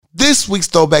This week's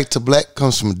Throwback to Black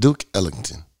comes from Duke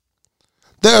Ellington.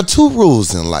 There are 2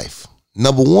 rules in life.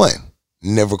 Number 1,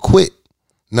 never quit.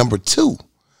 Number 2,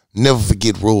 never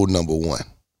forget rule number 1.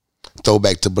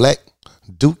 Throwback to Black,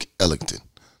 Duke Ellington.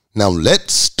 Now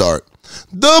let's start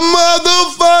the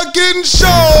motherfucking show!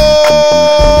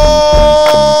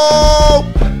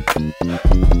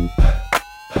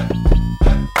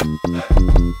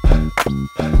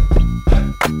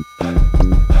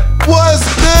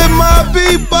 What's good, my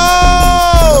people?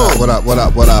 What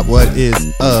up? What is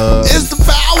up? It's the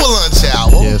Power Lunch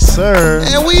Hour. Yes, sir.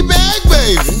 And we back,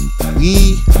 baby.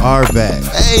 We are back.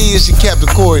 Hey, it's your Captain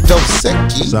Corey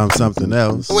Dosecki. Something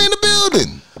else. We in the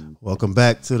building. Welcome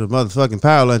back to the motherfucking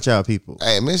Power Lunch Hour, people.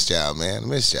 Hey, I missed y'all, man. I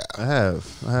missed y'all. I have.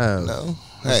 No.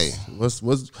 Hey.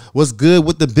 What's good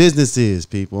with the businesses,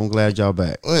 people? I'm glad y'all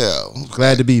back. Well.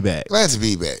 Glad to be back. Glad to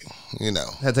be back. You know.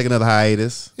 Had to take another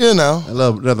hiatus. You know.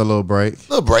 Another little break.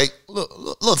 Little break.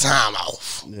 Little time off.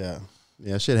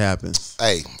 Yeah, shit happens.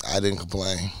 Hey, I didn't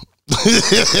complain.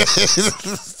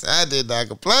 I did not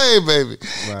complain, baby.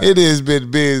 Right. It has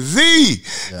been busy.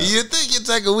 Yeah. You think you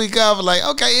take a week off and like,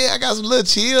 okay, yeah, I got some little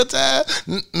chill time.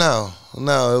 No, it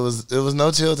was no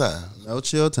chill time. No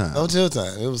chill time.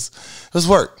 It was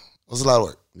work. It was a lot of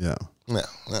work. Yeah.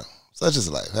 Such is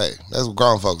life. Hey, that's what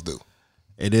grown folks do.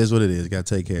 It is what it is. Gotta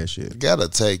take care of shit. Gotta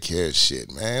take care of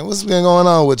shit, man. What's been going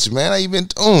on with you, man? How you been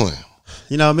doing?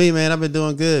 You know me, man. I've been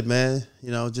doing good, man.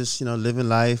 You know, just living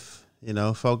life. You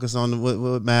know, focus on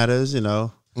what matters. You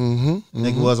know,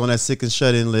 nigga was on that sick and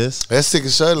shut in list. That sick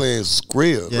and shut in is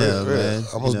real. Yeah, real.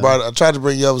 Man. I tried to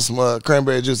bring you up some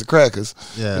cranberry juice and crackers.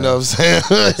 Yeah, you know what I'm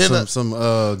saying. some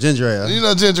ginger ale. You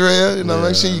know, ginger ale. You know,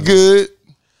 make sure you good.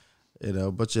 You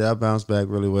know, but yeah, I bounced back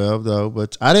really well though.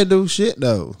 But I didn't do shit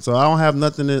though, so I don't have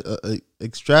nothing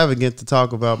extravagant to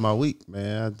talk about my week,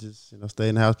 man. I just stay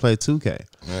in the house, play 2K.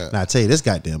 Yeah. Now I tell you this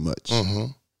goddamn much.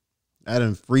 I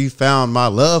done found my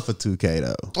love for 2K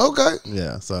though. Okay.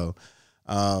 Yeah, so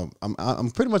I'm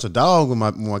pretty much a dog with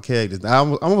my characters. I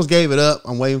almost gave it up.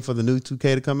 I'm waiting for the new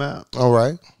 2K to come out. All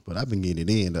right. But I've been getting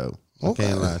it in though. Okay. I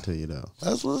can't lie to you though.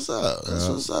 That's what's up. That's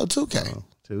what's up. 2K.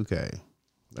 2K.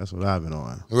 That's what I've been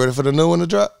on. You ready for the new one to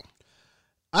drop?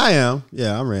 I am.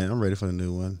 Yeah, I'm ready. I'm ready for the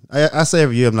new one. I say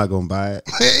every year I'm not gonna buy it.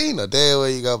 Ain't no damn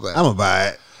way you gonna buy it. I'm gonna buy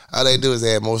it. All they do is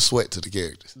add more sweat to the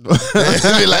characters. It be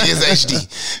like it's HD.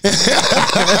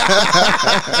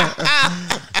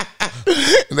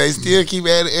 They still keep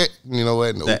adding it. You know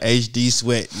what? No. The HD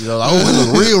sweat. You know, like,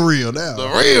 oh, it's real now. The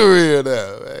real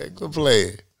now, man. Quit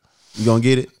playing. You gonna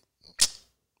get it?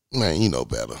 Man, you know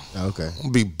better. Okay. I'm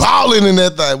gonna be balling in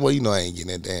that thing. Well, you know I ain't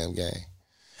getting that damn game.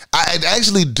 I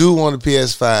actually do want a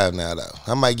PS5 now, though.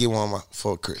 I might get one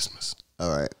for Christmas.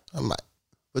 All right. I might.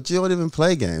 But you don't even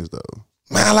play games, though.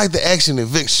 Man, I like the action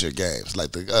adventure games,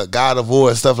 like the God of War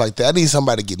and stuff like that. I need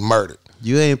somebody to get murdered.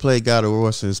 You ain't played God of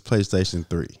War since PlayStation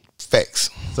 3. Facts.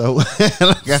 So,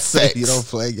 like I said, you don't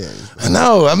play games. I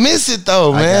know. I miss it,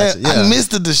 though, man. Yeah. I miss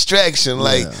the distraction.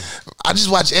 Like, I just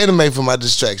watch anime for my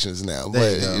distractions now.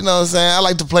 But, you know what I'm saying? I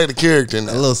like to play the character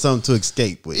now. A little something to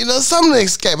escape with. You know, something to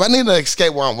escape. I need to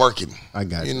escape while I'm working. I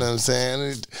got you. You know what I'm saying? I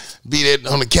need to be there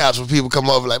on the couch when people come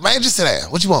over like, man, just sit down.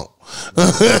 What you want?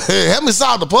 Help me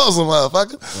solve the puzzle,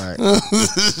 motherfucker. Right.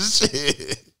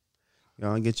 Shit.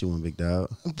 Y'all get you one, big dog.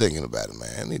 I'm thinking about it,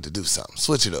 man. I need to do something.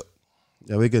 Switch it up.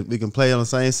 Yeah, we can play on the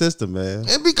same system, man.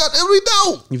 It'd be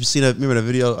dope. You've seen that? Remember the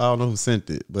video? I don't know who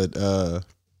sent it, but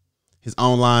his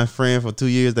online friend for 2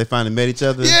 years, they finally met each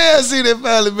other. Yeah, I see they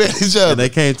finally met each other. And they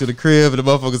came to the crib, and the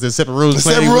motherfuckers in separate rooms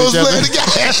playing with each other.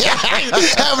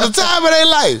 Having the time of their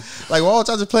life. Like, why don't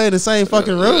y'all just play in the same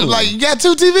fucking room? Like, you got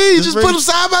 2 TVs, just put them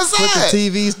side by side. Put the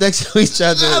TVs next to each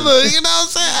other. You know what I'm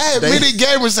saying? Hey, many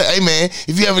gamers say, hey, man,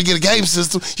 if you ever get a game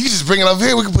system, you can just bring it over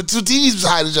here. We can put 2 TVs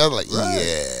beside each other. Like,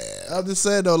 yeah. I'm just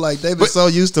saying, though, like, they've been so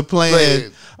used to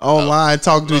playing online,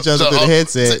 talking to each other through the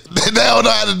headset. They don't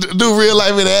know how to do real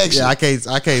life interaction. Yeah, I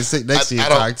can't sit next to you and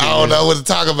talk to you. I don't know what to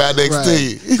talk about next to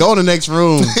you. Go in the next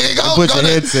room and put your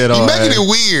headset on. You making it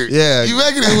weird. Yeah. You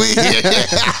making it weird.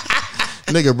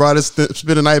 Nigga brought his spend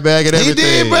the night bag and everything.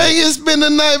 He did bring his spend the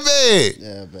night bag.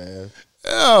 Yeah, man.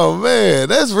 Oh, man,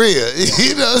 that's real.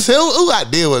 You know what I'm saying? Who I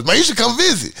deal with? Man, you should come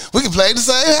visit. We can play in the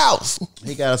same house.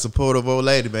 He got a supportive old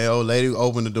lady, man. Old lady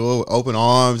opened the door with open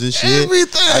arms and shit.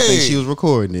 Everything. I think she was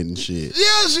recording it and shit.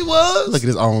 Yeah, she was. Look at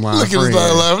his online friend.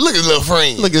 Look at his little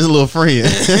friend. Look at his little friend.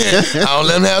 I don't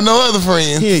let him have no other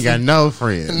friends. He ain't got no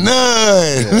friends.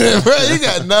 None. Yeah. Bro, he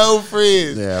got no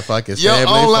friends. Yeah, fucking your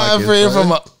family, online friend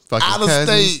from out of cousins.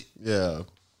 state. Yeah.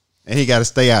 And he got to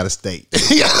stay out of state.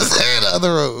 He got to stay in the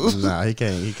other room. Nah, he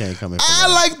can't come in. I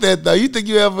like that though. You think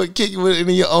you ever kick it with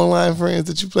any of your online friends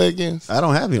that you play against? I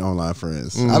don't have any online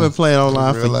friends. I've been playing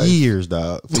online for years,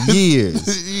 dog. For years.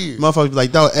 Motherfuckers be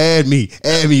like, dog, add me,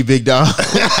 big dog.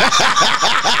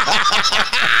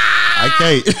 I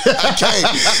can't.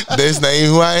 That's not even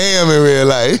who I am in real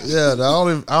life. Yeah, I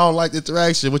don't like the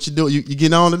interaction. What you doing? You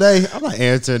getting on today? I'm not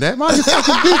answering that. Mind your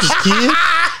fucking business, kid.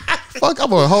 Fuck, I'm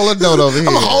gonna hold a note over here.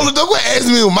 I'm gonna hold a note. What ask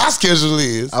me what my schedule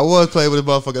is? I was playing with a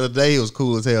motherfucker the other day. He was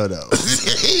cool as hell though.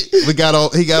 He got on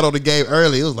the game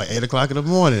early. It was like 8 o'clock in the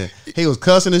morning. He was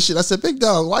cussing and shit. I said, big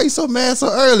dog, why you so mad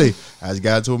so early? I just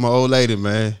got into it with my old lady,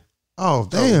 man. Oh,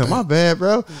 damn, my bad,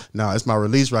 bro. No, it's my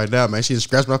release right now, man. She just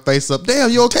scratched my face up. Damn,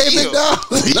 you okay, big dog?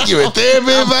 You giving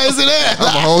therapy advice to that? I'm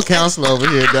a whole counselor over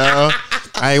here, dog.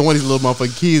 I ain't one of these little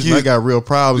motherfucking kids, man. I got real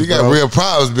problems, You got real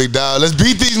problems, big dog. Let's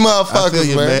beat these motherfuckers, I feel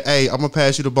you, man. Hey, I'm going to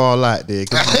pass you the ball a lot,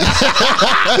 dude.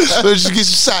 Let's get your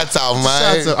shots off,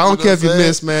 man. I don't care if you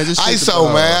miss, man. Just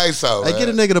ISO, man. ISO, Hey, get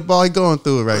a nigga the ball. He going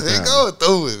through it right now. He going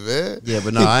through it, man. Yeah,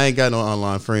 but no, I ain't got no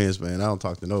online friends, man. I don't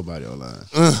talk to nobody online.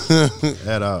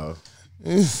 At all.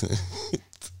 Like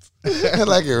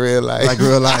in real life. Like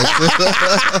real life.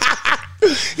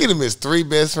 He done missed 3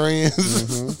 best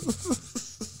friends.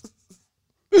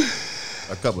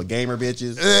 A couple of gamer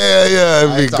bitches. Yeah,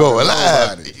 it'd be going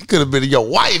live. You could have been your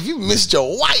wife. You missed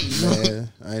your wife. Man,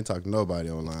 I ain't talking to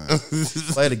nobody online.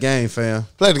 Play the game, fam.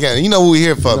 Play the game. You know what we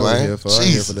here for, man. I ain't here for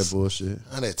that bullshit.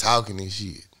 How they talking this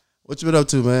shit. What you been up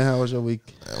to, man? How was your week?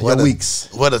 Your weeks?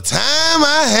 What a time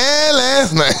I had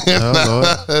last night.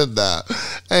 Oh, nah,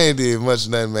 I ain't did much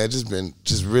of nothing, man.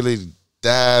 Just really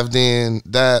dived in.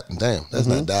 Damn, that's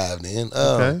not dived in.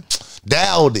 Okay.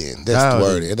 Dialed in. That's the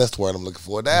word. That's the word I'm looking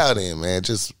for. Dialed in, man.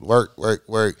 Just work,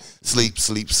 sleep.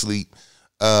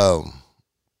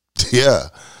 Yeah,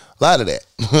 a lot of that.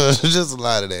 Just a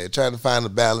lot of that. Trying to find a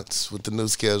balance with the new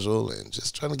schedule and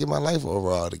just trying to get my life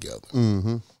overall together.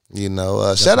 Mm-hmm. You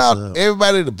know, shout out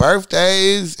everybody the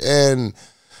birthdays and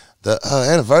the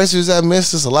anniversaries I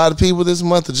missed. There's a lot of people this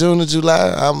month of June and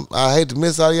July. I hate to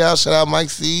miss all y'all. Shout out Mike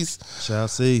Cease. Shout out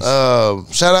Cease.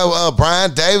 Shout out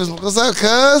Brian Davis. What's up,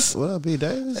 cuz? What up, B.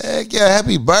 Davis? Heck yeah,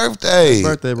 happy birthday. Happy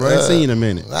birthday, bro. I ain't seen you in a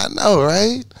minute. I know,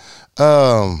 right?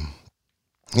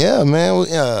 Yeah, man.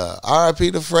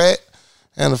 RIP the Frat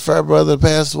and the Frat brother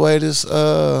passed away this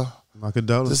my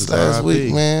condolences. This last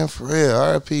week, man, for real.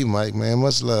 R.I.P. Mike, man.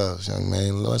 Much love, young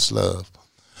man. Much love.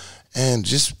 And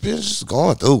just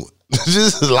going through it.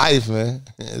 Just life, man.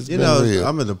 It's been real.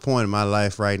 I'm at the point in my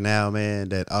life right now, man,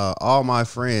 that all my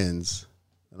friends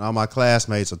and all my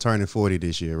classmates are turning 40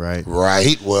 this year, right?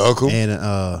 Right. Welcome. And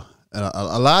a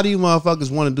lot of you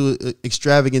motherfuckers want to do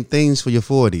extravagant things for your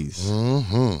 40s.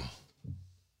 Mm-hmm.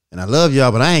 And I love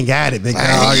y'all, but I ain't got it, big dog.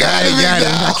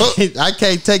 I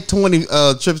can't take 20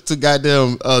 trips to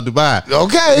goddamn Dubai.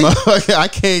 Okay. I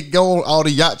can't go on all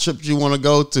the yacht trips you want to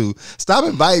go to. Stop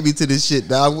inviting me to this shit,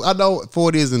 dog. I know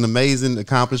 40 is an amazing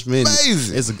accomplishment.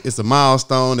 Amazing. It's a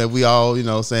milestone that we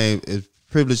all, saying is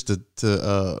privileged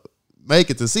to make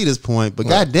it to see this point. But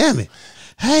God damn it.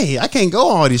 Hey, I can't go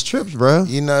on all these trips, bro.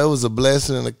 You know, it was a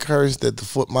blessing and a curse that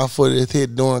my foot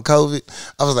hit during COVID.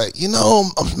 I was like,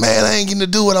 I'm mad I ain't getting to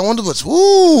do what I want to, but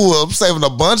I'm saving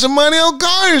a bunch of money on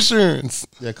car insurance.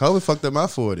 Yeah, COVID fucked up my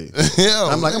 40. Yeah,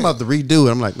 I'm like, I'm about to redo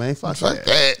it. I'm like, man, fuck that.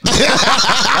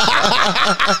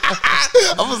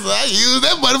 I use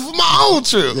that money for my own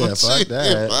trip. Yeah, fuck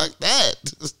that. Fuck that.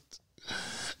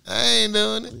 I ain't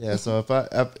doing it. Yeah, so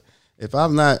if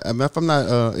I'm not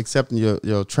accepting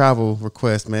your travel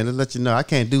request, man, to let you know I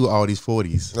can't do all these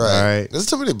 40s. Right. All right. There's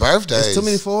too many birthdays. It's too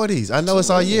many 40s. I know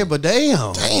it's all year, but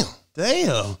damn.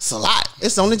 It's a lot.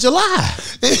 It's only July.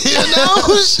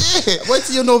 Shit. Wait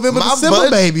till your November, December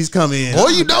babies come in. Boy,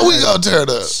 we gonna turn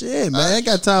up. Shit, man. I ain't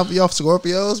got time for y'all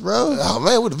Scorpios, bro. Oh,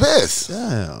 man, we're the best.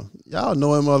 Damn. Y'all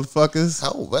knowing motherfuckers.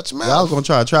 Oh, watch your mouth. Y'all gonna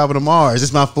try to travel to Mars.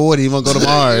 It's my 40. You wanna go to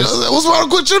Mars. What's wrong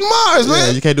with you to Mars, man?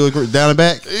 Yeah, you can't do it down the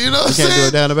back. You know what I'm saying? You can't do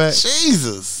it down the back.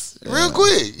 Jesus. Yeah. Real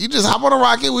quick. You just hop on a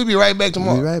rocket. We'll be right back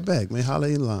tomorrow. We'll be right back, man. Holla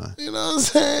in line. You know what I'm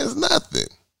saying? It's nothing.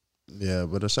 Yeah,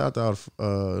 but a shout out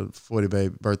to 40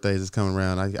 baby birthdays is coming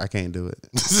around. I can't do it.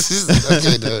 I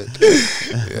can't do it.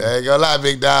 Yeah, I ain't gonna lie,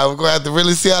 big dog. We're gonna have to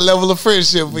really see our level of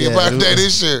friendship for your birthday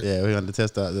this year. Yeah, we're gonna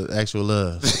test out the actual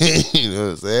love. You know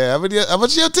what I'm saying? How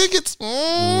much your tickets? I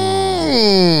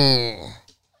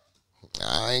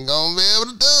ain't gonna be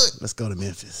able to do it. Let's go to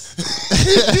Memphis.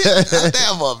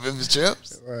 Damn on Memphis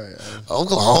trips. Right.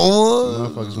 Oklahoma.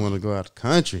 Motherfuckers want to go out the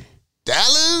country.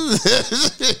 Dallas. I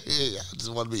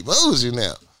just want to be bougie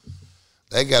now.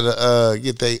 They gotta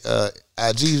get their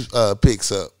IG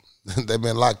pics up. They've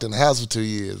been locked in the house for 2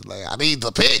 years. Like, I need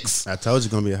the pics. I told you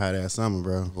it's gonna be a hot ass summer,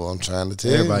 bro. Well, I'm trying to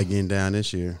tell Everybody you. getting down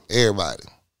this year. Everybody.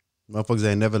 Motherfuckers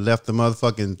ain't never left the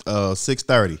motherfucking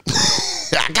 6:30.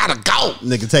 I gotta go.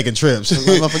 Nigga taking trips.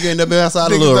 Motherfucker ain't never been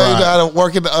outside a Niggas little ain't know ride. how to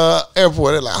work at the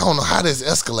airport. They're like, I don't know how this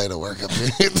escalator work up here.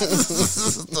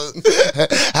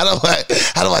 how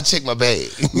do I check my bag?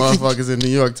 Motherfuckers in New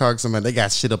York talk somebody they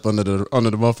got shit up under the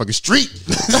motherfucking street.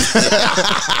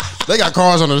 They got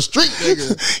cars on the street,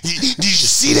 nigga. Did you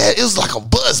see that? It was like a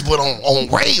bus, but on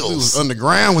It rails. was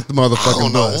underground with the motherfucking I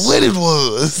don't know bus. what it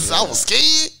was. I was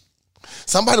scared.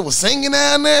 Somebody was singing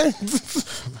down there.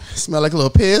 Smell like a little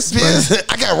piss.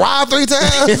 I got robbed 3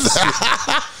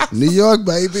 times. New York,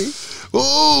 baby.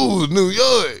 Ooh, New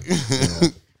York.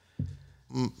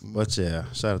 But yeah,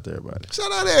 shout out to everybody. Shout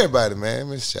out to everybody, man.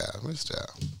 Miss Child.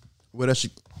 What else you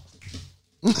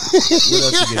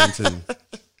get into?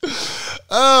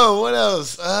 Oh, what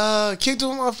else? Kicked it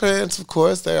with my parents, of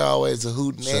course. They're always a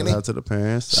hoot Shout nanny. out to the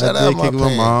parents. Shout I out did my kick it with my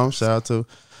parents. mom. Shout out to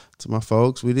my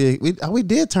folks. We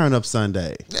did turn up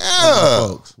Sunday. Yeah. My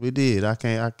folks. We did. I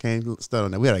can't start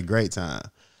on that. We had a great time.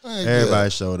 Hey, Everybody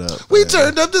good. showed up. We man.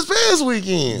 turned up this past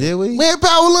weekend. Did we? We had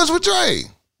power lunch with Trey.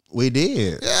 We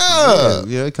did. Yeah.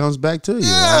 Yeah, it comes back to you. Yeah,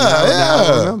 Now I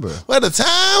yeah. remember. What the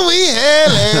time we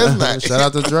had last night. Shout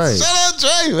out to Dre. Shout out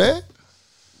Trey, man.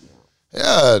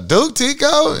 Yeah, Duke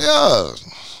Tico, yeah.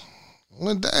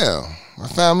 Went down. I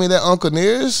found me that Uncle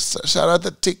Nearest. Shout out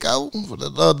to Tico for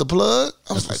the plug.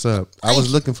 I was What's like, up? I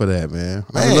was looking for that, man.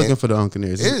 I Man, was looking for the Uncle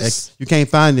Nears. it's- You can't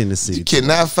find it in the city. you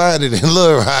cannot find it in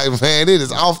Little Rock, man. It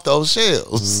is off those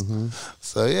shelves. Mm-hmm.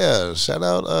 So, yeah, shout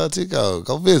out Tico.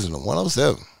 Go visit him,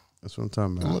 107. That's what I'm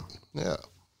talking about. Yeah.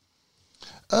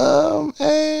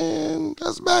 And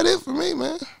that's about it for me,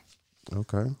 man.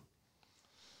 Okay.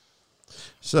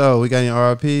 So we got any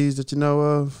RIPs that you know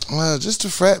of? Well, just a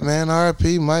frat, man.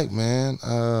 R.I.P. Mike, man.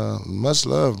 Much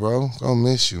love, bro. Gonna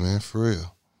miss you, man, for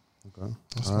real. Okay.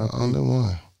 That's the only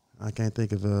one. I can't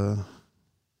think of that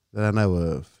I know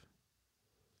of.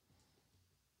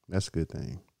 That's a good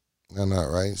thing. I know,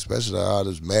 right? Especially all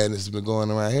this madness that's been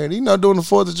going around here. You know, during the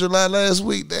 4th of July last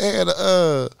week, they had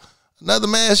another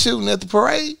man shooting at the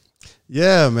parade.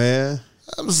 Yeah, man.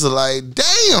 I was like,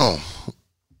 damn,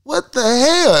 what the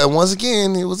hell? And once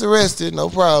again, he was arrested, no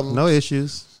problem. No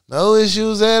issues. No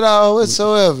issues at all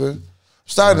whatsoever. I'm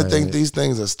starting to think Right. these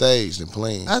things are staged and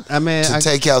planned. I mean, to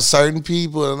take out certain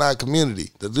people in our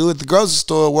community. The dude at the grocery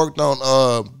store worked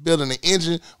on building an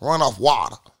engine, run off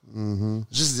water. Mm-hmm.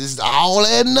 Just it's all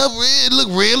adding up. It look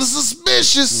really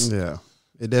suspicious. Yeah,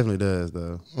 it definitely does,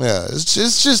 though. Yeah, it's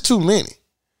just too many.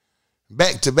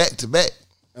 Back to back to back.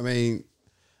 I mean,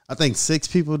 I think 6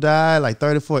 people died, like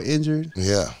 34 injured,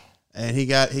 Yeah. and he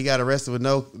got arrested with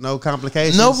no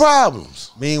complications. No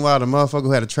problems. Meanwhile, the motherfucker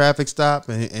who had a traffic stop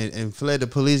and fled the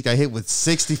police got hit with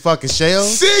 60 fucking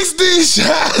shells. 60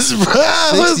 shots,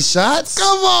 bro. 60 shots?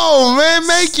 Come on, man.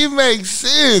 Make it make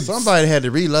sense. Somebody had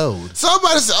to reload.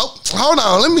 Somebody said, oh, hold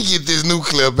on. Let me get this new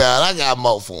clip out. I got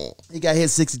more for him. He got hit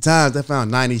 60 times. They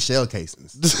found 90 shell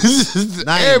casings.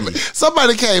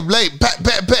 Somebody came late. Pat,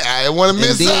 pat, pat. I didn't want to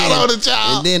miss out on the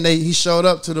child. And then he showed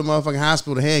up to the motherfucking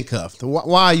hospital handcuffed.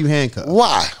 Why are you handcuffed?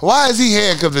 Why? Why is he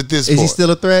handcuffed at this Is point? he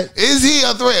still a threat? Is he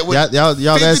a threat? With Y'all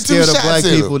that 52 scared of shots black in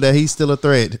him? people that he's still a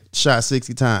threat. Shot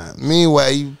 60 times.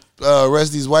 Meanwhile, you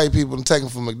arrest these white people and take them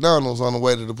from McDonald's on the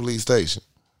way to the police station.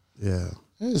 Yeah.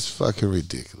 It's fucking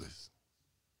ridiculous.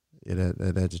 Yeah,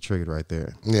 that just triggered right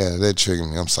there. Yeah, that triggered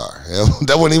me. I'm sorry.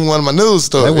 That wasn't even one of my news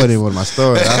stories. That wasn't even one of my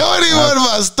stories. That wasn't even one of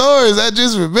my stories. I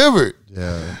just remembered.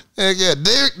 Yeah. Heck yeah,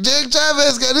 Derek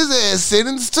Chavez got his ass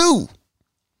sentenced too.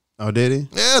 Oh, did he?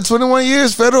 Yeah, 21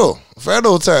 years federal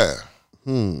time.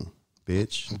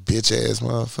 Bitch. Bitch ass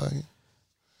motherfucker.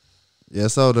 Yeah,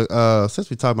 so since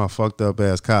we talking about fucked up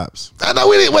ass cops. I know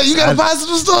we didn't. Wait, you got a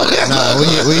positive story? Nah, we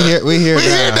here We here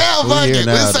now. now. Fuck it.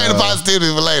 now, We'll say the dog. positivity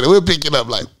for later. We'll pick it up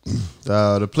later.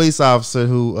 The police officer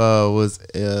who was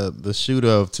the shooter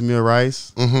of Tamir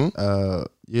Rice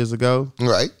years ago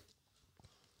Right.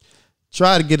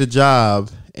 tried to get a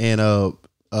job in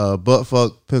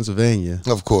Buttfuck, Pennsylvania.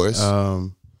 Of course.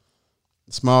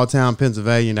 Small town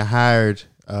Pennsylvania, and they hired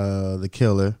the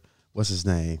killer. What's his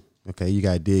name? Okay, you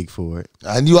got to dig for it.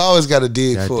 And you always got to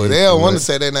dig Gotta for it. dig They don't for want it. to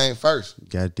say their name first. You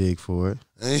got to dig for it.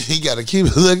 And he got to keep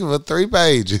looking for 3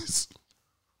 pages.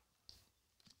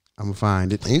 I'm gonna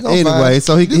find it. He gonna find Anyway, it.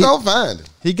 so You gonna find it.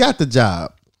 he got the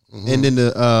job, and then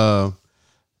the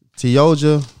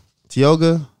Tioga,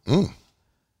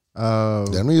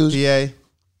 Them usual. PA.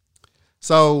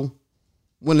 So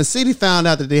when the city found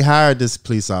out that they hired this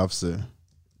police officer,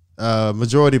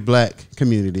 majority black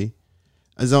community,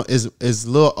 is a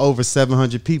little over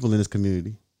 700 people in this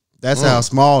community. That's how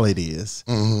small it is.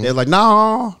 Mm-hmm. They're like,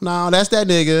 no, that's that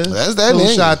nigga. That's that who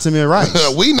nigga. shot Tamir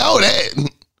Rice. We know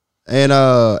that. And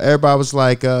everybody was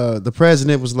like, the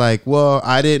president was like, well,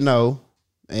 I didn't know,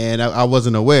 and I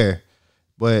wasn't aware.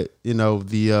 But,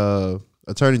 the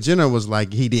attorney general was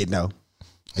like, he did know.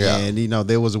 Yeah. And,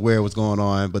 they was aware of what's going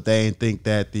on, but they didn't think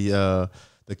that the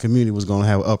community was going to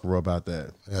have an uproar about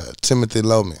that. Yeah, Timothy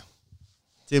Loman,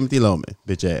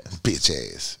 bitch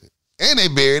ass. And they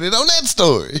buried it on that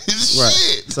story. Right.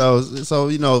 Shit. So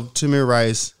Tamir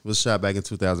Rice was shot back in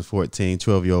 2014,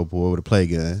 12-year-old boy with a play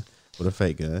gun, with a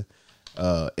fake gun.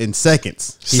 In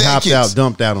seconds. He hopped out,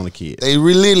 dumped out on the kid. They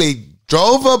really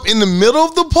drove up in the middle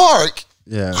of the park,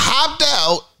 hopped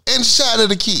out, and shot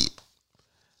at a kid.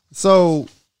 So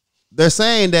they're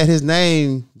saying that his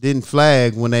name didn't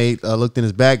flag when they looked in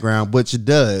his background, which it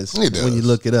does when you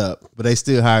look it up. But they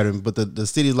still hired him. But the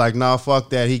city's like, nah,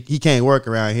 fuck that. He can't work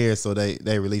around here, so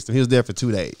they released him. He was there for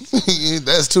 2 days.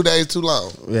 That's 2 days too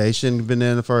long. Yeah, he shouldn't have been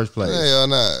there in the first place. Hell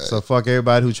nah. So fuck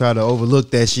everybody who tried to overlook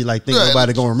that shit, like think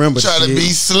nobody gonna remember Try shit. to be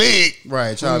slick.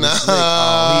 Right, trying to be slick.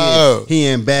 Oh, he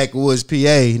in Backwoods,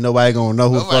 PA. Nobody gonna know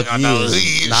who the fuck he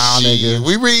is. Nah, nigga.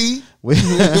 We read. We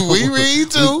read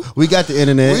too. We got the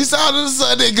internet. We saw the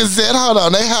Sunday Gazette. Hold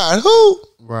on, they hired who?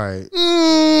 Right.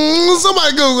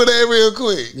 Somebody Google that real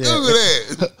quick. Yeah. Google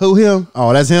that. Who him?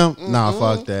 Oh, that's him? Mm-hmm. Nah,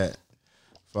 fuck that.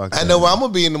 Fuck that. I know where I'm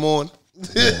gonna be in the morning.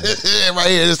 Yeah. Right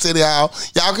here in the city hall.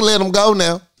 Y'all can let them go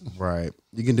now. Right.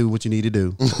 You can do what you need to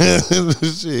do.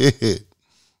 Shit.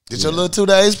 Get your little 2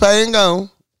 days pay and go.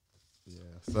 Yeah.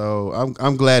 So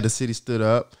I'm glad the city stood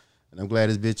up, and I'm glad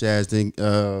his bitch ass didn't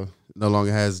no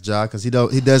longer has a job because he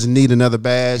doesn't need another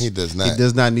badge. He does not. He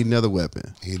does not need another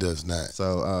weapon. He does not.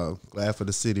 So glad for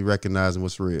the city recognizing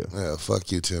what's real. Yeah,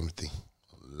 fuck you, Timothy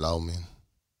Loman.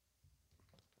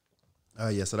 Oh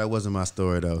yeah, so that wasn't my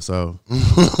story though. So it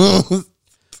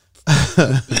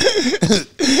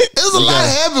was a lot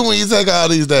happened when you take all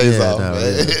these days off. No, man.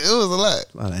 Yeah. It was a lot.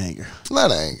 A lot of anger. A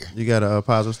lot of anger. You got a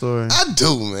positive story? I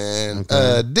do, man.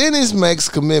 Okay. Denny's makes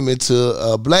commitment to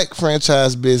a black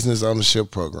franchise business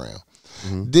ownership program.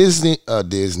 Mm-hmm. Disney,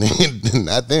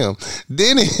 not them.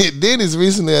 Denny's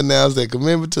recently announced a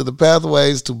commitment to the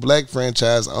Pathways to Black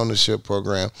Franchise Ownership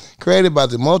Program created by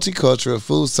the Multicultural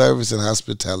Food Service and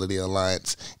Hospitality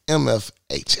Alliance,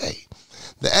 MFHA.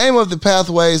 The aim of the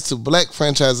Pathways to Black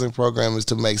Franchising Program is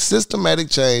to make systematic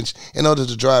change in order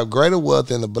to drive greater wealth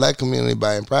in the black community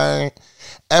by empowering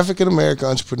African-American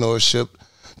entrepreneurship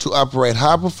to operate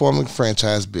high-performing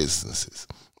franchise businesses.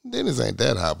 Dennis ain't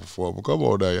that high performer. Come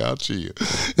on now, y'all chill.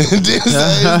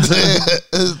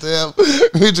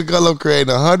 Richard Cullum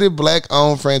creating 100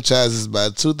 black-owned franchises by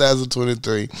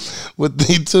 2023, with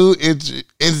the two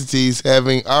entities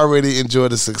having already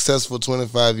enjoyed a successful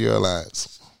 25-year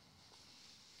alliance.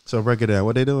 So break it down.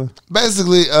 What they doing?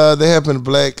 Basically, they helping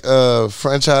black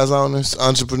franchise owners,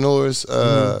 entrepreneurs.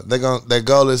 Their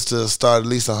goal is to start at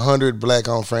least 100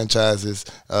 black-owned franchises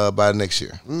by next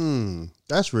year.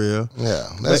 That's real. Yeah,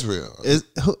 that's real. Is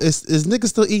niggas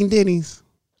still eating Denny's?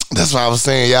 That's what I was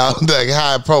saying, y'all. Like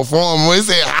high performing. When we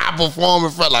say high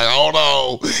performing, like, hold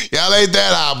on, y'all ain't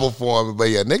that high performing. But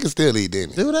yeah, niggas still eat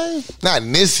Denny's. Do they? Not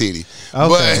in this city, okay.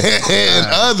 But in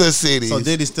other cities. So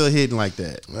Denny's still hitting like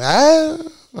that?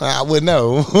 I wouldn't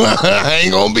know. I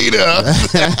ain't gonna be there.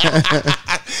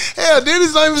 Hell,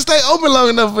 Denny's don't even stay open long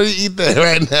enough for you to eat that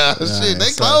right now. Shit,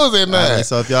 they close at 9. Right,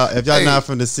 so if y'all not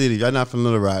from the city, y'all not from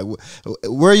Little Rock,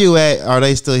 where you at? Are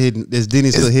they still hitting? Is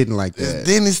Denny's still hitting like that? Is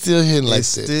Denny's still hitting like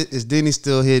that? Is Denny's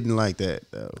still hitting like that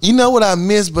though? You know what I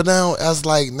missed, but now I was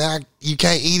like, now you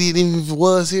can't eat it even if it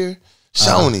was here.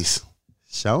 Shoney's.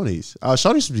 Shoney's. Oh,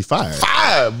 Shoney's should be fired.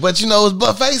 But you know it's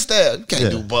buffet style. You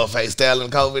can't do buffet style in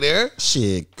COVID there.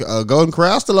 Shit, Golden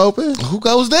Corral still open. Who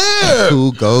goes there?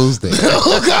 Who goes there?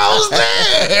 Who goes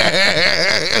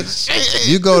there? Shit.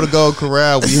 You go to Golden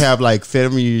Corral, we have like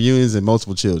family reunions and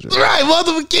multiple children. Right,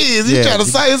 multiple kids. You trying to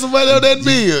save somebody on that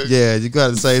bill? Yeah, you got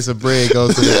to save some bread. Go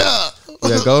to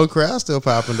yeah, Golden Corral still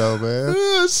popping though,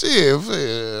 man. Shit,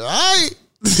 man.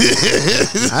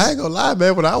 I ain't gonna lie,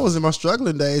 man. When I was in my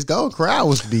struggling days, Golden Corral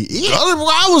was the it. Golden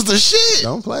Corral was the shit.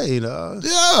 Don't play, dog.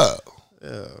 Yeah.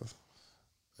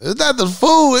 It's not the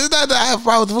food. It's not that I have a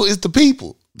problem with the food. It's the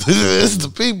people. It's the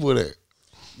people there.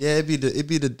 Yeah, it'd be the.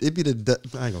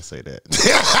 I ain't gonna say that.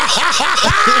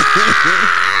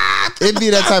 It'd be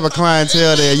that type of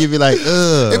clientele there. You'd be like,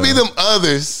 ugh. It'd be them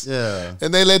others. Yeah.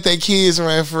 And they let their kids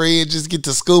run free and just get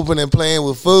to scooping and playing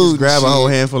with food. Just grab a whole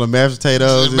handful of mashed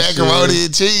potatoes and macaroni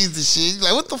and cheese and shit.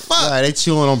 Like, what the fuck? Like, they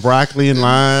chewing on broccoli and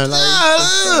lime. Like,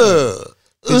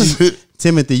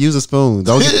 Timothy, use a spoon.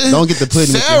 Don't get the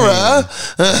pudding. Sarah.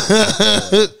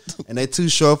 And they too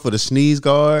short for the sneeze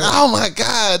guard. Oh my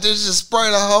God, they just spray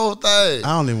the whole thing.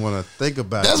 I don't even want to think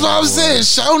about it. That's what I'm saying.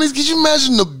 Shoney's, could you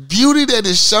imagine the beauty that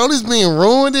is Shoney's being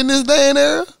ruined in this day and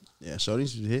era? Yeah,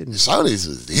 Shoney's was hitting. Shoney's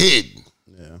was hitting.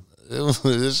 Yeah.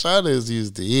 Shoney's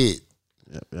used to hit.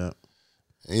 Yep.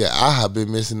 Yeah, I have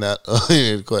been missing out.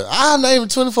 I'm not even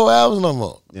 24 hours no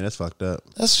more. Yeah, that's fucked up.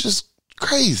 That's just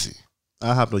crazy.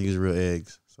 I hope don't use real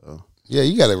eggs. So yeah,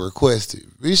 you gotta request it.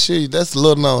 Be sure that's a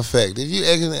little known fact. If you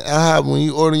asking IHOP when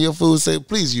you order your food, say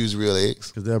please use real eggs.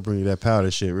 Because they'll bring you that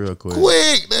powder shit real quick.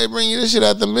 They bring you this shit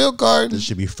out the milk carton. This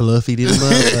should be fluffy to the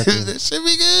motherfucker. That should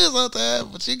be good sometimes,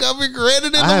 but you gotta regret it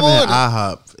in I the haven't morning. had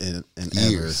IHOP in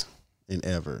Years.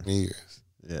 ever. Years.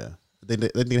 Yeah.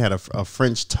 They had a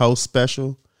French toast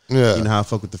special. Yeah. You know how I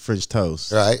fuck with the French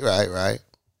toast. Right. That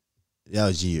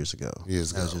was years ago.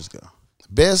 Years ago.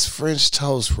 Best French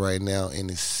toast right now in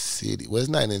the city. Well, it's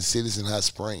not in the city, it's in Hot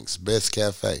Springs. Best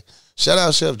cafe. Shout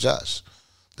out Chef Josh.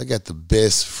 They got the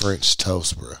best French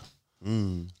toast, bro.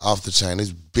 Off the chain.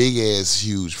 This big ass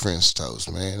huge French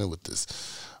toast, man. With this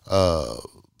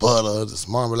butter, this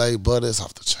marmalade butter. It's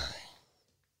off the chain.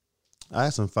 I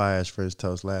had some fire ass French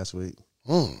toast last week.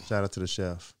 Shout out to the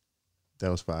chef. That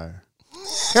was fire.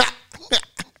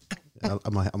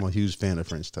 I'm a huge fan of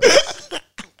French toast.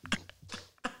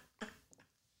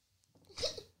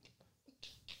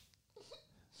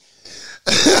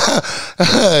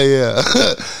 Yeah.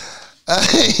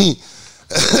 You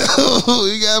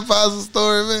got a positive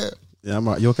story, man.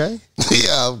 Yeah, you okay?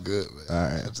 Yeah, I'm good, man. All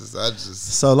right. I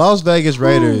just. So Las Vegas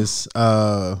Raiders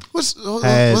Was it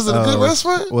a good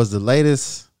restaurant? Was the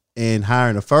latest in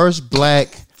hiring the first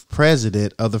black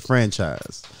president of the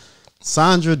franchise,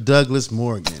 Sandra Douglas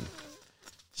Morgan.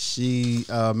 She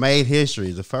made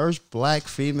history, the first black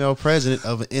female president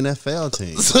of an NFL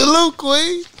team. Salute,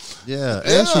 Queen. Yeah,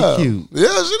 and she cute.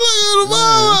 Yeah, she look at the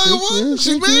mom.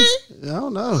 She mean? I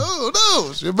don't know. Oh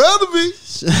no, she better be.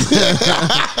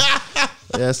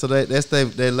 Yeah, so that's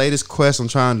their latest quest on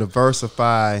trying to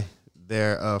diversify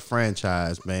their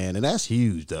franchise, man, and that's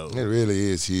huge though. It really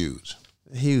is huge.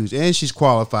 Huge, and she's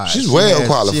qualified. She's well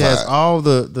qualified. She has all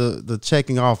the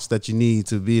checking offs that you need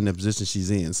to be in the position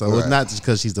she's in. So it's not just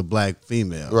because she's a black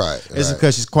female, right? It's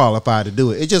because she's qualified to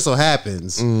do it. It just so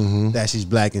happens that she's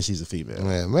black and she's a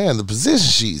female. Man, the position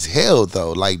she's held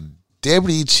though, like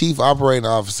Deputy Chief Operating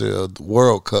Officer of the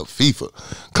World Cup FIFA.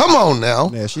 Come on now.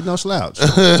 Yeah, she's no slouch.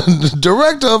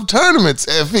 Director of Tournaments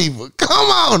at FIFA. Come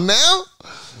on now.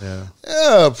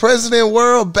 Yeah, President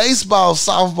World Baseball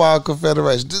Softball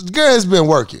Confederation. This girl has been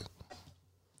working.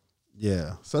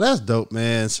 Yeah, so that's dope,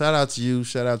 man. Shout out to you.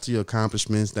 Shout out to your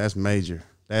accomplishments. That's major.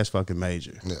 That's fucking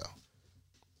major. Yeah.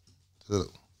 Salute.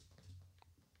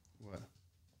 What?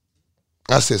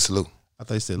 I said salute. I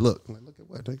thought you said look. Like, look at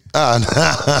what? Nigga?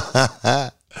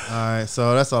 All right,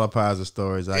 so that's all the positive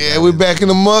stories. We're back in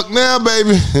the muck now,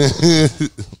 baby.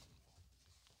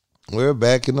 We're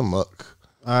back in the muck.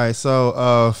 All right,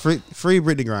 so free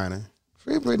Brittany Griner.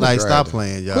 Free Brittany Griner. Griner. Stop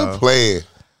playing, y'all. Quit playing.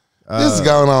 This is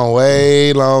going on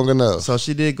way long enough. So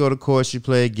she did go to court. She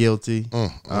pled guilty.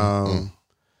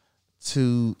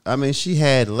 She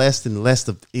had less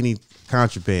of any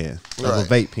contraband of a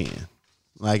vape pen.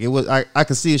 Like it was, I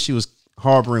could see if she was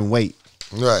harboring weight.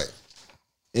 Right.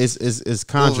 It's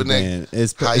contraband.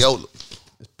 It's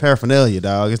paraphernalia,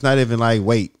 dog. It's not even like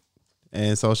weight.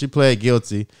 And so she pled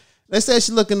guilty. They said she's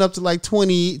looking up to like 10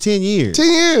 years. 10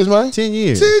 years, man. 10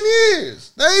 years. 10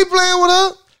 years. They ain't playing with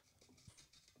her.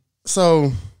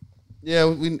 So,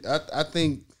 yeah, I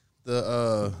think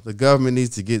the government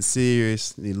needs to get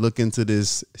serious. They look into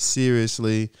this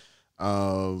seriously.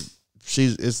 They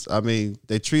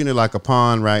treat her like a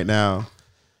pawn right now.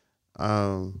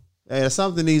 And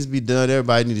something needs to be done.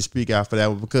 Everybody needs to speak out for that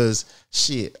one because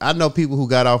shit, I know people who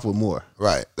got off with more.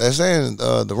 Right. They're saying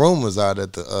the rumors are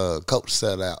that the coach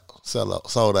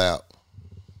sold out.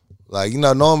 Like,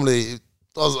 normally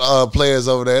those players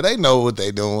over there, they know what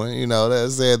they're doing. They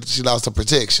said she lost her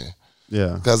protection.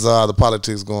 Yeah. Because of all the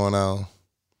politics going on.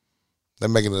 They're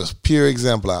making a pure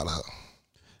example out of her.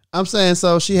 I'm saying,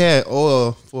 so she had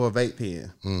oil for a vape pen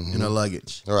in her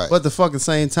luggage. Right. But at the fucking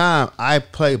same time, I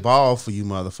play ball for you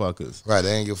motherfuckers. Right,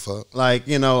 they ain't give a fuck. Like,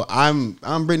 I'm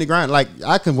Brittany Griner. Like,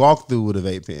 I can walk through with a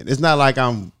vape pen. It's not like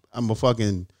I'm a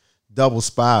fucking double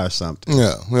spy or something.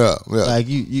 Yeah. Like,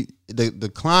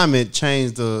 the climate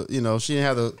changed she didn't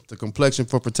have the complexion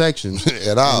for protection.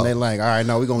 At all. And they like, all right,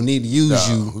 no, we're going to need to use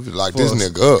you. Like this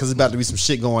nigga up. Because it's about to be some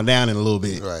shit going down in a little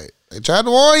bit. Right. They tried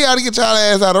to warn y'all to get y'all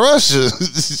ass out of Russia.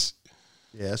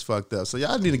 Yeah, it's fucked up. So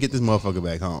y'all need to get this motherfucker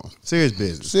back home. Serious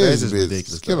business. Serious business. business.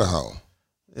 Ridiculous. Get her home.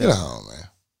 Get her home, man.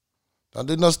 Don't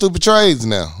do no stupid trades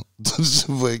now.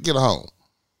 But get her home.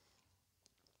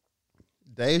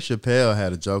 Dave Chappelle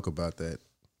had a joke about that,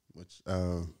 which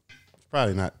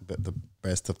probably not the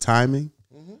best of timing.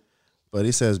 Mm-hmm. But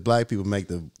he says black people make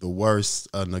the worst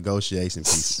negotiation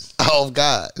pieces. Oh,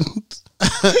 God.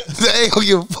 They ain't gonna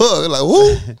give a fuck. Like,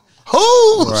 who?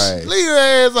 Who? Right. Leave your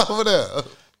ass over there.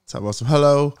 Talk about some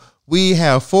hello. We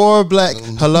have 4 black.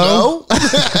 Hello? No?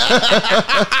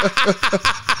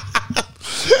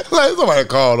 Like somebody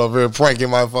called over here pranking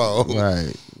my phone.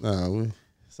 Right.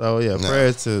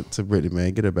 Prayers to Brittany,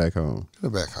 man. Get her back home. Get her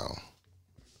back home.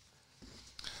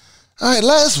 All right,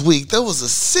 last week there was a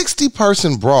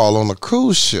 60-person brawl on a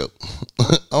cruise ship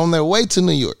on their way to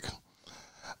New York.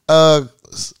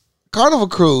 Carnival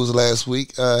Cruise last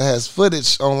week has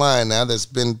footage online now that's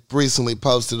been recently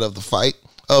posted of the fight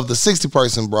of the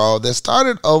 60-person brawl that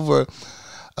started over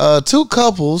 2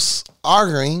 couples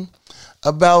arguing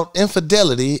about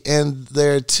infidelity, and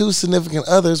their 2 significant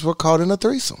others were caught in a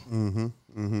threesome. Mm-hmm.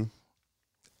 Mm-hmm.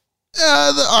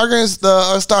 The arguments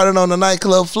started on the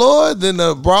nightclub floor, then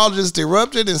the brawl just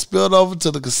erupted and spilled over to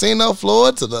the casino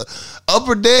floor, to the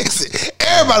upper decks.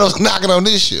 Everybody was knocking on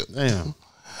this shit. Damn.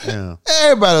 Yeah.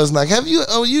 Everybody was like, "Have you?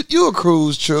 Oh, you a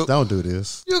cruise trip? Don't do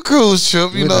this. You a cruise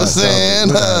trip? You know what I'm saying?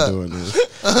 We're not doing this.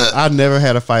 I've never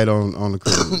had a fight on the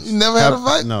cruise. You never had a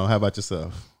fight? No. How about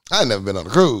yourself? I ain't never been on a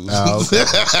cruise. Oh, okay.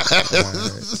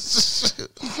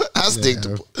 I stick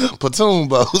to platoon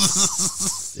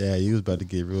boats. Yeah, you was about to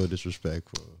get real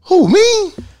disrespectful. Who,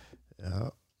 me? Yeah.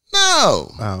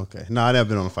 No. Oh, okay. No, I never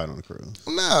been on a fight on the cruise.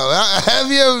 No. Have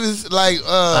you ever like?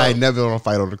 I ain't never been on a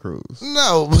fight on the cruise.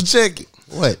 No, but check it.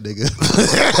 What, nigga?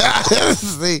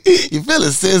 See, you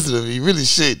feeling sensitive. You really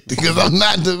should, because I'm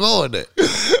not going there.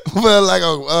 But like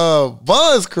a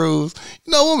Buzz cruise,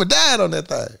 you know, a woman died on that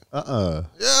thing.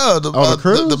 Yeah, the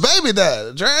cruise? The baby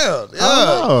died, drowned. Yeah.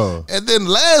 Oh. And then the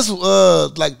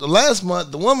last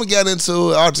month, the woman got into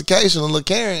an altercation with Lil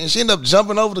Karen, and she ended up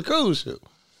jumping over the cruise ship.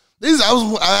 I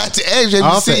had to ask you,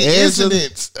 have you seen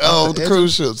incidents of the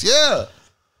cruise ships? Yeah.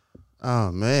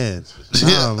 Oh man,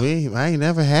 no, I ain't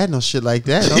never had no shit like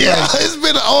that. It's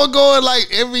been ongoing like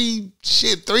every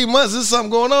 3 months. There's something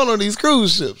going on these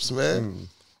cruise ships, man.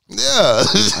 Yeah,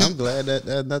 I'm glad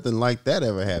that nothing like that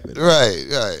ever happened. Right.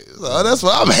 So that's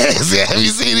what I'm asking. Have you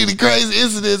seen any crazy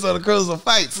incidents on the cruise or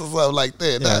fights or something like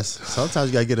that? Yes. Sometimes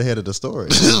you gotta get ahead of the story.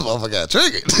 This motherfucker got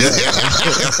triggered.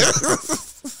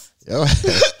 Yo,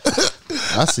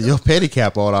 I see your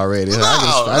pedicab on already.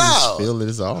 I just feel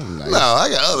this on. Like, no, I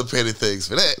got other petty things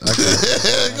for that.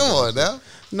 Okay. Come on now.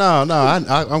 No,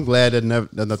 I'm glad that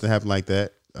nothing happened like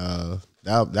that.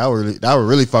 That would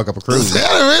really fuck up a cruise.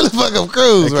 That would really fuck up a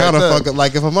cruise. It kind of fuck up.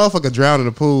 Like if a motherfucker drowned in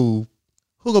the pool,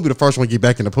 who gonna be the first one to get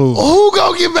back in the pool? Who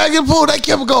gonna get back in the pool? They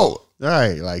kept going. All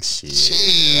right, like shit.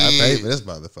 I paid for this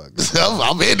motherfucker.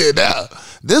 I'm in there now.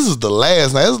 This is the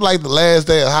last night. This is like the last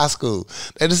day of high school.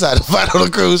 They decided to fight on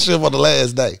a cruise ship on the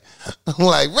last day. I'm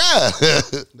like,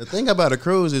 bruh. The thing about a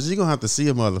cruise is you're gonna have to see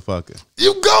a motherfucker.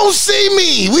 You gonna see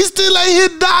me. We still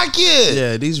ain't hit dock yet.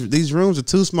 Yeah, these rooms are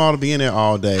too small to be in there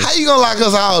all day. How you gonna lock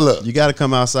us all up? You gotta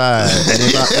come outside. And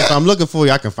if I'm looking for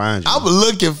you, I can find you. I'm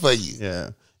looking for you. Yeah.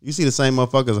 You see the same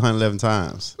motherfuckers 111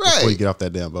 times before you get off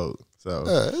that damn boat. So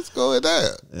let's go with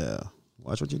that. Yeah.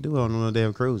 Watch what you do on them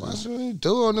damn cruises. Watch what you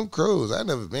do on them cruises. I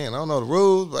never been. I don't know the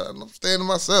rules, but I'm standing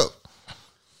myself.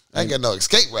 I ain't got no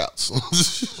escape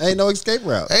routes. Ain't no escape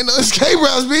route. Ain't no escape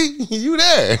routes, B. You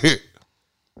there.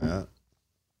 Yeah.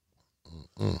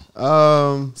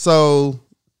 So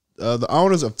the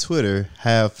owners of Twitter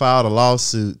have filed a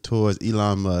lawsuit towards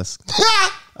Elon Musk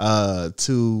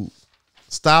to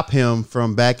stop him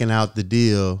from backing out the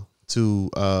deal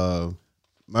to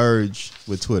merge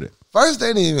with Twitter. First, they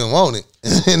didn't even want it.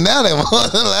 And now they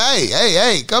want it. Like,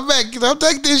 hey, come back. Don't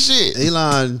take this shit.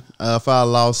 Elon filed a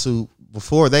lawsuit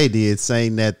before they did,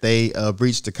 saying that they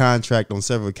breached the contract on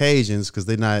several occasions because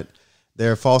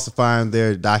they're falsifying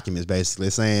their documents, basically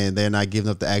saying they're not giving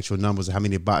up the actual numbers of how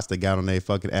many bots they got on their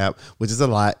fucking app, which is a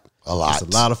lot. It's a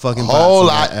lot of fucking bots on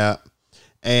that app.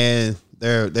 And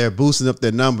they're boosting up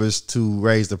their numbers to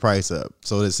raise the price up.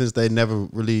 So that since they never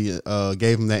really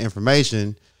gave him that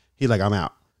information, he's like, I'm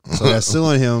out. So they're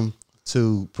suing him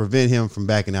to prevent him from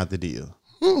backing out the deal.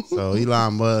 So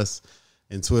Elon Musk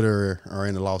and Twitter are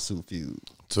in a lawsuit feud.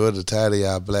 Twitter tired of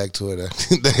y'all black Twitter.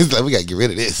 It's like, we got to get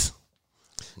rid of this.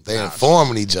 They're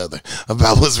informing each other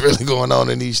about what's really going on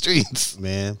in these streets.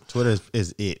 Man, Twitter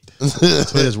is it.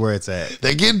 Twitter's where it's at.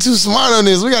 They're getting too smart on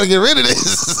this. We got to get rid of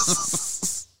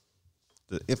this.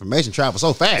 the information travels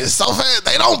so fast. It's so fast.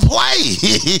 They don't play.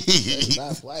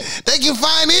 They can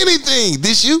find anything.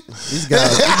 This you? These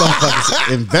guys, these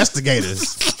motherfuckers,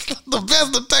 investigators. The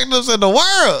best detectives in the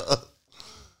world.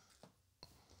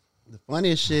 The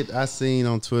funniest shit I seen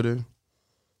on Twitter,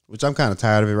 which I'm kind of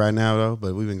tired of it right now though,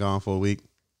 but we've been gone for a week,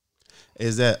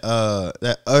 is that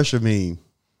Usher meme.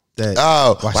 That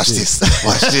watch this.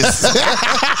 Watch this.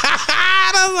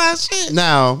 That's my shit.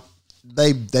 Now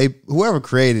they whoever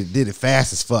created it did it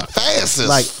fast as fuck. Fast as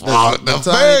like fuck. The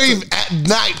very at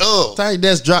night of. Tiny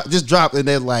Desk just drop and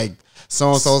they're like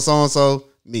so and so.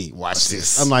 Me watch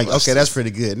this. I'm like, okay, that's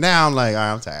pretty good. Now I'm like, all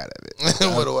right, I'm tired of it.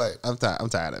 What away? I'm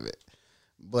tired of it.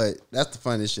 But that's the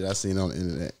funniest shit I've seen on the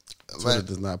internet. Twitter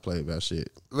does not play about shit.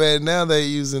 Man, now they're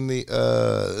using the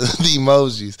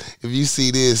emojis. If you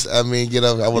see this, I mean, get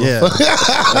up. I want to.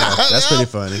 That's pretty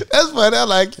funny. That's funny. I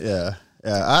like it. Yeah.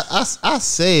 I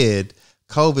said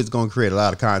COVID's gonna create a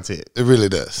lot of content. It really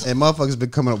does. And motherfuckers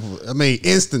been coming up with,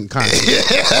 instant content.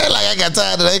 Like I got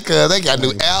tired of that because they got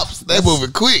new apps. They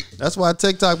moving quick. That's why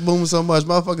TikTok booming so much.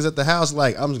 Motherfuckers at the house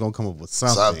like, I'm just gonna come up with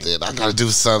something. I gotta do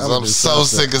something. I'm so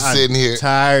sick of sitting here.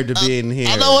 Tired of being here.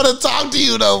 I don't want to talk to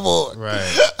you no more.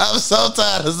 Right. I'm so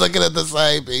tired of looking at the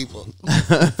same people.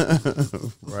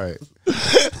 Right.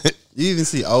 You even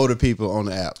see older people on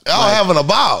the app. Having a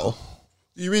ball.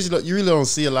 You really don't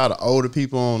see a lot of older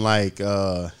people on like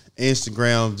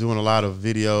Instagram doing a lot of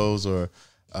videos or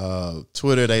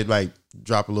Twitter. They like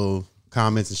drop a little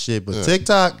comments and shit. But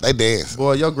TikTok, they dance.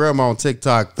 Boy, your grandma on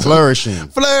TikTok flourishing.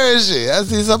 Flourishing. I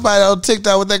see somebody on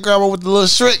TikTok with that grandma with the little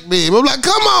Shrek beam. I'm like,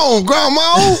 come on,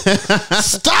 grandma.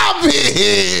 Stop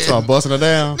it. Start busting her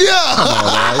down. Yeah.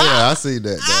 Yeah, I see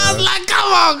that. I was like,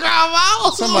 come on, grandma.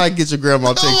 Somebody get your grandma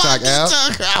on TikTok app.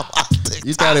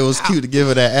 You thought it was cute to give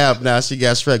her that app. Now she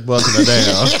got Shrek busting her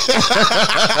down.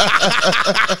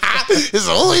 It's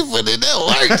only for the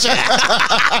network, child.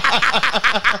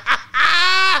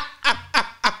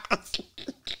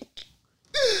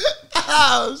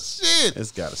 Oh shit!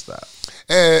 It's gotta stop.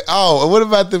 And what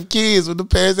about the kids? When the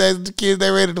parents asked the kids,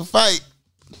 they ready to fight?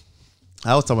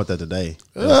 I was talking about that today.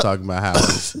 I was talking about how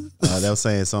they were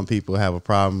saying some people have a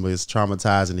problem with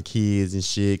traumatizing the kids and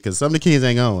shit because some of the kids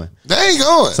ain't going. They ain't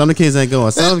going. Some of the kids ain't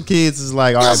going. Some of the kids is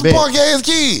like, all right, some punk ass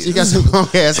kids. You got some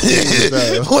punk ass kids.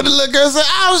 When the little girl said,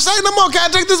 I don't say no more. Can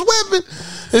I take this weapon?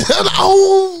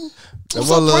 Oh, I'm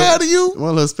so proud of you. One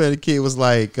little Hispanic kid was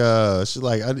like, she's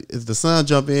like, if the son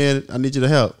jump in, I need you to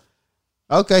help.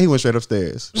 Okay, he went straight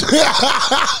upstairs.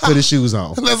 Put his shoes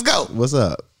on. Let's go. What's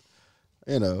up?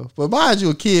 You know, but mind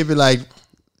you, a kid be like,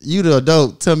 you the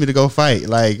adult, tell me to go fight.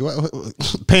 Like,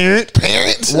 parent?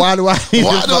 Why do I have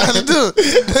to do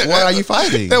it? Why are you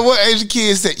fighting? That one Asian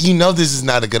kid said, you know this is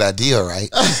not a good idea, right?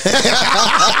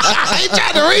 He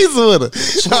tried to reason with her.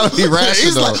 Trying to be rational.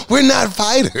 He's like, we're not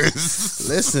fighters.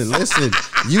 Listen.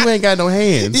 You ain't got no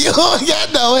hands. You ain't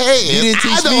got no hands. You didn't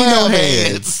teach me no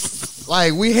hands.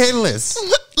 Like, we handless.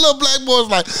 Little black boy's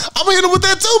like, I'm gonna hit him with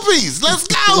that 2-piece. Let's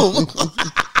go.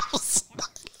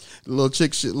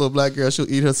 Little black girl, she'll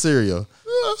eat her cereal.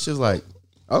 She was like,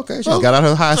 okay, she got out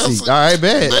her high seat. All right,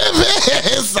 bet.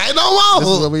 Say no more. This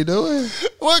is what we doing.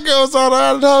 One girl was on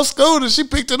her her scooter. She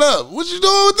picked it up. What you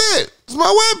doing with that? It's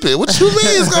my weapon. What you mean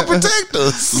it's gonna protect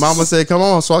us? Mama said, come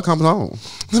on, so I come home.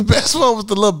 The best one was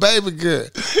the little baby girl.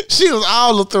 She was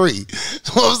all the three.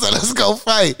 Mama said, let's go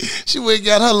fight. She went and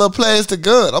got her little plastic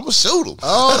gun. I'm gonna shoot him.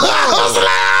 Oh, no. I was like,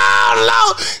 oh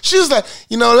no. She was like,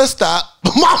 let's stop.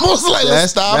 Mama was like,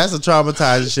 let's stop. That's a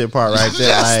traumatizing shit part right there.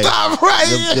 Let's stop right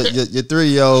here. Your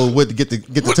 3-year-old with get the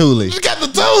Thule. She got the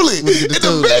Thule. And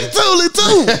the big Thule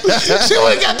too. She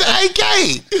went and got the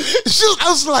AK. I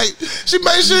was like, she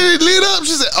made sure it lit up.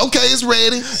 She said, okay, it's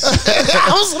ready.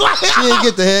 I was like, she didn't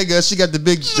get the handgun. She got the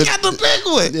big. She got the big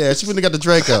one. Yeah, she wouldn't have got the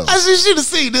Draco. I said, she should have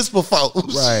seen this before.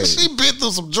 Right. She been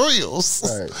through some drills.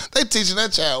 Right. They teaching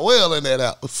that child well in that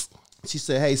house. She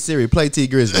said, hey, Siri, play T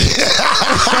Grizzly.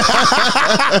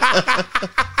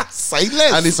 Say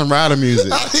less. I need some rider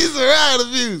music.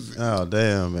 Oh,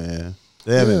 damn, man.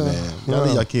 Damn it, man. Y'all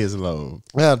leave your kids alone.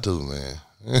 Yeah, I do, man.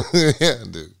 Yeah, I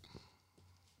do.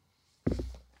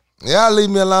 Y'all leave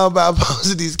me alone about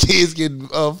posting these kids getting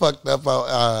fucked up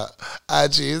on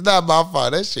IG. It's not my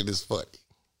fault. That shit is funny.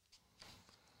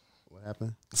 What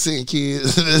happened? Seeing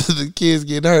kids, the kids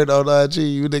getting hurt on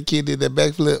IG. When that kid did that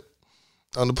backflip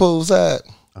on the pool side.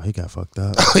 Oh, he got fucked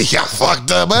up. He got fucked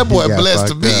up. That boy blessed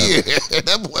to be here.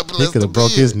 That boy blessed to be here. He could have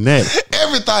broke his neck.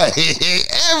 Everything.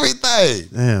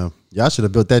 Damn. Y'all should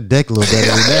have built that deck a little better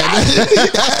than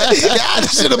that. Y'all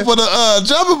should have put a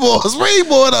jumping board,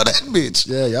 springboard on that bitch.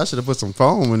 Yeah, y'all should have put some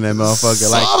foam in that motherfucker.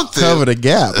 Something. Like, cover the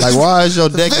gap. Like, why is your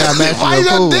deck not matching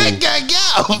your pool? Why your deck got gap?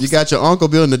 house. You got your uncle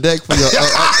building the deck for your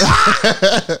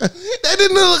That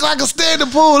didn't look like a standing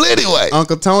pool anyway.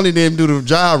 Uncle Tony didn't do the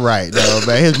job right, though,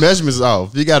 man. His measurements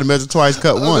off. You got to measure twice,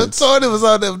 cut once. Tony was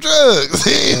on them drugs.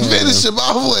 He didn't finish him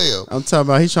off well. I'm talking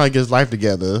about he's trying to get his life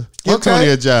together. Give Tony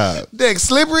a job. Deck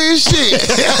slippery as shit.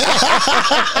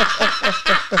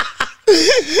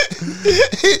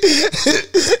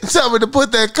 Tell me to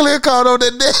put that clear coat on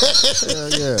that deck.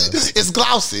 Yeah. It's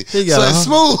glossy, so it's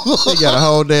smooth. He got a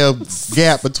whole damn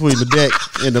gap between the deck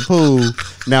and the pool.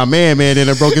 Now, man, then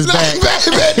broke his back.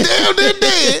 Man, down there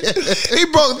dead. He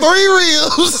broke 3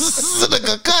 ribs and a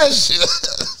concussion.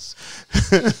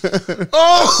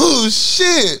 Oh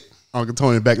shit! Uncle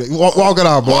Tony back. Walk it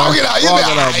out, boy. Walk it out. Walk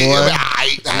it out, boy.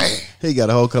 Boy. He got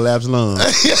a whole collapsed lung.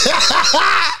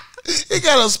 He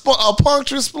got a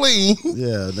punctured spleen.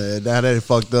 Yeah, man. Now they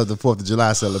fucked up the 4th of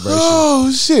July celebration.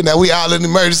 Oh shit! Now we all in the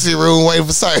emergency room waiting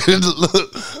for surgery.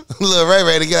 Little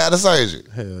Ray to get out of surgery.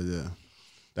 Hell yeah,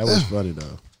 that was funny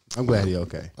though. I'm glad he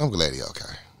okay. I'm glad he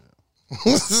okay.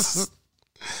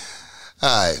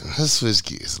 All right, let's switch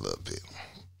gears a little bit.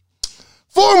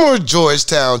 Former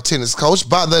Georgetown tennis coach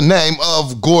by the name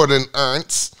of Gordon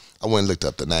Ernst. I went and looked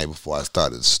up the name before I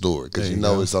started the story because you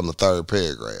know it's on the 3rd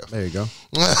paragraph. There you go.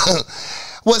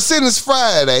 Was sentenced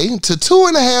Friday to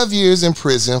 2.5 years in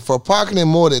prison for pocketing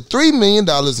more than $3 million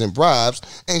in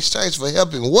bribes in exchange for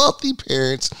helping wealthy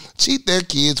parents cheat their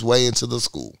kids' way into the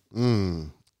school.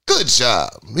 Good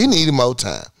job. We needed more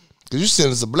time. Because you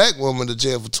sentenced a black woman to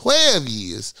jail for 12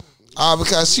 years.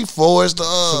 Because she forged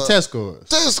some test scores.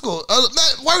 Test score.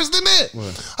 Worse than that.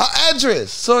 What? Her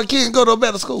address so her kid can go to a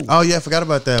better school. Oh, yeah. I forgot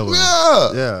about that one.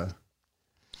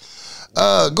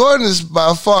 Yeah. Gordon is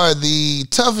by far the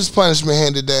toughest punishment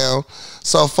handed down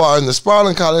so far in the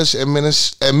Spalding College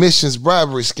admissions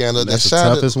bribery scandal. That's the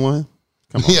toughest one?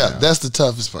 Come on now. That's the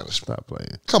toughest punishment. Stop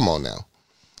playing. Come on now.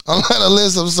 I'm on a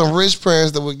list of some rich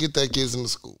parents that would get their kids into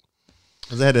school.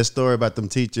 Because I had that story about them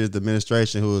teachers, the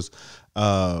administration who was...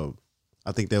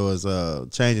 I think there was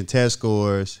changing test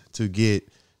scores to get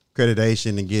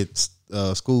accreditation and get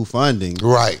school funding.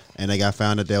 Right. And they got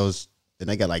found that and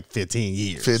they got like 15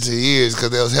 years. 15 years because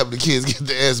they was helping the kids get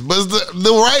the answer. But the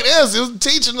right answer. It was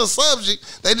teaching the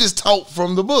subject. They just taught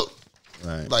from the book.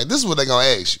 Right. Like, this is what they're going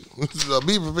to ask you. So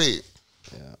be prepared.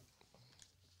 Yeah.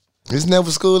 Isn't that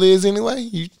what school is anyway?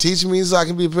 You teaching me so I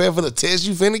can be prepared for the test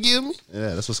you finna give me?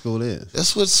 Yeah, that's what school is.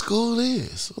 That's what school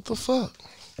is. What the fuck?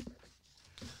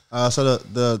 So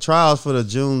the trials for the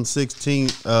June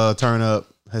 16th turn up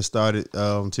has started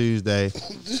on Tuesday.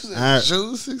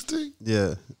 June 16th?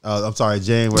 Yeah. I'm sorry,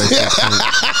 January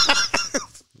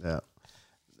 16th. Yeah.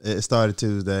 It started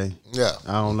Tuesday. Yeah.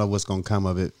 I don't know what's going to come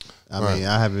of it. I mean,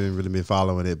 I haven't really been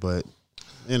following it, but,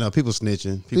 people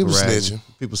snitching. People snitching.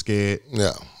 People scared.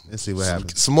 Yeah. Let's see what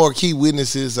happens. Some more key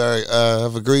witnesses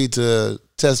have agreed to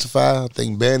testify. I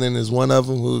think Bannon is one of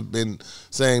them who's been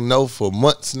saying no for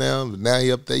months now. But now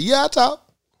he up there. Yeah, I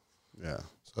talk. Yeah.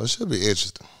 So it should be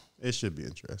interesting. It should be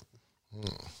interesting.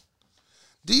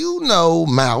 Do you know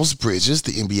Miles Bridges,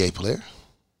 the NBA player?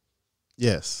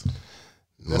 Yes.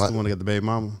 That's the one that got the baby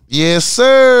mama? Yes,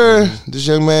 sir. This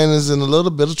young man is in a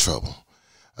little bit of trouble.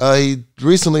 He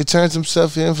recently turned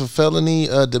himself in for felony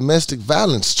domestic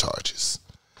violence charges.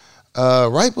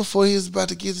 Right before he was about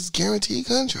to get his guaranteed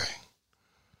contract.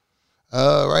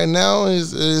 Right now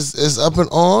is up in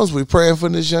arms. We're praying for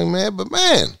this young man, but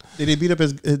man, did he beat up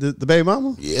the baby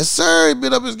mama? Yes, sir. He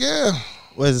beat up his girl.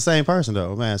 Well, it's the same person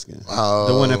though. I'm asking.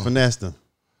 The one that finessed him.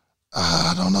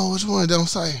 I don't know which one. Don't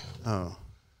say. Oh,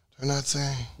 they're not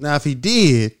saying. Now, if he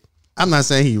did, I'm not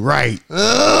saying he right.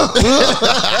 I'm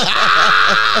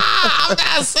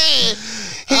not saying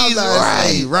he's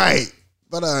right. Right,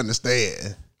 but I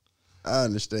understand.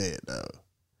 Though.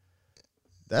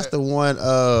 That's the one.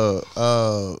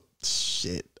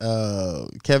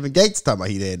 Kevin Gates talking about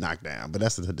he did knock down, but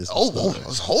that's a different story.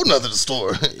 That's a whole nother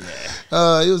story.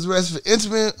 Yeah. He was arrested for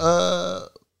intimate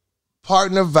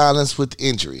partner violence with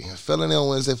injury. A felony on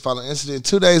Wednesday following incident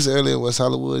 2 days earlier in West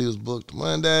Hollywood. He was booked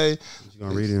Monday. You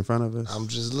gonna read it in front of us? I'm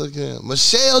just looking.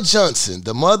 Michelle Johnson,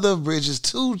 the mother of Bridges'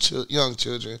 2 young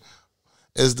children,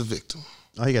 is the victim.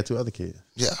 Oh, he got 2 other kids.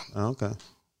 Yeah. Oh, okay.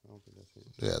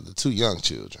 Yeah, the 2 young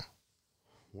children.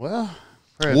 Well,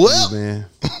 prayers, man.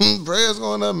 Prayers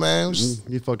going up, man.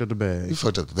 You fucked up the bag. You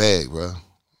fucked up the bag, bro.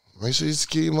 Make sure you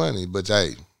secure your money. But,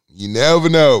 hey, you never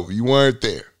know. You weren't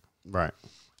there. Right.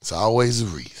 It's always a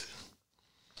reason.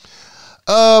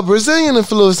 Brazilian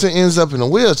influencer ends up in a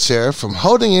wheelchair from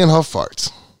holding in her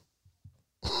farts.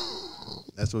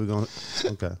 That's what we're going to...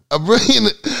 Okay. A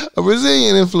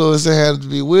Brazilian influencer had to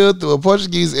be wheeled through a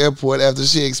Portuguese airport after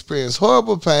she experienced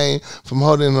horrible pain from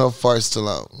holding her farts too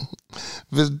long.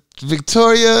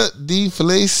 Victoria D.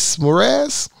 Felice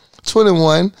Moraz,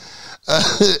 21,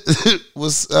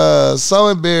 was so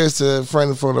embarrassed to front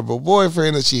in front of her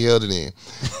boyfriend that she held it in.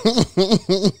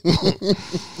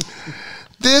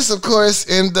 This, of course,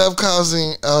 ended up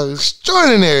causing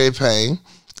extraordinary pain,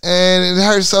 and it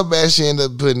hurt so bad she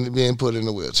ended up being put in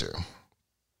a wheelchair.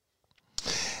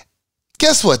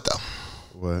 Guess what, though?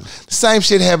 What? The same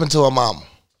shit happened to her mama.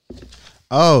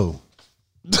 Oh.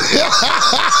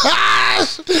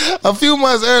 A few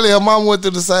months earlier, her mom went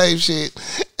through the same shit.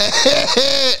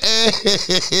 And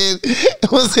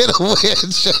was in a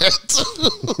wheelchair, too.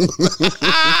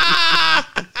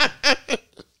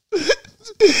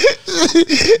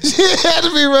 She had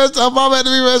to be rushed. Her mom had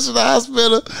to be rushed to the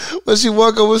hospital when she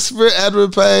woke up with severe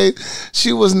abdomen pain.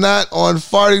 She was not on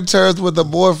farting terms with her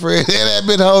boyfriend and had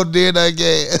been holding in her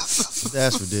gas.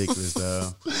 That's ridiculous,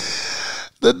 though.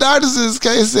 The doctors in this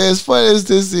case said, as funny as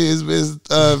this is,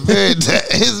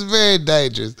 it's very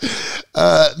dangerous.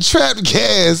 Trapped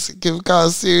gas can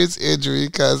cause serious injury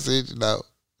because it,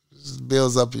 just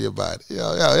builds up in your body.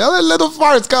 Yo, let little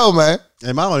farts go, man.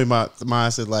 And my only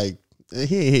mindset, like, he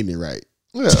ain't hitting it right.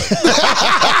 Yeah.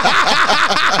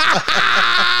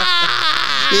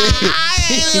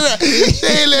 He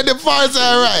ain't let the farts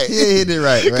out right. He ain't hitting it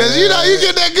right. Because you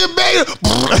get that good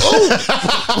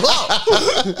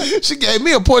bang. She gave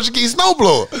me a Portuguese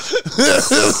snowblower.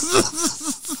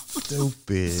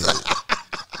 Stupid.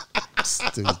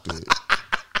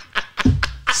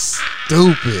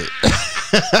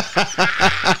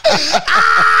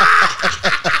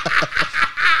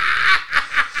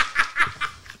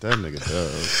 That nigga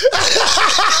does.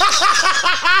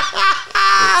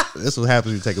 This what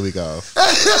happens when you take a week off.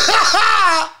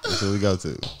 That's what we go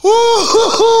to.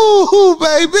 Ooh,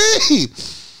 baby.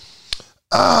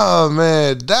 Oh,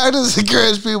 man. Doctors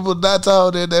encourage people not to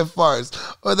hold in their farts,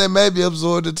 or they may be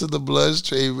absorbed into the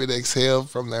bloodstream and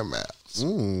exhaled from their mouths.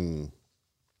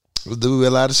 There's a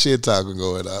lot of shit talking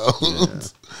going on. Yeah.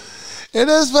 And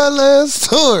that's my last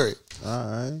story. All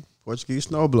right. Portuguese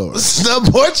snowblower.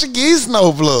 Portuguese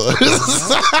snowblower.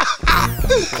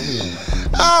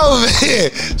 Oh, man.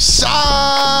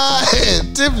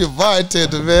 Shine. Tip your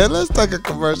bartender, man. Let's take a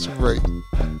commercial break.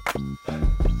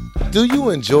 Do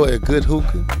you enjoy a good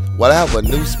hookah? Well, I have a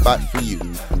new spot for you.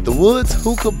 The Woods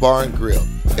Hookah Bar and Grill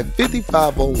at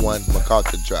 5501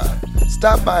 MacArthur Drive.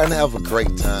 Stop by and have a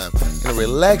great time in a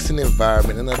relaxing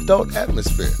environment and adult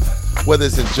atmosphere. Whether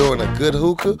it's enjoying a good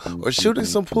hookah or shooting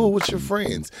some pool with your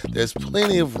friends, there's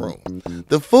plenty of room.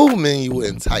 The food menu will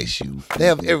entice you. They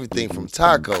have everything from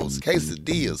tacos,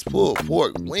 quesadillas, pulled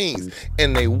pork, wings,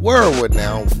 and a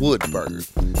world-renowned wood burger.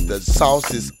 The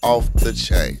sauce is off the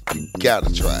chain. You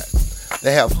gotta try it.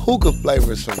 They have hookah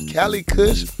flavors from Cali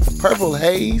Kush, Purple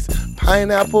Haze,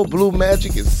 Pineapple, Blue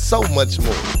Magic, and so much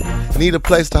more. Need a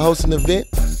place to host an event?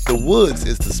 The Woods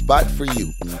is the spot for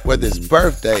you. Whether it's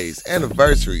birthdays,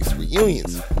 anniversaries,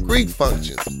 reunions, Greek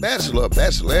functions,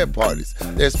 bachelorette parties,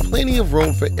 there's plenty of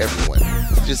room for everyone.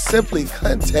 Just simply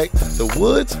contact the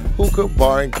Woods Hookah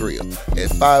Bar and Grill at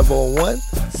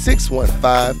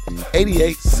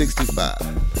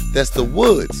 501-615-8865. That's the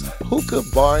Woods Hookah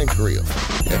Bar and Grill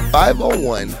at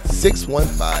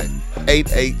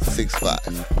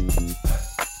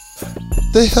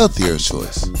 501-615-8865. The healthier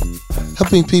choice.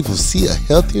 Helping people see a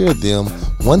healthier them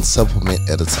one supplement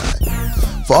at a time.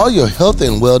 For all your health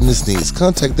and wellness needs,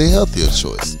 contact The Healthier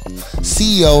Choice.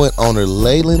 CEO and owner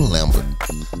Leyland Lambert.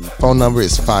 Phone number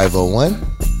is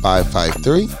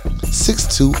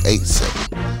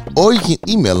 501-553-6287. Or you can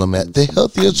email them at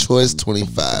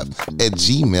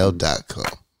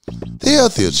thehealthierchoice25@gmail.com. The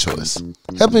Healthier Choice.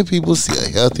 Helping people see a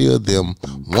healthier them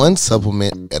one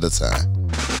supplement at a time.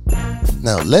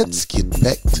 Now let's get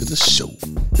back to the show.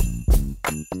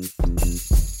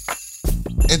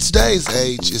 In today's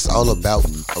age, it's all about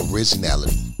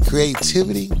originality,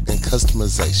 creativity, and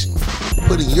customization.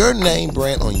 Putting your name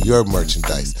brand on your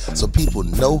merchandise so people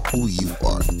know who you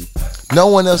are. No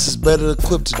one else is better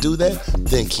equipped to do that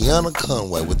than Kiana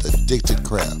Conway with Addicted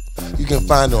Craft. You can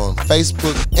find her on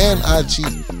Facebook and IG.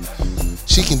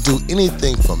 She can do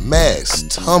anything from masks,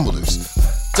 tumblers,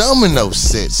 domino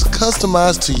sets,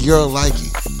 customized to your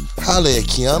liking. Holla at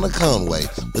Kiana Conway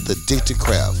with Addicted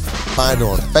Craft. Find her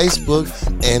on Facebook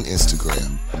and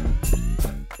Instagram.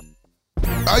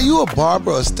 Are you a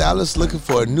barber or stylist looking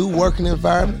for a new working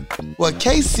environment? Well,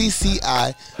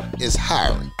 KCCI is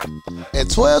hiring. At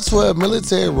 1212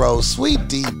 Military Road, Suite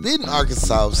D, Benton,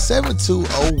 Arkansas,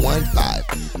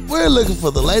 72015. We're looking for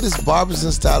the latest barbers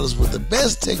and stylists with the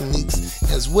best techniques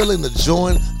and is willing to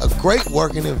join a great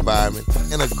working environment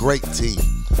and a great team.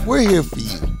 We're here for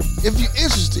you. If you're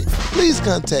interested, please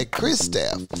contact Chris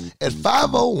Staff at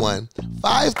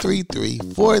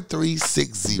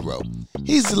 501-533-4360.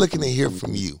 He's looking to hear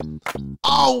from you.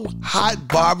 All hot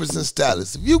barbers and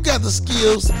stylists, if you got the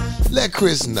skills, let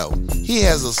Chris know. He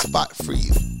has a spot for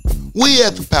you. We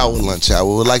at the Power Lunch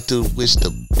Hour would like to wish the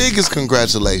biggest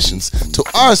congratulations to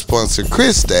our sponsor,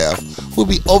 Chris Staff, who will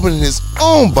be opening his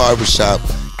own barbershop,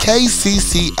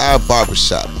 KCCI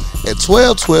Barbershop, at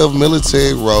 1212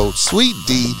 Military Road, Suite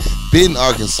D, Benton,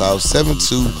 Arkansas,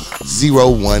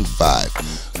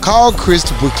 72015. Call Chris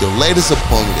to book your latest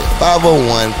appointment at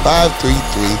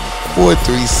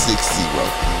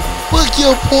 501-533-4360. Book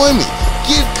your appointment.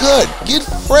 Get cut, get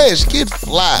fresh, get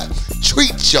fly.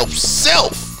 Treat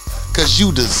yourself, because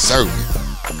you deserve it.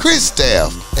 Chris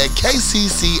Staff at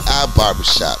KCCI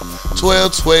Barbershop,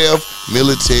 1212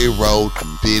 Military Road,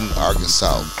 Benton,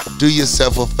 Arkansas. Do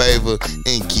yourself a favor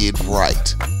and get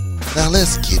right. Now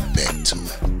let's get back to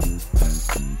it.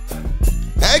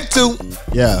 Act 2.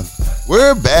 Yeah.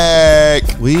 We're back.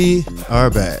 We are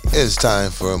back. It's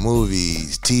time for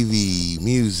movies, TV,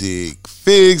 music,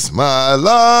 fix my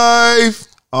life.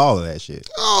 All of that shit.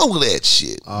 All of that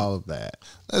shit. All of that.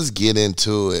 Let's get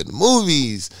into it.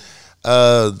 Movies.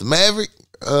 The Maverick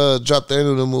dropped their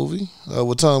new movie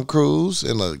with Tom Cruise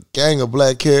and a gang of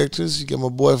black characters. You get my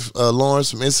boy Lawrence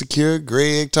from Insecure,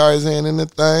 Greg, Tarzan in the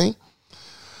thing.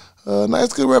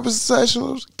 Nice, good representation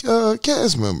of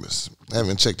cast members. I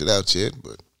haven't checked it out yet,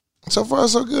 but so far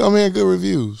so good. I'm hearing good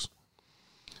reviews.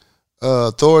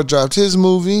 Thor dropped his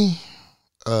movie.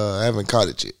 I haven't caught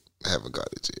it yet.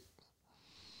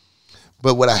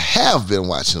 But what I have been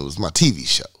watching was my TV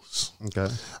shows. Okay.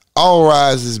 All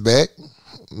Rise is back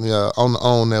on the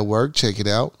OWN network. Check it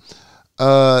out.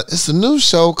 It's a new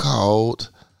show called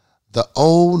The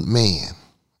Old Man.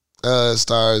 It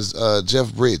stars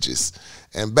Jeff Bridges.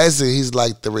 And basically, he's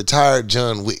like the retired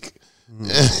John Wick.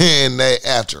 And they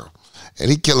after him. And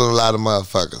he killing a lot of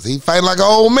motherfuckers. He fighting like an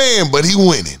old man, but he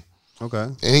winning. Okay.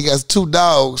 And he got 2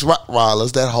 dogs,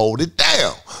 Rottweilers, that hold it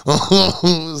down.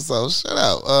 So, shut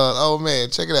out. Old Man,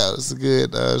 check it out. It's a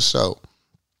good show.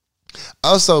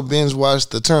 Also, binge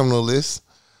watched The Terminal List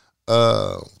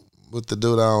with the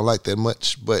dude I don't like that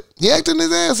much, but he acting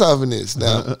his ass off in this.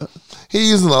 Now, he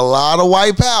using a lot of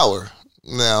white power.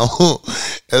 Now,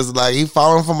 it's like he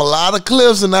falling from a lot of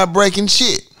cliffs and not breaking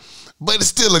shit. But it's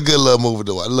still a good little movie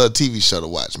to watch, a little TV show to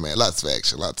watch, man. Lots of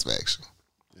action. Yeah.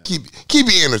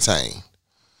 Keep you entertained.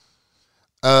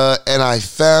 And I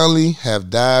finally have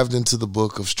dived into the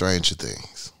book of Stranger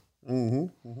Things.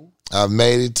 I've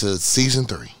made it to season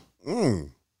 3.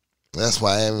 That's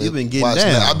why I haven't. You've been getting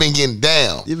down. I've been getting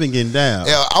down. You've been getting down.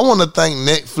 Yeah, I want to thank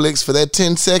Netflix for that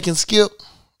 10-second skip.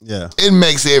 Yeah. It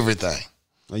makes everything.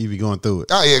 Oh, you be going through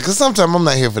it. Oh, yeah, because sometimes I'm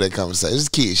not here for that conversation. It's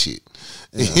kid shit.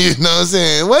 Yeah. You know what I'm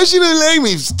saying? Why she didn't like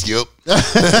me, Skip?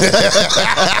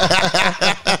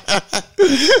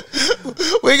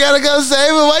 We gotta go save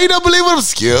him. Why you don't believe him,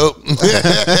 Skip?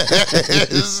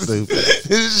 Stupid.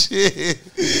 Shit.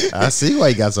 I see why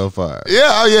you got so far. Yeah,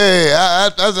 oh yeah.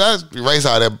 I erase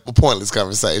all that pointless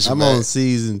conversation. I'm on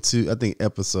season 2, I think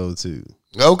episode 2.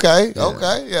 Okay.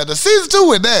 Yeah, the season 2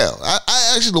 went down. I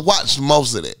actually watched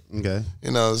most of it. Okay.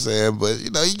 You know what I'm saying? But,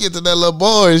 you know, you get to that little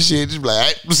boy and shit, you be like,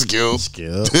 hey, Skip.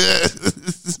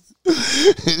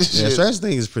 Yeah, Stranger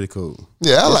Things is pretty cool.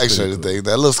 Yeah, I like Stranger Things.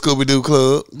 That little Scooby-Doo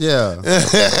club. Yeah.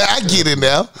 I get it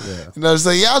now. Yeah. You know what I'm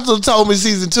saying? Y'all just told me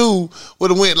season 2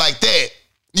 would have went like that.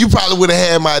 You probably would have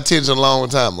had my attention a long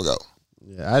time ago.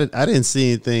 Yeah, I didn't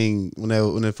see anything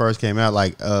when it first came out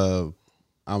like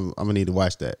I'm gonna need to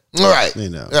watch that. Right. You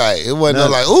know. Right. It wasn't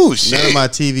like, ooh, shit. None of my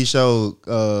TV show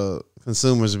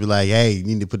consumers would be like, hey, you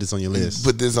need to put this on your list.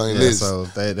 Put this on your list. So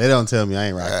they don't tell me, I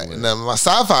ain't rocking with it. Now, my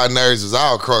sci-fi nerds was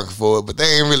all crunk for it, but they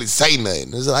ain't really say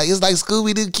nothing. It's like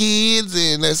Scooby-Doo kids,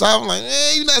 and so I'm like,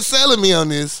 you're not selling me on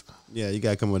this. Yeah, you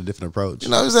gotta come with a different approach. You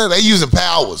know what I'm saying? They using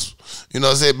powers. You know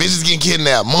what I'm saying? Bitches getting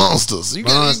kidnapped, monsters. You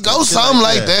gotta go something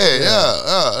like that.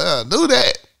 Yeah. Do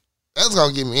that. That's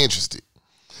gonna get me interested.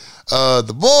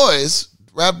 The Boys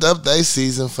wrapped up their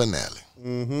season finale.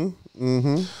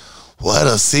 What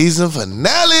a season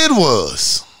finale it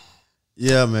was.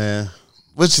 Yeah, man.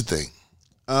 What you think?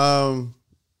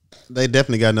 They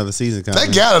definitely got another season coming.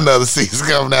 They got another season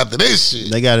coming after this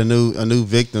shit. They got a new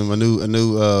victim, a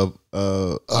new op.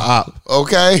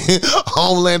 Okay.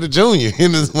 Homelander Jr.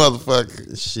 in this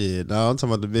motherfucker. Shit. No, I'm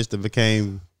talking about the bitch that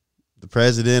became the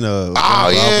president of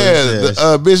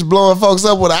the bitch blowing folks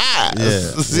up with her eyes.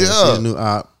 Yeah. She's a new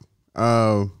op.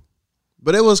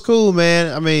 But it was cool,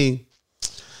 man. I mean,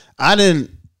 it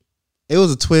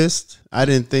was a twist. I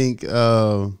didn't think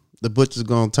the Butcher's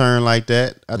gonna turn like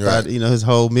that. I thought, his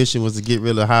whole mission was to get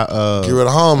rid of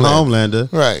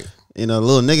Homelander. Right. The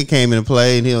little nigga came in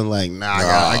play, and he was like, "Nah,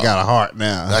 I got a heart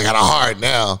now. I got a heart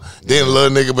now." Then the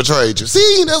little nigga betrayed you.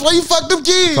 See, that's why you fucked them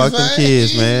kids. Fuck them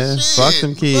kids, man. Fuck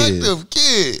them kids. Fuck them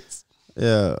kids.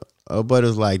 Yeah. Oh, but it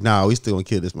was like, nah, we still gonna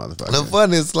kill this motherfucker. The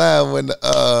funniest line when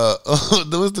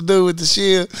what's the dude with the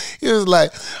shield? He was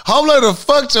like, "Homelander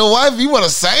fucked your wife. You want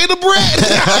to say the bread?"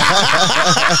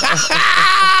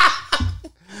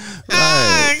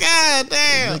 Right. God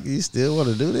damn! Like, you still want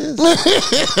to do this?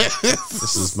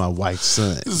 This is my wife's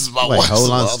son. This is my wife's son.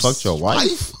 Hold on, fucked your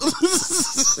wife?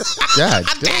 God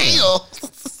damn!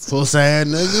 Puss ass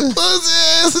nigga. Puss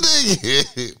ass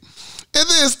nigga. And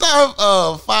then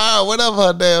Starfire, whatever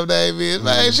her damn name is,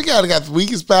 man, she got the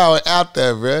weakest power out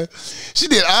there, bro. She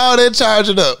did all that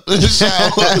charging up. I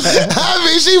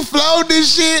mean, she flowed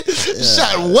this shit,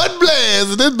 shot one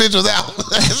blast, and this bitch was out.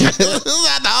 It was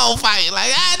out the whole fight.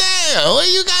 Like, ah, damn, where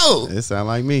you go? It sound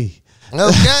like me. Okay.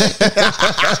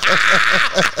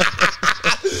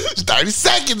 30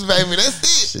 seconds, baby. That's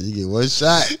it. Shit, you get one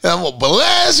shot. I'm gonna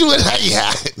blast you with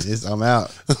that. I'm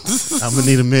out. I'm gonna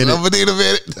need a minute. I'm gonna need a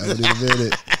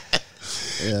minute.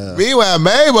 Yeah. Meanwhile,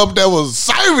 Maeve up there was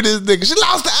serving this nigga. She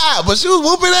lost the eye, but she was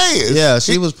whooping ass. Yeah,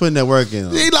 she was putting that work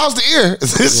in. He lost the ear.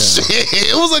 Shit,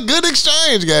 it was a good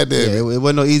exchange, goddamn. Yeah, it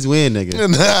wasn't no easy win, nigga.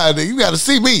 Nah, nigga, you gotta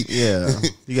see me. Yeah,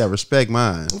 you gotta respect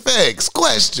mine. Facts.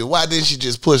 Question: why didn't she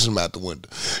just push him out the window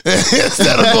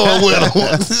instead of going with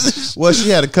him? Well, she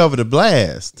had to cover the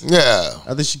blast. Yeah,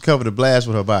 I think she covered the blast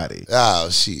with her body. Oh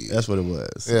shit, that's what it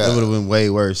was. Yeah, it would have been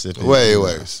way worse if way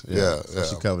worse. Yeah, so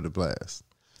she covered the blast.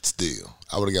 Still,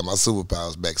 I would have got my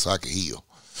superpowers back so I could heal.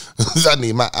 I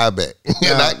need my eye back.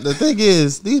 Now, the thing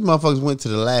is, these motherfuckers went to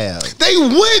the lab. They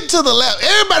went to the lab.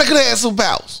 Everybody could have had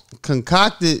superpowers.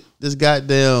 Concocted this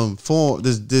goddamn form,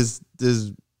 this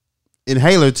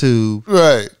inhaler tube,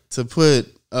 right, to put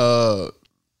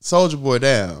Soldier Boy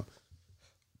down.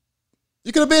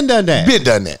 You could have been done that.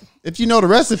 If you know the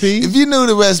recipe. If you knew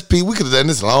the recipe, we could have done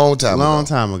this a long time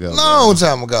ago. Long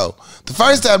time ago. The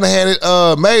first time they had it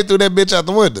made through that bitch out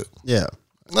the window. Yeah.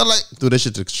 I'm like, threw that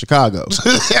shit to Chicago.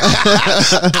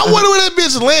 I wonder where that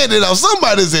bitch landed on.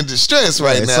 Somebody's in distress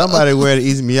right now. Somebody wearing the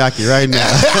Easy Miyake right now.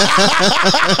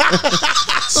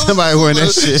 Somebody wearing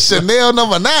that shit. Chanel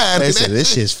number 9. They said,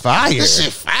 this shit's fire. This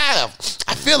shit fire.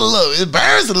 I feel a little, it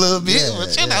burns a little bit,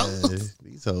 but you know.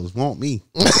 These hoes want me.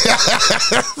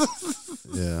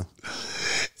 Yeah.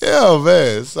 Yeah,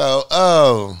 man. So,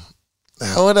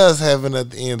 what else happened at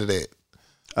the end of that?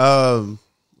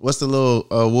 What's the little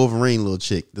Wolverine little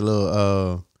chick? The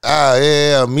little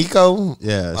yeah, Miko.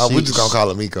 Yeah, we just gonna call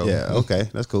her Miko. Yeah, okay,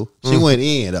 that's cool. She went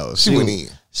in though. She went in.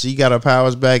 She got her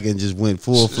powers back and just went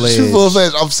full fledged. She full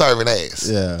fledged. I'm serving ass.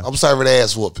 Yeah, I'm serving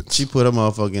ass whooping. She put her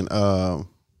motherfucking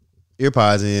ear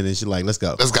pods in and she like, let's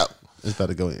go. Let's go. It's about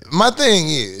to go in. My thing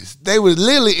is, they were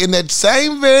literally in that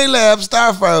same very lab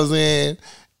Starfire was in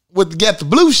got the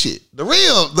blue shit, the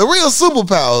real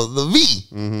superpower, the V.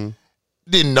 Mm-hmm.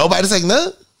 Didn't nobody say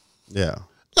nothing? Yeah.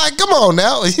 Like, come on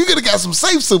now. You could have got some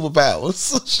safe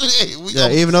superpowers.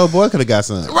 Shit, even though boy could have got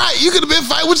some. Right. You could have been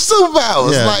fighting with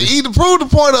superpowers. Yeah. Like, he proved the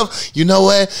point of, you know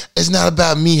what? It's not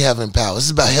about me having powers.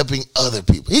 It's about helping other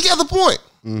people. He got the point.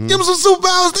 Mm-hmm. Give him some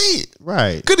superpowers then.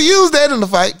 Right. Could have used that in the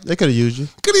fight. They could have used you.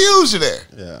 Could have used you there.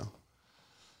 Yeah.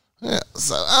 Yeah.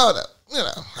 So, I don't know.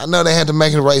 I know they had to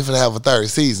make it right for to have a third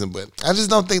season, but I just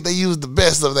don't think they used the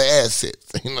best of their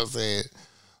assets. You know what I'm saying?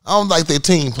 I don't like their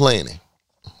team planning.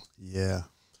 Yeah.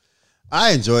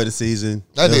 I enjoyed the season.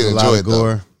 I did enjoy it,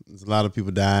 gore. though. There's a lot of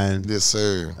people dying. Yes,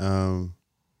 sir.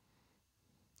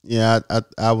 Yeah,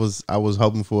 I was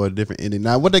hoping for a different ending.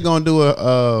 Now, what they gonna do with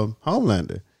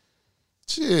Homelander?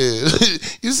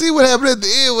 Shit. You see what happened at the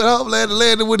end with Homelander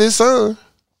landing with his son?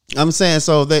 I'm saying,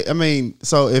 so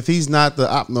if he's not the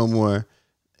op no more,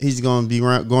 he's gonna be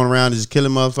going around and just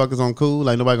killing motherfuckers on cool,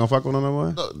 like nobody gonna fuck with him no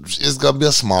more? It's gonna be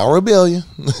a small rebellion.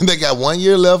 They got 1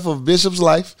 year left of Bishop's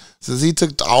life since he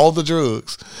took all the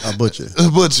drugs. A butcher.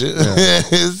 Yeah.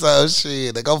 So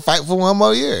shit, they gonna fight for 1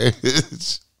 more year.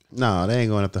 No, they ain't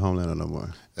going after Homelander no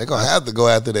more. They gonna have to go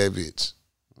after that bitch.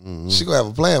 Mm-hmm. She gonna have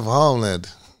a plan for Homelander.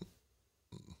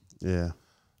 Yeah.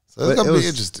 So it's gonna be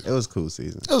interesting. It was a cool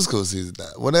season. It was a cool season.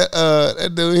 When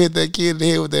that dude hit that kid in the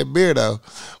head with that beard though,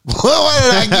 boy, why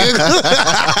did I get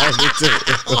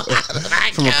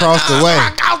from across the way?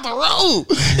 Across the road.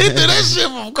 He threw that shit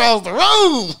from across the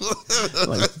road.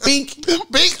 Like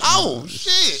bink. Oh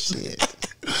shit.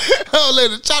 Oh, let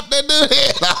it chop that dude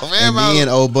head off. And me and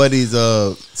old buddy's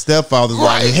stepfather's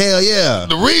right. Like, hell yeah.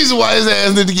 The reason why his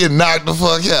ass need to get knocked the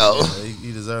fuck out. Yeah,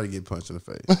 he deserved to get punched in the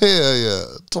face. Hell yeah.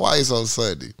 Twice on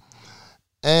Sunday.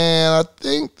 And I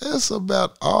think that's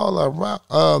about all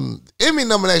around. Emmy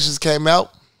nominations came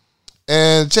out.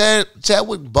 And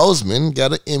Chadwick Boseman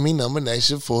got an Emmy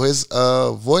nomination for his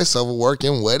voiceover work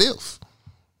in What If.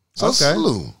 So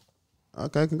salute.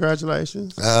 Okay,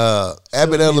 congratulations.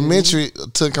 Abbott Elementary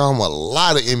took home a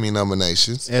lot of Emmy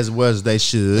nominations. As well as they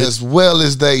should.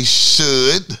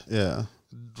 Yeah.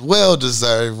 Well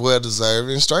deserved.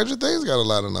 And Stranger Things got a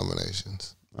lot of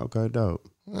nominations. Okay, dope.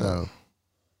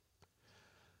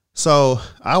 So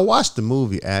I watched the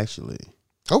movie actually.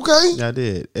 Okay. I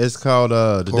did. It's called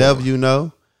The Devil You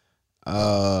Know.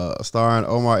 Starring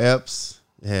Omar Epps.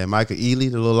 It had Michael Ealy,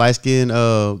 the little light-skinned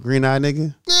green-eyed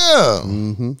nigga. Yeah.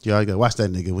 Mm-hmm. You always got to watch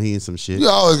that nigga when he in some shit. You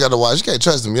always got to watch. You can't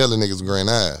trust them yellow niggas with green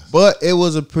eyes. But it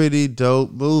was a pretty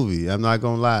dope movie. I'm not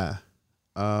going to lie.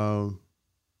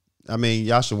 I mean,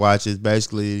 y'all should watch it.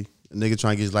 Basically, a nigga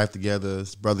trying to get his life together.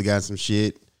 His brother got some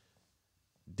shit.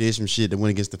 Did some shit that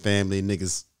went against the family.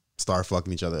 Niggas start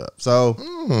fucking each other up. So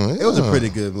it was a pretty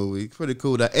good movie. Pretty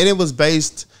cool. And it was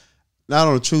based not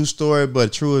on a true story,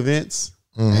 but true events.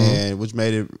 And which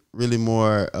made it really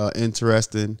more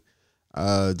interesting,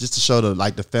 just to show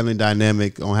the family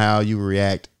dynamic on how you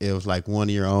react if like one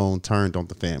of your own turned on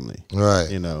the family,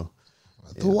 right? You know, I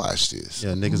have to watch this.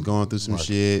 Yeah, niggas going through some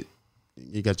shit.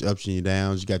 You got your ups and your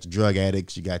downs. You got your drug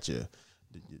addicts. You got your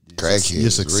crackheads,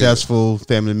 your successful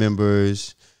family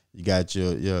members. You got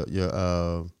your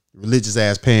religious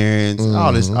ass parents.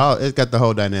 All this, it's got the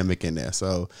whole dynamic in there.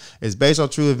 So it's based on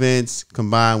true events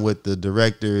combined with the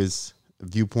director's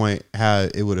viewpoint, how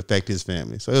it would affect his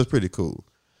family. So it was pretty cool.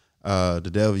 The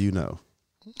Devil You Know.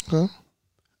 Okay.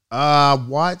 I'm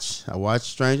watching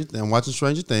Stranger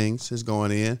Things. It's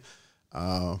going in.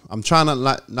 I'm trying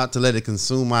not to let it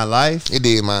consume my life. It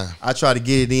did mine. I try to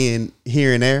get it in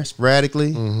here and there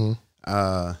sporadically.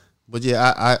 But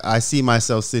yeah, I see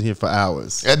myself sitting here for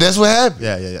hours. Yeah, that's what happened.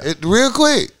 Yeah. Real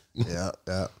quick. Yeah.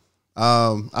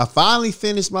 I finally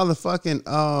finished motherfucking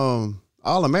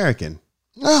All American.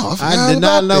 No, I did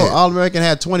not know All American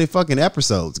had 20 fucking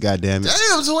episodes. Goddamn it!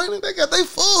 Damn, 20. They got their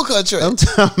full contract. I'm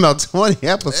talking about 20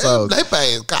 episodes. They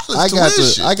paying college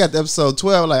tuition. I got the episode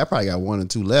 12. Like I probably got 1 or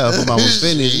 2 left. I'm almost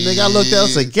finished. Nigga, I looked out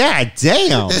and said, "God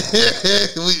damn!"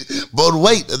 But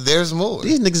wait, there's more.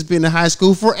 These niggas been in high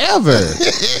school forever.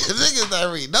 Niggas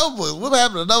not read no books. What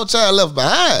happened to No Child Left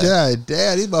Behind? God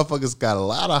damn, these motherfuckers got a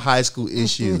lot of high school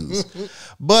issues.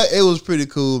 But it was pretty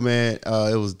cool, man.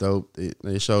 It was dope.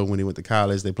 They showed when he went to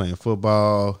college, they playing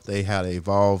football. They had to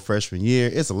evolve freshman year.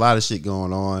 It's a lot of shit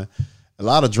going on. A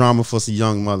lot of drama for some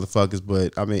young motherfuckers,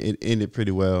 but I mean, it ended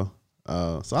pretty well.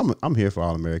 So I'm here for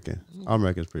All American. All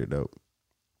American's pretty dope.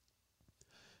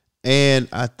 And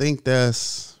I think I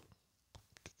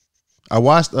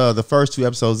watched the first 2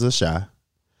 episodes of Shy.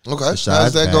 Okay,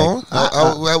 how's that going?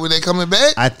 How were they coming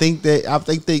back? I think they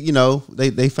you know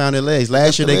they found their legs.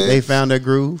 Last year they found their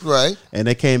groove, right? And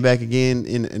they came back again,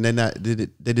 and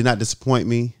they did not disappoint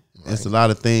me. Right. It's a lot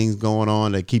of things going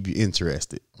on that keep you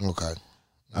interested. Okay.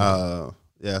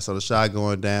 Yeah. So the Shy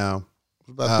going down.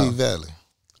 What about P-Valley?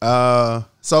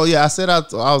 So yeah, I said I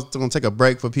was gonna take a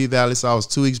break for P-Valley, so I was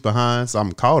 2 weeks behind. So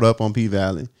I'm caught up on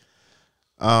P-Valley.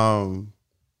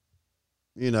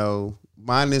 You know,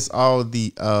 minus all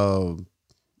the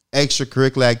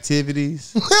extracurricular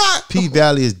activities,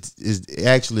 P-Valley is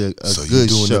actually a so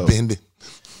good you doing show. The bending?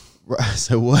 Right.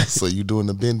 So what? So you doing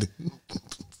the bending?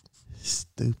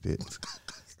 Stupid.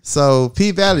 So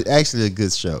P-Valley is actually a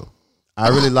good show. I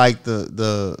really like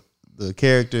the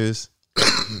characters,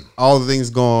 all the things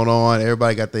going on.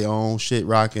 Everybody got their own shit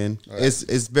rocking. Right.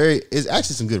 It's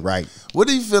actually some good writing. What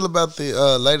do you feel about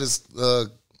the latest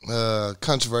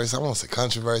controversy? I won't say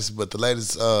controversy, but the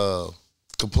latest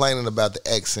complaining about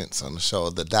the accents on the show,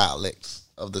 the dialects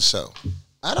of the show.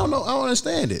 I don't know. I don't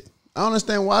understand it. I don't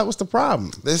understand why. What's the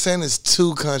problem? They're saying it's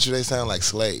too country. They sound like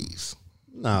slaves.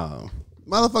 No,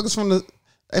 motherfuckers from the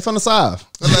South.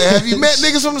 Like, have you met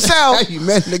niggas from the South? Have you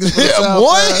met niggas from the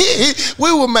South? Boy,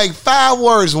 we would make 5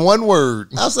 words, 1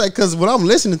 word. I was like, because when I'm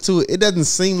listening to it, it doesn't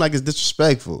seem like it's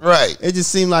disrespectful. Right. It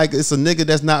just seems like it's a nigga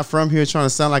that's not from here trying to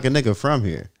sound like a nigga from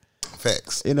here.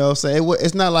 Facts. You know, so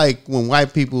it's not like when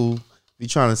white people be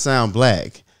trying to sound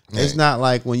black. Right. It's not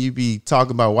like when you be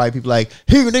talking about white people like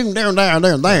here, there.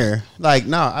 Like,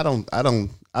 no,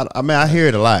 I mean, I hear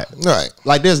it a lot. Right.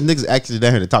 Like, there's niggas actually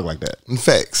down here that talk like that.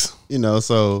 Facts. You know,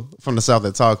 so from the South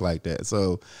that talk like that.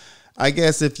 So I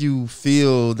guess if you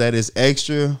feel that it's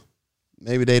extra,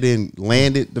 maybe they didn't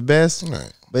land it the best.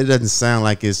 Right. But it doesn't sound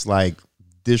like it's like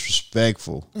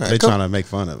disrespectful. Right. They trying to make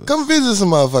fun of it. Come visit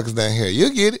some motherfuckers down here. You'll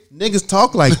get it. Niggas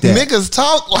talk like that. Niggas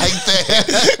talk like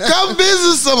that. Come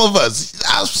visit some of us.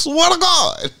 I swear to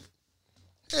God.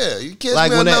 Yeah, you catch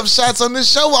Like me when enough shots on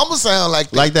this show, I'm gonna sound like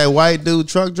that. Like that white dude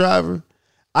truck driver.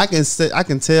 I can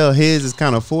tell his is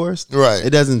kind of forced. Right. It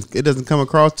doesn't come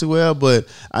across too well, but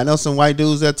I know some white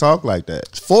dudes that talk like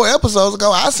that. 4 episodes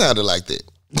ago, I sounded like that.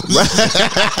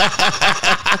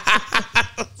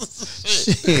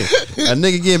 Shit. A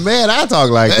nigga get mad, I talk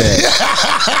like that.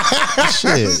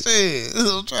 Shit.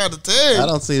 I'm trying to tell you. I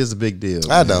don't see it as a big deal.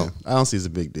 I man. don't. I don't see it as a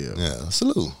big deal. Yeah,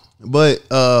 salute. But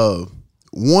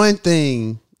one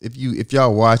thing, if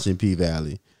y'all watching P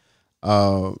Valley,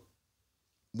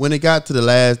 when it got to the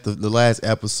last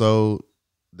episode,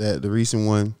 the recent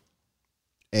one,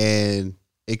 and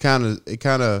it kind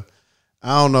of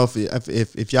I don't know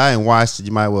if y'all ain't watched it,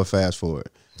 you might well fast forward.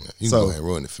 Yeah, you can go ahead and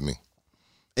ruin it for me.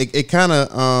 It kind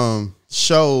of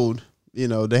showed,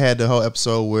 they had the whole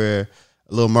episode where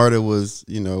Lil Murda was,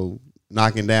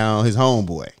 knocking down his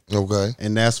homeboy. Okay.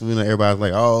 And that's when everybody's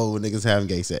like, oh, niggas having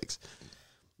gay sex.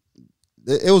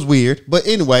 It was weird. But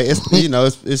anyway, it's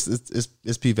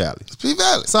it's P Valley. It's P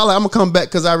Valley. So I'm going to come back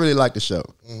because I really like the show.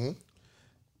 Mm-hmm.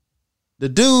 The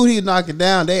dude he knocking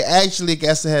down, they actually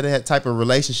guess they had that type of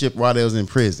relationship while they was in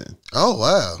prison. Oh,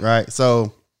 wow. Right.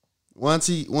 So once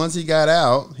he got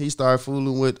out, he started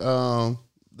fooling with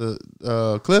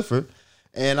the Clifford.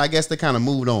 And I guess they kind of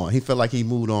moved on. He felt like he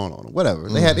moved on him. Whatever.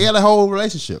 They had a whole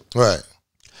relationship. Right.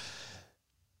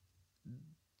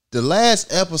 The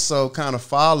last episode kind of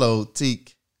followed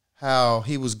Teak, how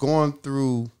he was going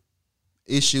through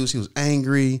issues. He was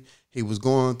angry. He was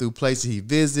going through places he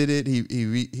visited. He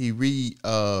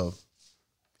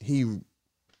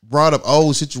brought up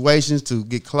old situations to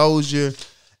get closure,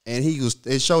 and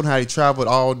it showed how he traveled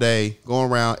all day, going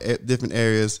around at different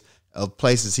areas of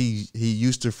places he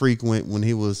used to frequent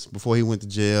before he went to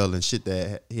jail, and shit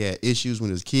that he had issues when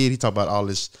he was a kid. He talked about all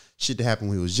this shit that happened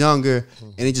when he was younger,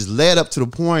 and it just led up to the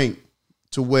point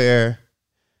to where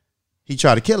he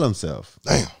tried to kill himself.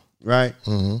 Damn. Right?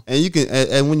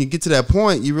 Mm-hmm. And when you get to that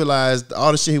point, you realize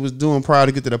all the shit he was doing prior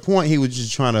to get to that point, he was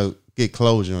just trying to get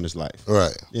closure on his life.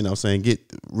 Right. You know what I'm saying?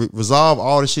 Resolve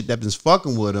all the shit that been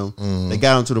fucking with him. That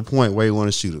got him to the point where he want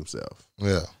to shoot himself.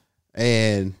 Yeah.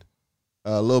 And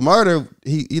Lil Murda,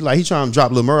 he trying to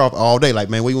drop Lil Murda off all day. Like,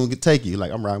 man, where you want to take you?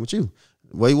 Like, I'm riding with you.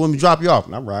 Where you want me to drop you off?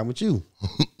 And I'm riding with you.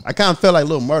 I kind of felt like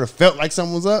Lil Murda felt like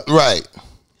something was up. Right.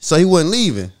 So he wasn't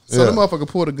leaving. So the motherfucker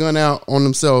pulled a gun out on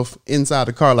himself inside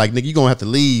the car. Like, nigga, you gonna have to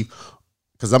leave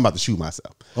because I'm about to shoot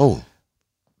myself. Oh.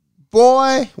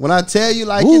 Boy, when I tell you,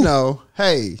 like,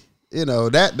 hey,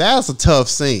 that's a tough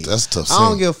scene. That's a tough scene. I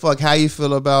don't give a fuck how you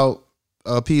feel about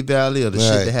P Valley or the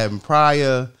shit that happened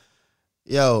prior.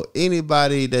 Yo,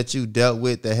 anybody that you dealt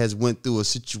with that has went through a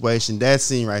situation, that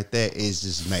scene right there is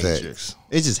just major. Facts.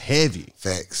 It's just heavy.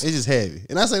 Facts. It's just heavy.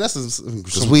 And I say that's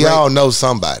because we all know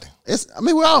somebody.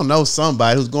 We all know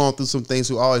somebody who's going through some things,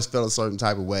 who always felt a certain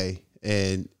type of way.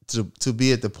 And to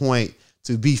be at the point,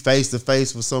 to be face to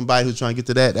face with somebody who's trying to get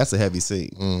to that's a heavy scene.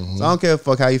 Mm-hmm. So I don't care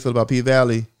fuck how you feel about P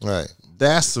Valley. Right.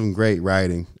 That's some great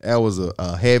writing. That was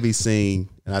a heavy scene.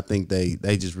 And I think they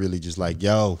just really just like,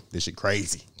 yo, this shit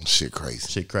crazy. Shit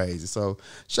crazy. So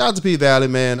shout out to P Valley,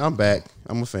 man. I'm back.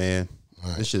 I'm a fan.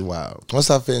 Right. This shit wild. Once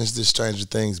I finish this Stranger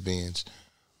Things binge,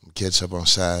 catch up on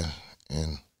Shy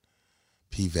and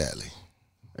P Valley.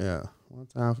 Yeah. One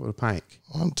time for the pint.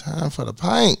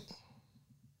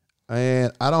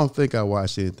 And I don't think I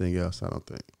watched anything else. I don't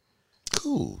think.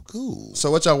 Cool.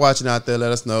 So what y'all watching out there?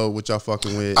 Let us know what y'all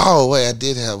fucking with. Oh, wait, I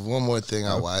did have one more thing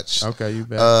I watched. Okay, you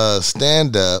bet.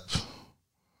 Stand Up.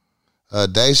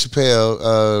 Dave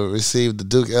Chappelle received the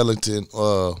Duke Ellington.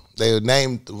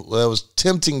 It was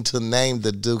tempting to name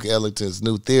the Duke Ellington's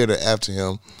new theater after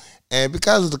him. And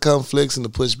because of the conflicts and the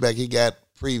pushback he got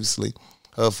previously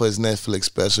for his Netflix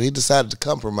special, he decided to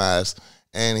compromise,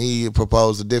 and he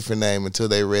proposed a different name until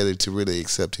they were ready to really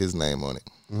accept his name on it.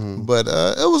 Mm-hmm. But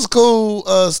it was cool.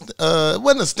 It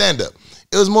wasn't a stand-up.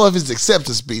 It was more of his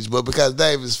acceptance speech. But because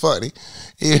Dave is funny,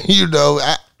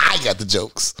 I got the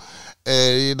jokes.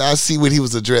 And I see what he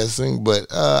was addressing. But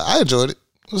I enjoyed it.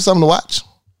 It was something to watch.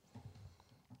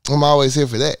 I'm always here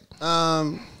for that.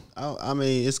 I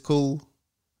mean, it's cool.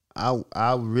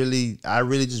 I really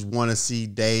just want to see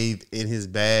Dave in his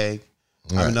bag.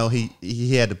 Right. I know he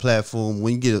had the platform.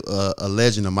 When you get a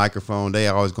legend a microphone, they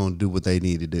always gonna do what they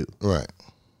need to do. Right.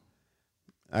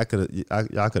 Y'all could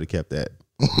have kept that.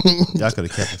 Y'all could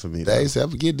have kept it for me. They said, "I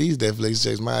forget these Netflix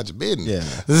checks, mind your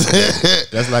business." Yeah,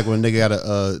 that's like when they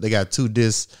got 2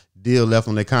 disc deal left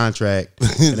on their contract,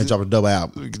 and they drop a double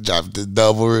album. We can drop the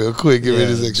double real quick. Get rid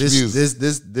of this excuse.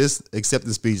 This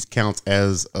acceptance speech counts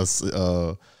as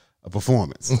a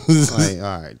performance. Like,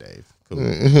 all right, Dave,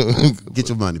 Cool. Get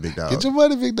your money, big dog. Get your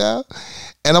money, big dog.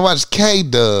 And I watched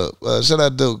K-Dub. Shout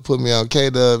out Duke. Put me on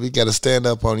K-Dub. He got a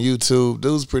stand-up on YouTube.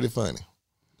 Dude's pretty funny.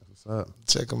 What's up?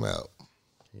 Check him out.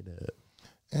 K-Dub.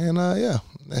 And, yeah,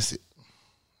 that's it.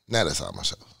 Now that's all my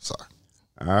show. Sorry.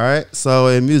 All right. So,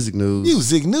 in music news.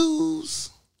 Music news.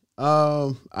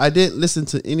 I didn't listen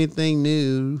to anything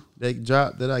new that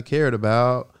dropped that I cared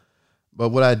about. But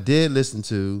what I did listen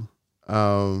to,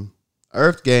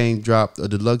 Earth Gang dropped a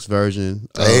deluxe version.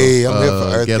 Hey, I'm here for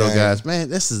Earth Ghetto Gang. Guys. Man,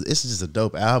 this is just a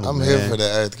dope album. I'm man. here for the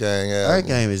Earth Gang album. Earth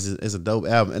Gang is a dope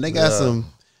album, and they got some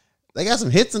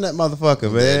hits in that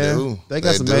motherfucker, man. They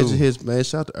got some major hits, man.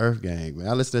 Shout out to Earth Gang, man.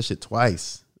 I listened to that shit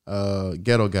twice.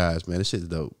 Ghetto Guys, man, this shit's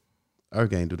dope. Earth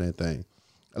Gang do that thing.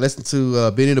 I listened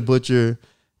to Benny the Butcher,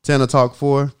 Tenor Talk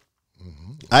 4.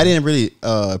 Mm-hmm. I didn't really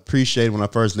appreciate it when I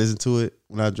first listened to it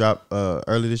when I dropped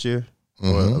early this year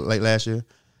or late last year.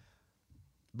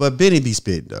 But Benny be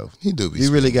spit though. He do be. You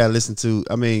really got to listen to.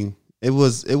 I mean, it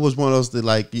was one of those that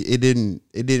like it didn't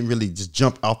really just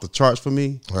jump off the charts for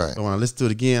me. Right. So when I listened to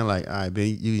it again, like, all right,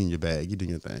 Benny, you in your bag, you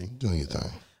doing your thing. Doing your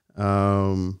thing.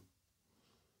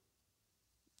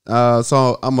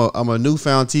 So I'm a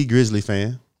newfound T Grizzly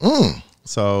fan.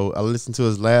 So I listened to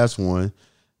his last one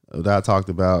that I talked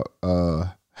about,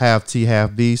 Half T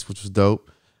Half Beast, which was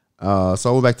dope. So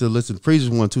I went back to listen to the previous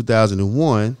one,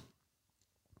 2001.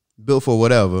 Built for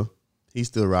Whatever. He's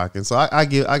still rocking. So I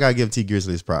gotta give T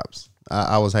Grizzly his props.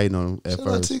 I was hating on him at Shout out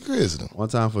first. T Grizzly. One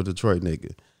time for Detroit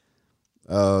nigga.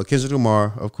 Kendrick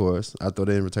Lamar, of course. I throw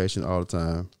the invitation all the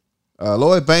time.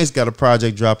 Lloyd Banks got a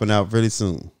project dropping out really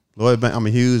soon. I'm a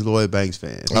huge Lloyd Banks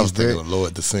fan. I was thinking of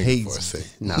Lloyd the singer for a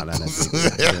second. Nah, I was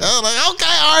like,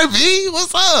 okay, R&B,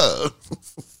 what's up?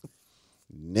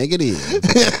 Negative.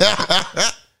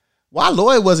 Why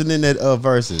Lloyd wasn't in that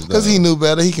verses? Because he knew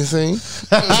better. He can sing.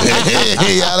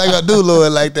 Y'all ain't gonna do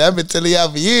Lloyd like that. I've been telling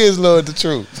y'all for years, Lloyd, the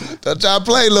truth. Don't y'all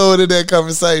play Lloyd in that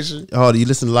conversation. Oh, do you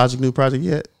listen to Logic new project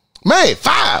yet? Man,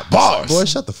 5 bars. Boy,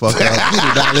 shut the fuck up. You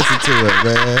did not listen to it,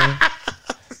 man.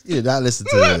 You did not listen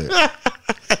to it.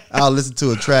 I'll listen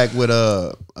to a track with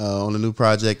on the new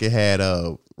project. It had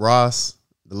Ross,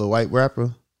 the little white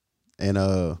rapper, and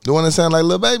The one that sound like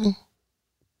Lil Baby?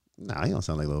 Nah, he don't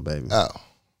sound like Lil Baby. Oh.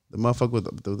 The motherfucker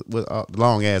with the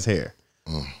long ass hair.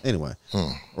 Anyway,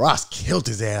 Ross killed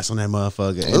his ass on that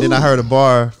motherfucker. And then I heard a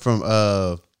bar from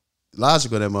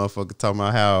Logic on that motherfucker talking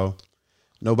about how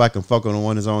nobody can fuck on the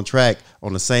one that's on track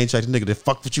on the same track. The nigga that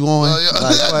fuck with you on.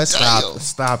 Like,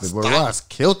 stop it. But Ross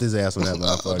killed his ass on that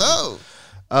motherfucker.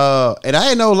 No. And I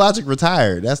ain't know Logic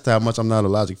retired. That's how much I'm not a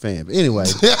Logic fan. But anyway,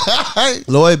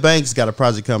 Lloyd Banks got a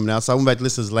project coming out. So I went back to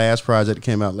listen to his last project that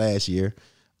came out last year.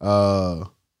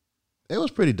 It was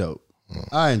pretty dope.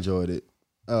 I enjoyed it.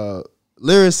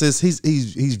 Lyricist,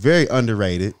 he's very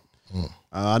underrated.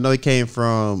 I know he came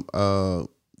from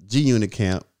G Unit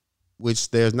camp, which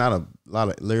there's not a lot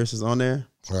of lyricists on there.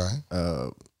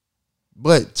 Right.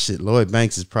 But shit, Lloyd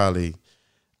Banks is probably,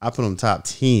 I put him top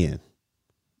 10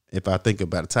 if I think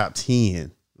about a top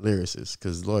 10 lyricists,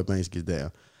 because Lloyd Banks gets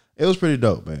down. It was pretty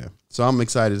dope, man. So I'm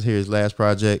excited to hear his last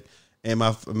project. And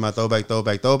my throwback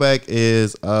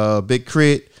is Big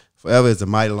Crit. Forever is a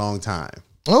mighty long time.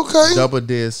 Okay. Double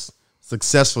disc,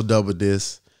 successful double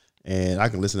disc, and I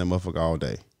can listen to that motherfucker all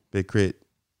day. Big Crit.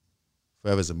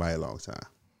 Forever is a mighty long time.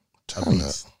 Turn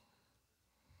up.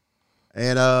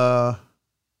 And yeah,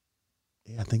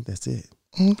 I think that's it.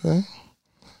 Okay.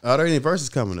 Are there any verses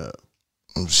coming up?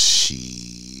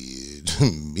 Shit.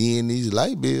 Me and these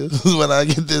light bills when I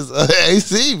get this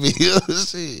AC bill.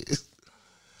 Shit.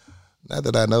 Not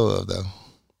that I know of, though.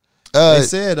 They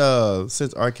said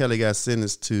since R. Kelly got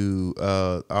sentenced to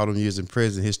all them years in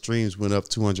prison, his streams went up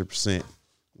 200%,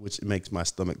 which makes my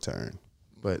stomach turn.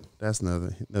 But that's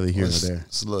another here or there.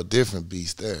 It's a little different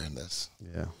beast there. That's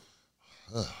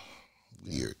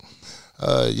weird.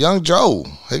 Young Joe,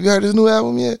 have you heard his new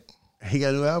album yet? He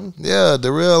got a new album? Yeah, The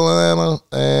Real Atlanta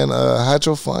and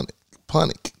Hydrophonic.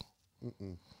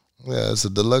 Yeah, it's a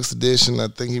deluxe edition. I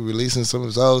think he releasing some of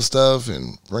his old stuff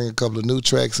and bring a couple of new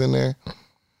tracks in there.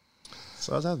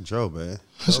 So how's that Dro, man?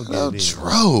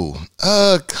 Dro.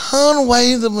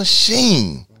 Conway the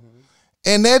Machine.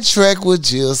 And that track with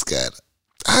Jill Scott.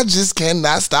 I just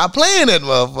cannot stop playing that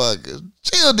motherfucker.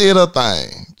 Jill did her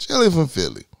thing. Jill is from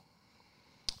Philly.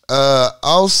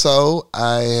 Also,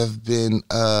 I have been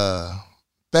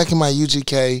back in my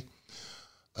UGK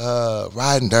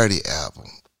Riding Dirty album.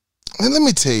 And let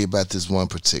me tell you about this one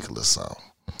particular song.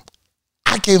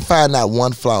 I can't find out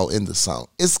one flaw in the song.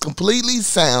 It's completely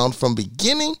sound from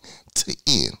beginning to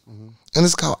end. And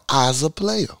it's called Eyes a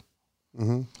Player.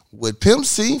 With Pimp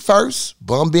C first,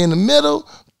 Bun B in the middle,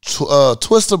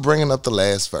 Twister bringing up the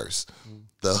last verse.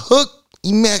 The hook,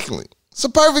 immaculate. It's a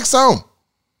perfect song.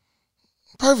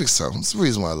 Perfect song. It's the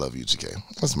reason why I love UGK.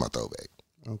 That's my throwback.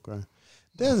 Okay.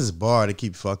 There's this bar that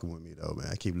keep fucking with me though, man.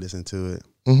 I keep listening to it.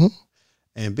 Mm-hmm.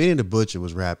 And Benny the Butcher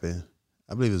was rapping.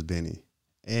 I believe it was Benny.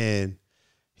 And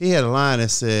he had a line that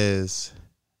says,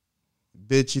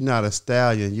 "Bitch, you're not a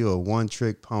stallion, you're a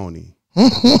one-trick pony."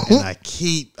 And I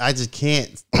just can't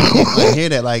hear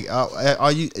that. Like,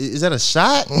 is that a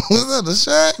shot? Is that a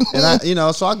shot?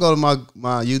 And so I go to my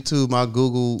YouTube, my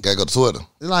Google. Gotta go to Twitter.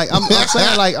 Like, I'm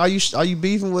saying, like, are you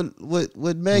beefing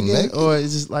with Megan? Or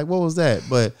is just like, what was that?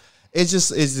 But it's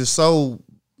just so,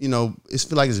 it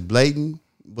feel like it's blatant.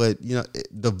 But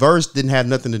the verse didn't have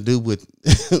nothing to do with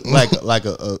like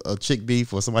a chick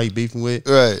beef or somebody beefing with.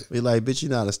 Right. Be like, bitch, you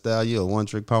not a style, you a one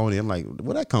trick pony. I'm like,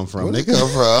 where'd that come from? Where'd it come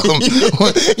from?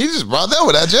 You just brought that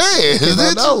without your ass. Came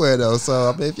out nowhere though.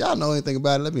 So if y'all know anything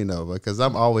about it, let me know, because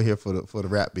I'm always here for the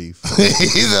rap beef. He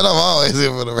said I'm always here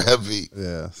for the rap beef.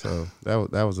 Yeah. So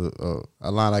that was a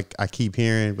line I keep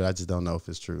hearing, but I just don't know if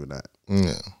it's true or not.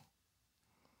 Yeah.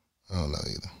 I don't know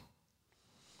either.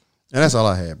 And that's all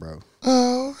I had, bro.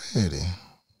 Alrighty.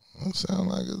 That sounds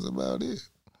like it's about it.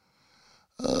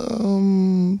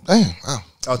 Damn. Wow.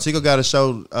 Oh, Tico got a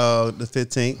show the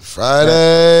 15th. Friday.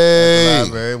 At the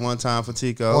library. One time for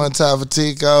Tico. One time for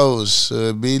Tico.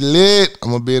 Should be lit.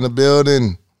 I'm going to be in the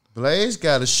building. Blaze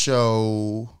got a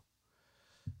show.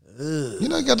 He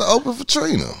got to open for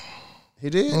Trina. He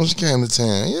did? When she came to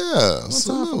town. Yeah. One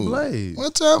time for Blaze.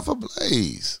 One time for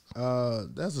Blaze.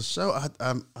 That's a show. I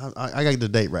got to get the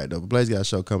date right, though. Blaze got a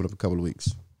show coming up in a couple of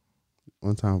weeks.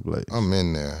 One time for Blaze. I'm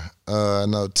in there.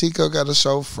 No, Tico got a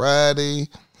show Friday.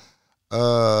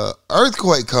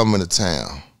 Earthquake coming to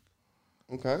town.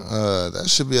 Okay. That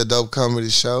should be a dope comedy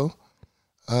show.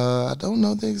 I don't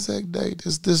know the exact date.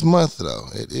 It's this month, though.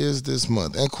 It is this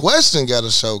month. And Question got a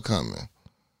show coming.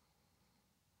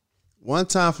 One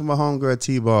time for my homegirl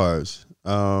T-Bars.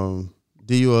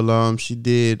 DU alum. She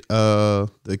did the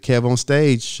Kev on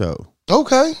Stage show.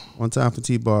 Okay. One time for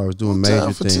T-Bars doing One major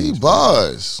time for things.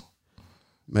 T-Bars.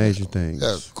 Major things.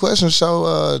 Yeah, Question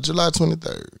show July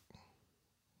 23rd.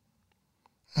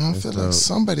 I feel like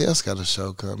somebody else got a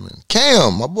show coming.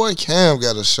 Cam, my boy Cam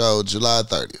got a show July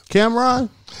 30th. Cameron?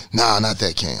 Nah, not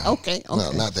that Cam. Okay.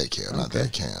 No, not that Cam. Not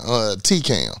that Cam.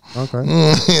 T-Cam. Okay.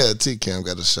 Yeah, T-Cam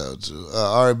got a show.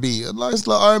 R&B. A nice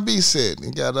little R&B set.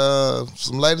 He got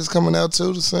some ladies coming out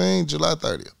too to sing July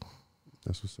 30th.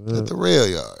 That's what's up. At the Rail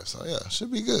Yard. So yeah,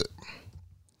 should be good.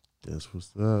 That's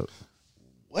what's up.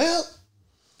 Well.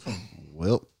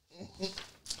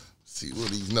 See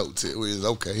what these notes here is.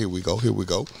 Okay, here we go.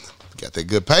 Got that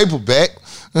good paperback.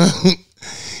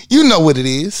 You know what it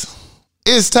is.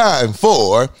 It's time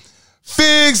for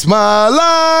Fix My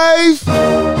Life.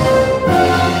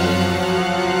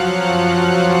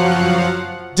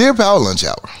 Dear Power Lunch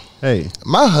Hour. Hey.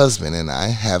 My husband and I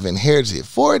have inherited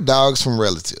 4 dogs from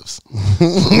relatives.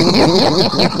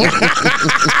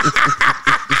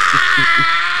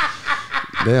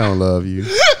 They don't love you.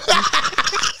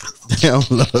 They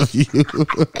don't love you.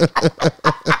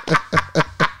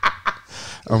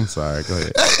 I'm sorry. Go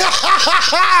ahead.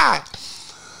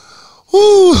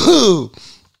 Woo.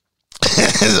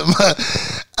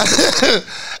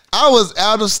 I was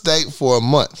out of state for a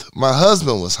month. My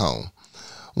husband was home.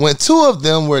 When 2 of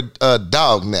them were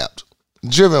dog napped,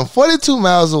 driven 42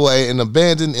 miles away and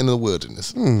abandoned in the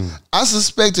wilderness. I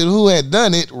suspected who had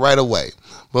done it right away.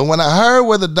 But when I heard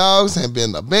where the dogs had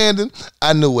been abandoned,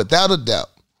 I knew without a doubt.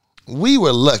 We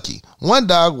were lucky. One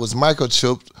dog was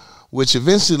microchipped, which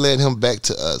eventually led him back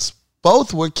to us.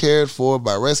 Both were cared for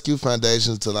by Rescue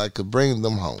Foundation until I could bring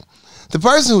them home. The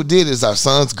person who did it is our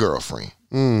son's girlfriend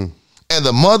and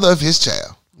the mother of his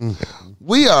child.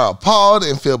 We are appalled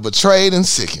and feel betrayed and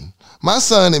sickened. My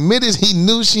son admitted he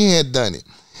knew she had done it.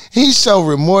 He showed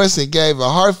remorse and gave a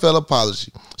heartfelt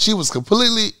apology. She has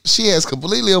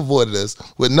completely avoided us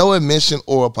with no admission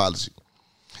or apology.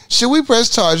 Should we press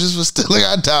charges for stealing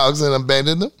our dogs and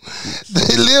abandon them?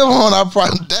 They live on our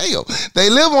property. Damn. They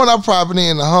live on our property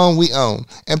in the home we own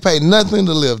and pay nothing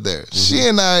to live there. She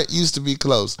and I used to be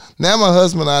close. Now my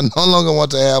husband and I no longer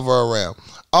want to have her around.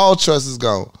 All trust is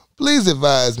gone. Please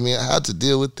advise me how to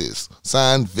deal with this.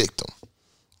 Signed, Victim.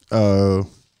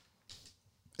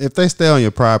 If they stay on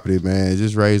your property, man,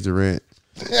 just raise the rent.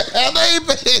 They ain't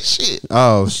paying shit.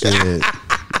 Oh shit.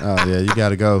 Oh yeah, you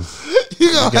gotta go.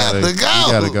 You gotta have to go.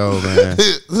 You gotta go, man.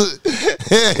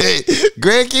 Hey,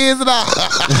 grandkids and all.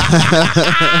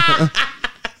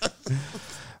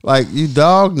 Like you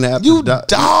dog napped. You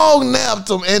dog napped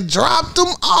them and dropped them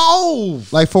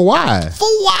off. Like for why? For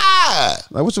why?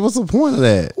 Like what's the point of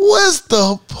that? What's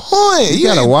the point? You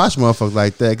gotta watch motherfuckers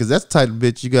like that because that's the type of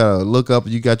bitch you gotta look up.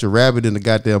 You got your rabbit in the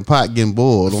goddamn pot getting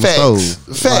boiled on the stove.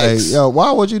 Facts. Like, yo,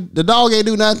 why would you? The dog ain't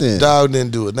do nothing. Dog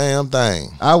didn't do a damn thing.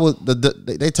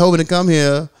 They told me to come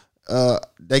here.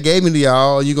 They gave me to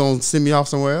y'all. You gonna send me off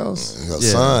somewhere else?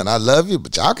 Son, I love you,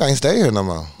 but y'all can't stay here no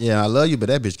more. Yeah, I love you, but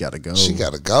that bitch gotta go. She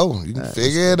gotta go. You can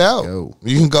figure it out.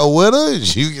 You can go with her.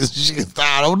 She can.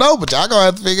 I don't know, but y'all gonna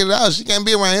have to figure it out. She can't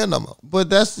be around here no more. But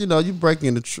that's you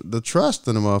breaking the trust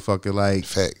in the motherfucker. Like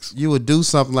facts. You would do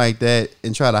something like that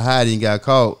and try to hide it and got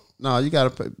caught. No, you gotta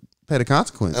pay the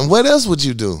consequences. And what else would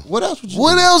you do? What else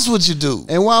would you do?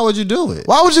 And why would you do it?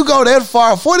 Why would you go that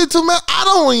far? 42 minutes? I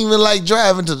don't even like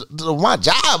driving to my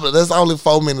job, but that's only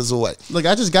 4 minutes away. Look,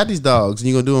 I just got these dogs, and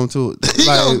you gonna do them too. You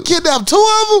gonna kidnap 2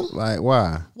 of them? Like,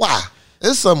 why? Why?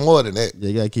 It's something more than that. Yeah,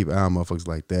 you gotta keep an eye on motherfuckers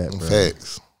like that, bro.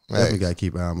 Facts. Definitely gotta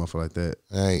keep an eye on motherfuckers like that.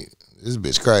 Hey, this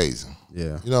bitch crazy.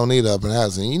 Yeah. You don't need her up in the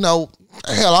house. And hell,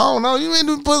 I don't know. You need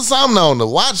to put something on to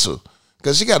watch her.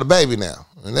 Because she got a baby now.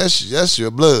 And that's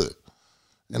your blood.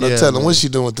 And I'm telling what she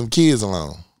doing with them kids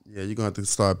alone. Yeah, you're gonna have to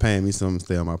start paying me something to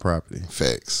stay on my property.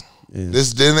 Facts. Yeah.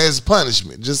 Then there's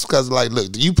punishment. Just because, like,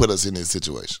 look, you put us in this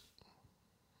situation.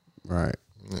 Right.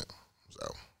 Yeah. So.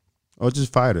 Or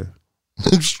just fight her.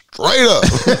 Straight up.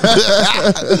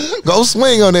 Go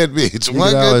swing on that bitch.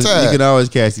 One good time. You can always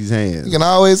catch these hands. You can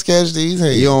always catch these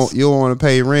hands. You don't want to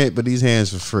pay rent, but these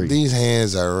hands are free. These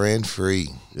hands are rent free.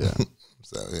 Yeah.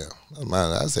 So yeah.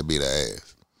 I said beat her ass.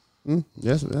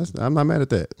 Yes, I'm not mad at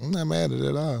that. I'm not mad at it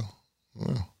at all.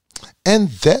 Yeah. And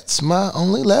that's my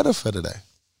only letter for today.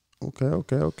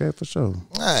 Okay, for sure.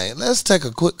 All right, let's take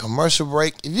a quick commercial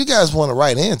break. If you guys want to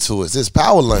write into us, it's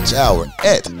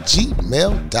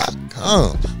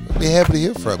powerlunchhour@gmail.com. We'll be happy to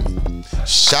hear from you.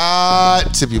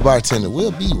 Shot Tippy Bartender.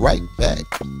 We'll be right back.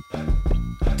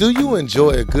 Do you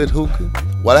enjoy a good hookah?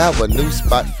 Well, I have a new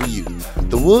spot for you.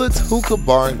 The Woods Hookah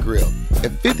Bar and Grill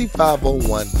at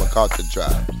 5501 MacArthur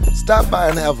Drive. Stop by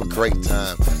and have a great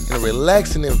time in a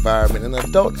relaxing environment and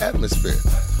adult atmosphere.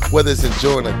 Whether it's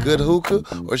enjoying a good hookah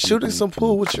or shooting some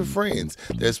pool with your friends,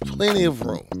 there's plenty of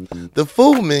room. The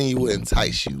food menu will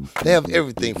entice you. They have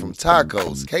everything from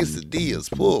tacos, quesadillas,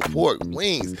 pulled pork,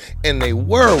 wings, and a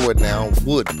world-renowned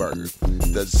wood burger.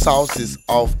 The sauce is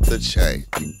off the chain.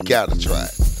 You gotta try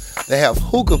it. They have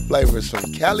hookah flavors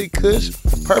from Cali Kush,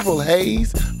 Purple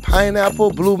Haze, Pineapple,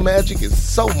 Blue Magic, and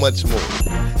so much more.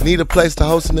 Need a place to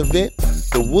host an event?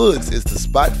 The Woods is the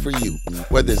spot for you.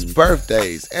 Whether it's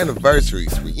birthdays,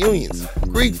 anniversaries, reunions,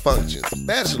 Greek functions,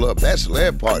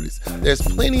 bachelorette parties, there's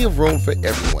plenty of room for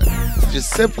everyone. Just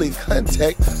simply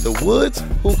contact the Woods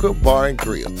Hookah Bar and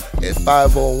Grill at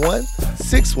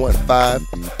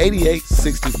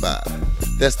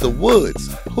 501-615-8865. That's the Woods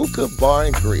Hookah Bar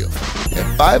and Grill at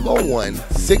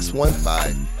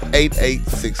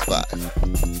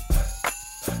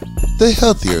 501-615-8865. The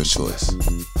healthier choice.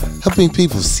 Helping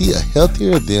people see a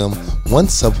healthier them one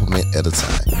supplement at a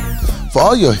time. For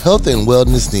all your health and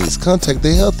wellness needs, contact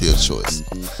The Healthier Choice.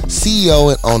 CEO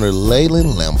and owner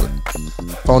Leyland Lambert.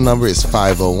 Phone number is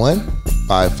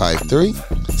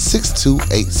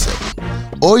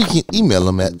 501-553-6287. Or you can email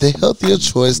them at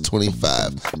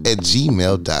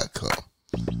thehealthierchoice25@gmail.com.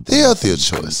 The Healthier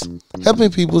Choice. Helping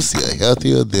people see a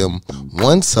healthier them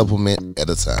one supplement at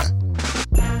a time.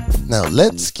 Now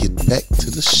let's get back to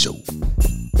the show.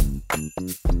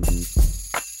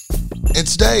 In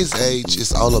today's age,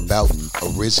 it's all about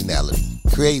originality,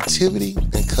 creativity,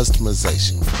 and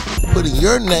customization. Putting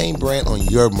your name brand on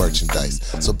your merchandise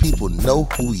so people know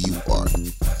who you are.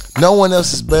 No one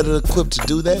else is better equipped to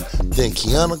do that than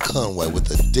Kiana Conway with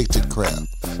Addicted Craft.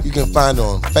 You can find her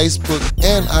on Facebook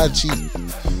and IG.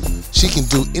 She can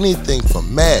do anything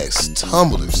from masks,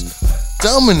 tumblers,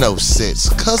 domino sets,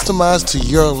 customized to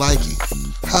your liking.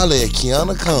 Holla at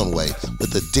Kiana Conway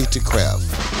with Addicted Craft.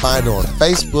 Find her on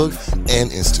Facebook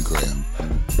and Instagram.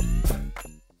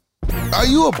 Are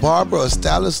you a barber or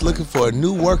stylist looking for a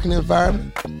new working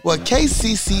environment? Well,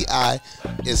 KCCI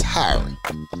is hiring.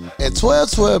 At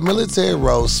 1212 Military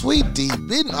Road, Suite D,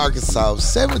 Benton, Arkansas,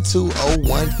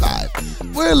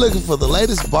 72015. We're looking for the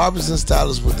latest barbers and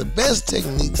stylists with the best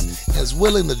techniques and is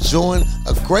willing to join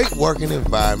a great working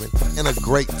environment and a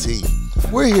great team.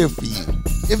 We're here for you.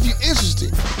 If you're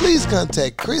interested, please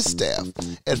contact Chris Staff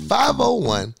at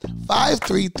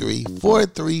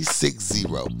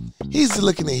 501-533-4360. He's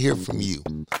looking to hear from you.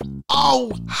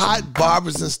 All hot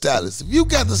barbers and stylists, if you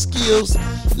got the skills,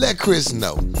 let Chris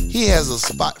know. He has a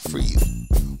spot for you.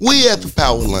 We at the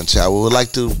Power Lunch Hour would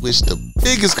like to wish the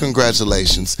biggest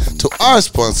congratulations to our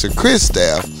sponsor, Chris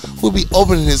Staff, who will be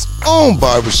opening his own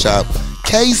barbershop,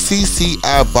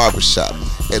 KCCI Barbershop,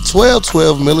 at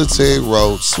 1212 Military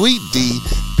Road, Suite D,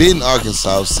 Benton,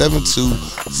 Arkansas,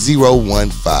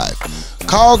 72015.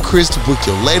 Call Chris to book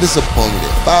your latest appointment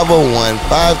at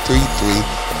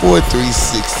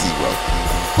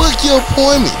 501-533-4360. Book your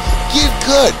appointment. Get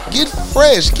cut, get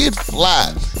fresh, get fly.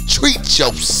 Treat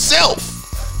yourself,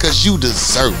 cause you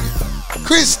deserve it.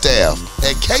 Chris Staff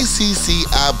at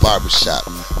KCCI Barbershop,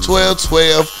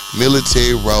 1212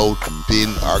 Military Road,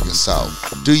 Benton, Arkansas.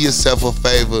 Do yourself a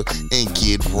favor and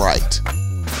get right.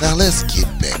 Now let's get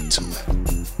back to it.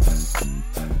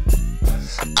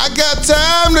 I got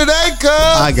time today, cuz.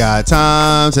 I got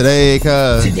time today,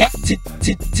 cuz.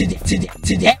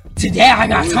 Today I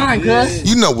got time, cuz.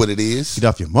 You know what it is. Get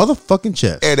off your motherfucking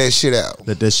chest. Air that shit out.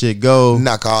 Let that shit go.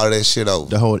 Knock all that shit over.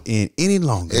 Don't hold it in any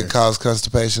longer. It causes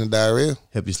constipation and diarrhea.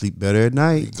 Help you sleep better at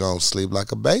night. You gonna sleep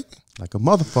like a baby. Like a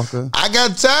motherfucker. I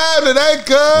got time today,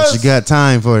 What cuz. you got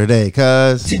time for today,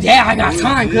 cuz? Today I got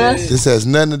time, cuz. This has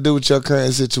nothing to do with your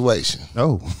current situation.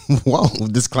 Oh, whoa,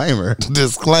 disclaimer.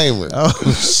 Disclaimer. Oh,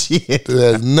 shit. It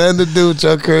has nothing to do with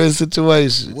your current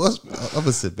situation. I'm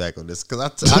gonna sit back on this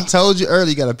because I told you earlier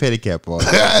you got a pedicab on.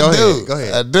 I do. Go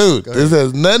ahead. I do. Go This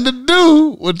has nothing to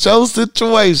do with your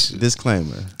situation.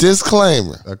 Disclaimer.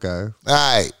 Disclaimer. Okay. All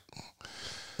right.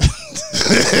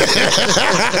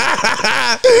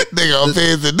 Nigga on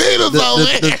pins and needles over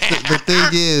here. The thing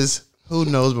is, who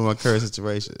knows about my current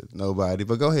situation? Nobody.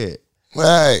 But go ahead. All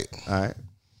right. All right.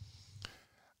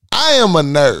 I am a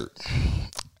nerd.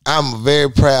 I'm a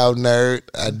very proud nerd.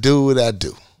 I do what I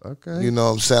do. Okay. You know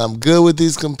what I'm saying? I'm good with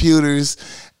these computers,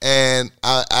 and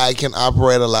I can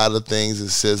operate a lot of things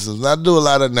and systems. I do a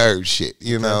lot of nerd shit.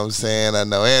 You know what I'm saying? I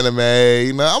know anime.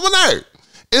 You know, I'm a nerd.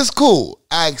 It's cool.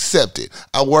 I accept it.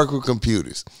 I work with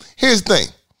computers. Here's the thing.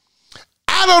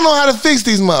 I don't know how to fix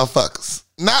these motherfuckers.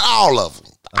 Not all of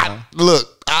them.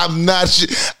 Look, I am not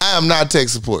tech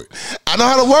support. I know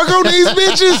how to work on these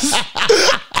bitches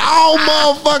all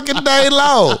motherfucking day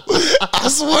long. I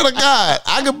swear to God,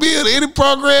 I can build any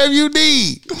program you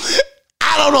need.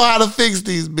 I don't know how to fix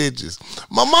these bitches.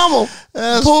 My mama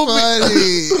pulled funny.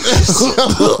 me. That's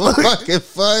so fucking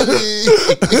funny.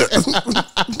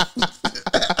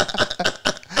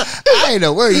 I ain't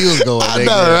know where you was going. I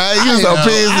know, right? You was on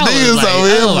pins and needles over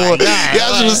here, boy.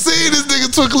 Y'all should have seen this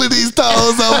nigga twinkling these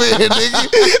toes over here,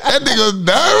 nigga. That nigga was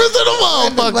nervous in the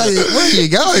motherfucker. Where you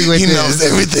going with He this? knows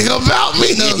everything about me.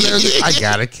 I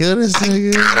gotta kill this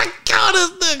nigga.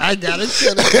 I gotta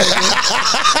kill this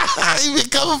nigga. He been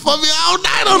coming for me all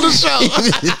night on the show.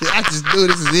 I just knew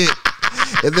this is it.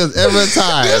 If there's ever a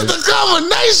time, It's the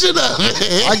combination of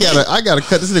it. I gotta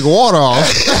cut this nigga water off.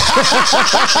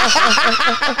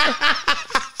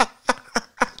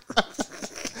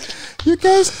 You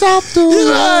can't stop the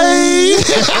rain.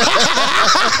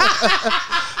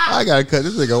 I gotta cut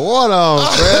this nigga water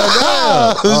off, man.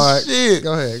 All right, Shit.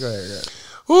 go ahead.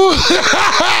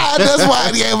 That's why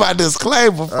I gave my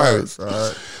disclaimer first. All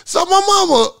right. So my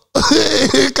mama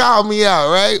called me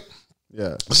out, right?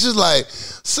 Yeah. She's like,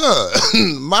 son,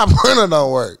 my printer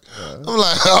don't work. I'm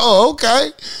like, oh,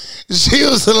 okay. She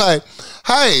was like,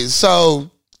 hey, so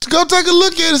go take a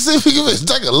look at it, see if you can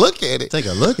take a look at it. Take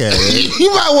a look at it. You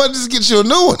might want to just get you a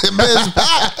new one at Best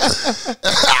Buy.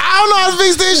 I don't know how to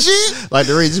fix that shit. Like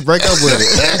the read, just break up with it.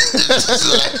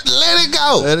 Let it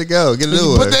go. Let it go. Get a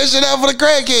new Put one. that shit out for the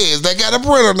crackheads. They got a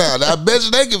printer now. I bet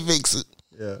you they can fix it.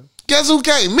 Yeah. Guess who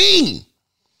came? Me.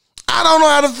 I don't know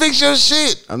how to fix your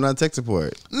shit. I'm not tech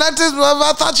support. Not this.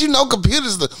 I thought you know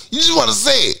computers. You just want to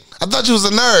say it. I thought you was a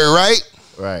nerd, right?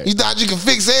 Right. You thought you could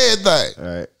fix everything. All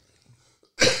right.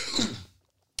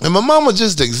 And my mama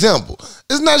just an example.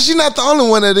 She not the only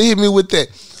one that hit me with that.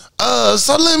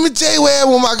 So let me tell you what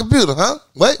happened with my computer, huh?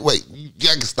 Wait.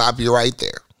 I can stop you right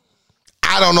there.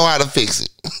 I don't know how to fix it.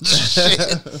 Shit.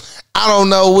 I don't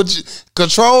know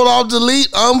control, alt,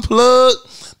 delete, unplug.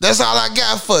 That's all I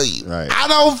got for you. Right. I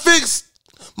don't fix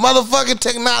motherfucking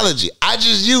technology. I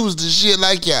just use the shit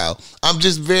like y'all. I'm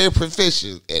just very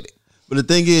proficient at it. But the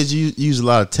thing is, you use a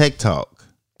lot of tech talk.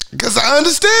 Because I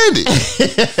understand it.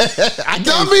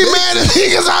 Don't be mad at me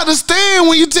because I understand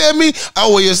when you tell me,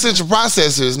 oh, well, your central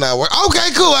processor is not working.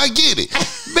 Okay, cool, I get it.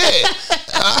 Bet.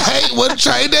 I ain't want to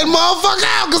trade that motherfucker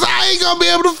out because I ain't going to be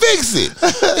able to fix it.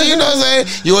 You know what I'm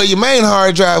saying? Your main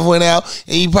hard drive went out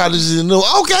and you probably just knew,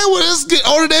 okay, well, let's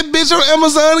order that bitch on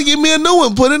Amazon and give me a new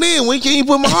one. Put it in. When can you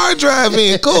put my hard drive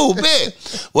in? Cool, bet.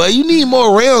 Well, you need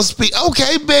more RAM speed.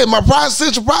 Okay, bet. My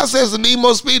central processor need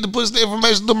more speed to push the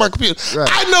information through my computer. Right.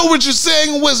 I know what you're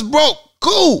saying and what's broke.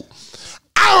 Cool.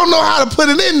 I don't know how to put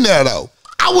it in there though.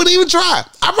 I wouldn't even try.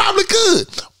 I probably could.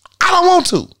 I don't want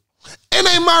to. It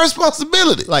ain't my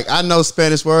responsibility. Like, I know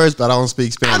Spanish words, but I don't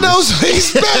speak Spanish. I don't speak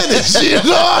Spanish. You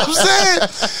know what I'm saying?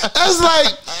 That's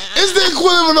like, it's the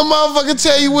equivalent of a motherfucker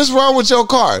tell you what's wrong with your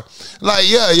car. Like,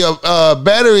 yeah, your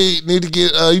battery need to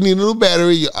get, you need a new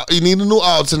battery, you need a new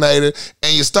alternator,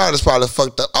 and your starter's probably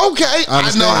fucked up. Okay, I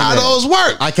know how those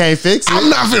work. I can't fix it. I'm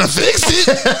not finna fix it.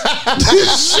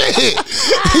 Shit.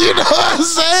 You know what I'm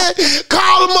saying?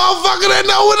 Call a motherfucker that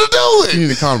know what to do it. You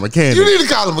need to call a mechanic. You need to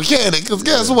call a mechanic, because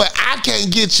guess what? I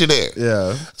can't get you there.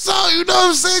 Yeah. So, you know what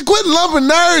I'm saying? Quit lumping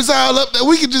nerds all up that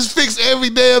we can just fix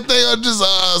every damn thing or just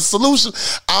a solution.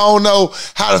 I don't know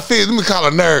how to fix. Let me call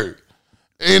a nerd.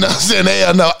 You know what I'm saying?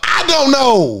 They know. I don't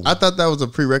know. I thought that was a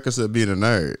prerequisite of being a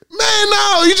nerd. Man,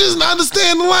 no. You just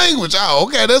understand the language. Oh,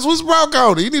 okay. That's what's broke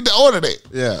on it. You need to order that.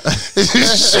 Yeah.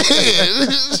 Shit.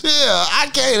 Yeah, I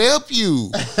can't help you.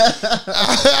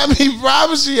 I mean,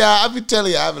 promise you, I be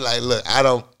telling you, I be like, look, I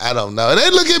don't know. And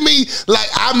they look at me like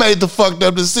I made the fucked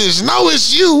up decision. No,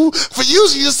 it's you for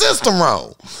using your system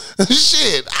wrong.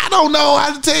 Shit, I don't know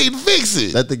how to tell you to fix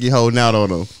it. That think you holding out on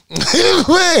him. Man.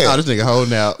 Oh, this nigga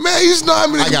holding out. Man, you know how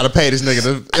many... I gotta pay this nigga.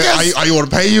 You want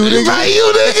to pay you, nigga? Pay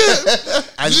you,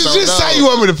 nigga? just say you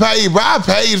want me to pay you, bro. I'll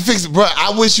pay you to fix it, bro.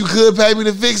 I wish you could pay me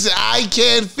to fix it. I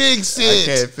can't fix it. I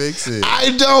can't fix it.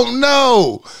 I don't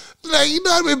know. Like, you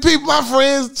know how many people, my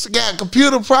friends, got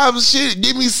computer problems, shit,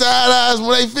 give me side eyes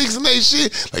when they fixing their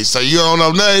shit. Like, so you don't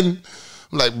know nothing?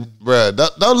 I'm like, bruh,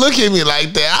 don't look at me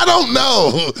like that. I don't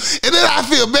know. And then I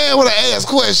feel bad when I ask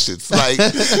questions. Like,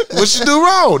 what you do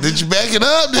wrong? Did you back it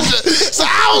up? So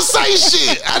I don't say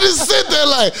shit. I just sit there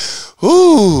like,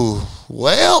 ooh,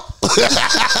 well.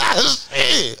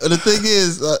 Shit. The thing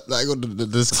is, like the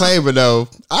disclaimer though,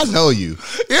 I know you.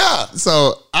 Yeah.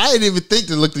 So I didn't even think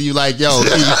to look at you like, yo,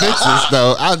 can you fix this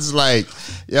though? I was just like,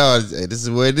 yo, hey, this is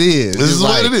what it is. This is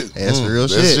what it is. Hey, that's real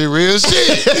shit. That's real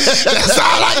shit. That's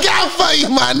all I got for you,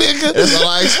 my nigga. That's all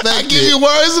I expected. I give you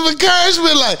words of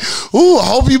encouragement like, ooh, I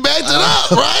hope you backed it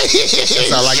up, right?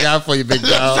 That's all I got for you, big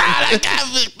dog. That's all I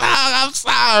got, big dog. I'm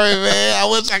sorry, man. I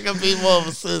wish I could be more of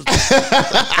a sister.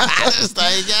 I just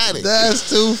ain't got it. That's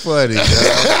too funny, dog.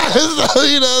 So,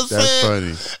 you know what I'm saying? That's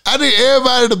funny. I need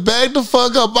everybody to back the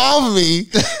fuck up off me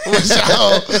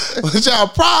with y'all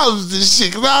problems and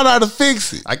shit, because I don't know how to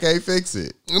fix it. I can't fix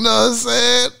it. You know what I'm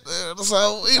saying?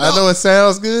 So, you know, I know it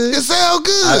sounds good. It sounds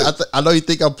good. I know you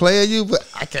think I'm playing you, but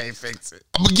I can't fix it.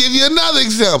 I'm gonna give you another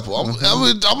example. I'm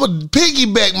gonna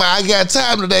piggyback my I got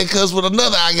time today, cuz with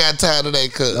another I got time today,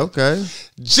 cuz. Okay.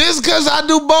 Just cause I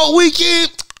do boat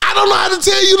weekend, I don't know how to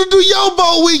tell you to do your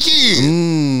boat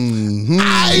weekend. Mm-hmm.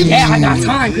 I got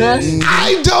time, cuz.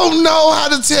 I don't know how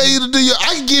to tell you to do your.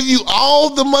 I can give you all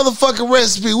the motherfucking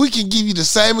recipe. We can give you the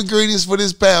same ingredients for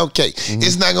this pound cake. Mm-hmm.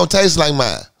 It's not gonna taste like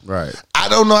mine. Right. I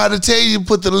don't know how to tell you to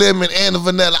put the lemon and the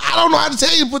vanilla. I don't know how to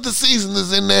tell you to put the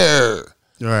seasonings in there.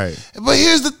 Right. But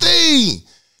here's the thing.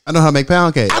 I know how to make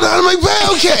pound cake. I know how to make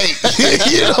pound cake.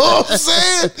 You know what I'm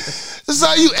saying?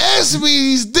 So you ask me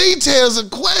these details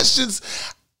and questions.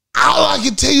 All I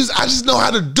can tell you is I just know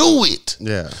how to do it.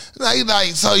 Yeah.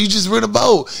 Like so you just rent a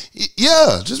boat.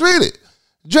 Yeah, just rent it.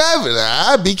 Drive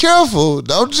it. Be careful.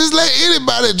 Don't just let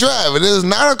anybody drive it. It is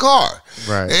not a car.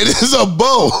 Right. It is a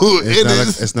boat.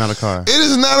 It's not a car. It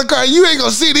is not a car. You ain't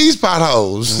gonna see these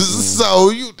potholes.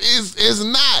 So it's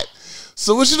not.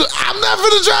 So what you do? I'm not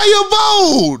gonna drive your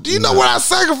boat. Do you know what I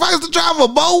sacrifice to drive a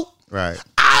boat? Right.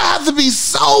 I have to be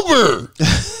sober.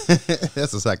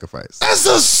 That's a sacrifice. That's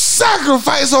a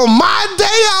sacrifice on my day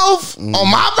off, on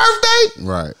my birthday.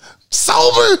 Right.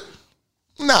 Sober?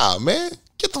 Nah, man.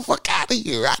 Get the fuck out of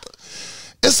here.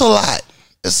 It's a lot.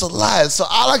 It's a lot. So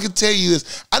all I can tell you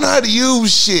is I know how to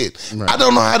use shit. Right. I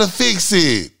don't know how to fix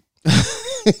it.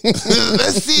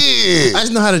 That's it. I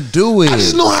just know how to do it. I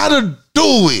just know how to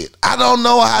do it. I don't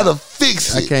know how to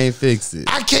fix it. I can't fix it.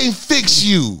 I can't fix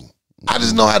you. I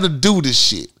just know how to do this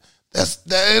shit.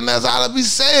 And that's all I be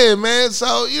saying, man.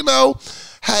 So, you know,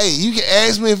 hey, you can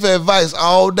ask me for advice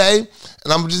all day,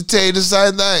 and I'm gonna just tell you the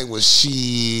same thing. Well,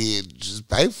 shit, just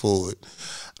pay for it.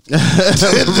 Right.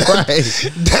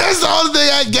 That's the only thing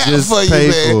I got just for you,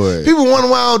 man. For people wonder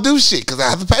why I don't do shit, because I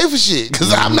have to pay for shit,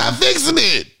 because I'm not fixing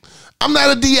it. I'm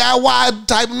not a DIY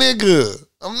type nigga.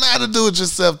 I'm not a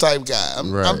do-it-yourself type guy.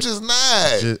 I'm just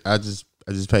not. I just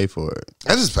pay for it.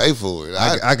 I just pay for it.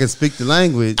 I can speak the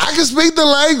language. I can speak the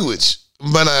language,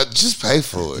 but I just pay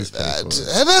for it.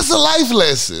 And that's a life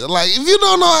lesson. Like, if you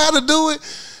don't know how to do it,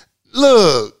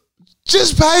 look,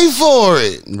 just pay for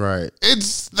it. Right.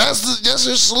 That's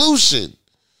your solution.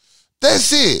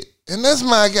 That's it. And that's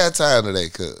my I got time today,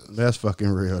 cuz. That's fucking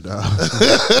real, dog.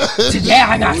 Today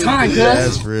I got time, cuz.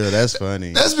 That's real. That's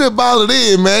funny. That's been balling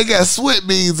in, man. Got sweat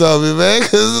beads on me, man.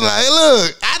 Cause like,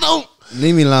 look, I don't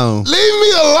Leave me alone. leave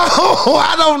me alone.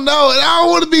 I don't know. And I don't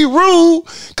want to be rude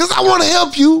because I want to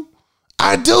help you.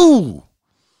 I do.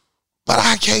 But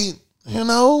I can't,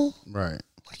 Right.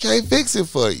 I can't fix it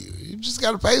for you. You just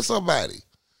gotta pay somebody.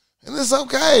 And it's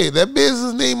okay. That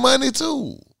business need money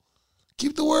too.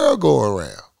 Keep the world going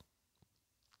around.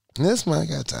 And that's my I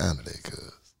got time today,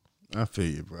 cuz. I feel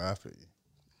you, bro. I feel you.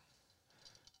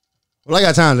 Well, I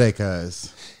got time today,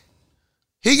 cuz.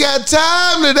 He got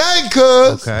time today,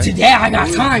 cuz. Okay. Today I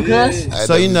got time, cuz.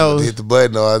 So you know, hit the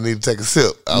button or I need to take a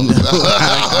sip.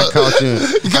 I caught you.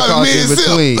 You got me mid-sip.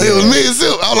 It was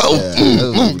mid-sip. I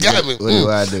was like, got me. What do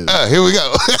I do? Here we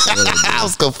go. I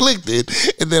was conflicted,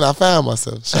 and then I found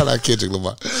myself. Shout out Kendrick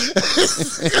Lamar.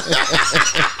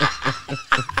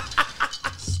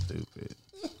 Stupid.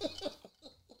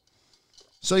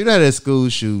 So you know that school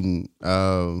shooting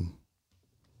a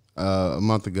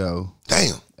month ago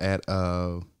Damn. at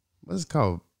what's it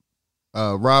called?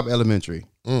 Robb Elementary.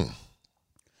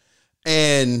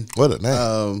 And What a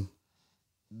name.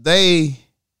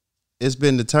 it's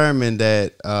been determined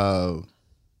that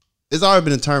it's already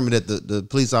been determined that the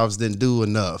police officers didn't do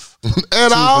enough At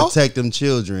to all? protect them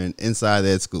children inside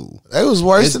that school. It was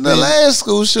worse It's than the been- last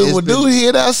school shooting it's with been- dude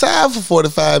hid outside for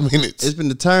 45 minutes. It's been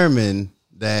determined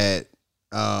that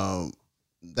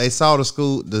they saw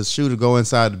the shooter go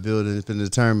inside the building. It's been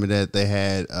determined that they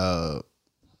had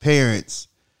parents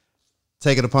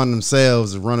take it upon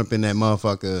themselves to run up in that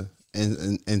motherfucker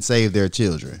and save their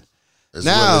children. As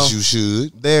now- well as you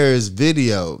should. There's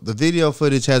video. The video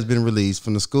footage has been released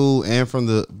from the school and from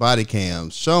the body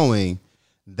cams showing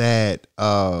that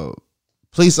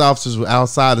police officers were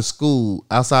outside the school,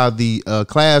 outside the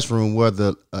classroom where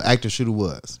the active shooter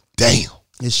was. Damn.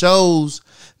 It shows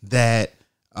that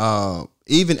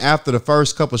even after the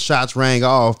first couple shots rang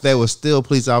off, there were still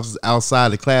police officers outside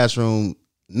the classroom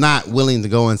not willing to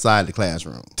go inside the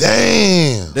classroom.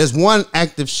 Damn. There's one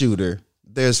active shooter.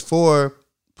 There's 4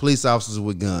 police officers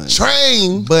with guns.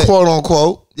 Trained, But- quote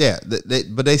unquote. Yeah,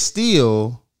 but they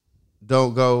still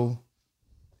don't go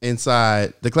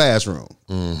inside the classroom.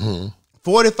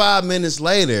 45 minutes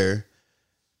later,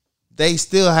 they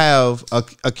still have a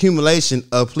accumulation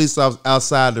of police officers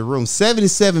outside the room.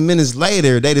 77 minutes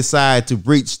later, they decide to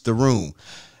breach the room.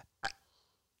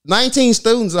 19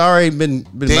 students already been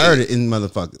murdered in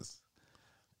motherfuckers.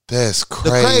 That's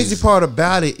crazy. The crazy part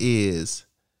about it is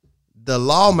the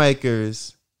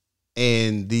lawmakers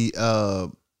and the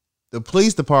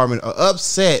police department are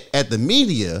upset at the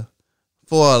media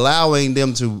for allowing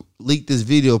them to leak this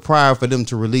video prior for them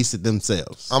to release it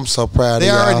themselves. I'm so proud They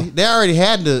of y'all. already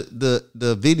had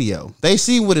the video. They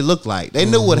see what it looked like. They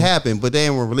knew what happened, but they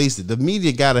didn't release it. The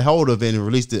media got a hold of it and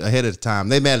released it ahead of the time.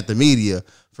 They mad at the media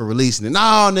for releasing it. No,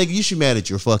 nigga, you should be mad at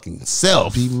your fucking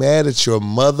self. Be mad at your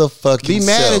motherfucking Be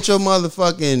mad self. at your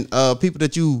motherfucking people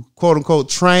that you quote unquote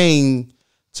train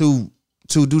to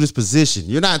do this position.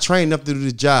 You're not trained enough to do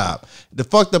this job. The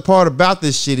fucked up part about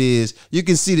this shit is you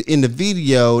can see in the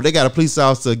video they got a police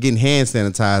officer getting hand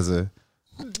sanitizer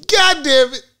God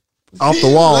damn it. off the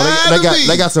wall. Lie to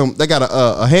me. They got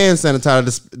a hand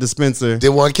sanitizer dispenser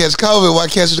Didn't want to catch COVID. Why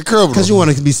catch the criminal? because you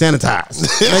want to be sanitized.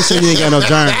 Make sure you ain't got no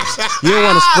germs. You don't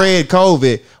want to spread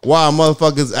COVID while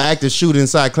motherfuckers active shoot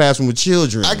inside classroom with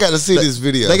children. I got to see this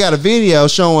video. They got a video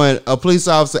showing a police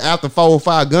officer after 4 or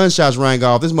 5 gunshots rang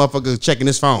off. This motherfucker is checking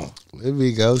his phone. Let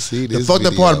me go see this. The fucked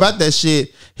up video. part about that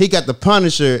shit, he got the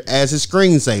Punisher as his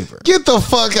screensaver. Get the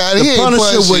fuck out of The here. He Punisher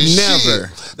punching would shit.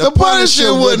 never. The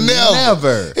Punisher would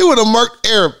never. He would have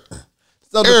murked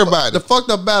So everybody. The fucked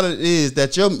up about it is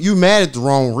that you mad at the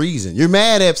wrong reason. You're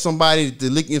mad at somebody to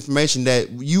leak information that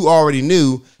you already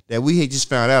knew that we had just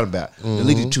found out about. They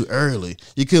leaked it too early.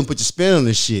 You couldn't put your spin on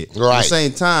this shit. At Right. the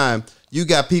same time, you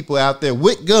got people out there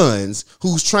with guns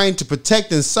who's trained to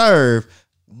protect and serve,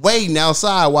 waiting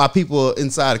outside while people are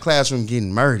inside the classroom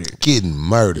getting murdered. Getting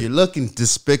murdered. You're looking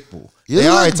despicable. You're They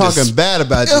already looking talking bad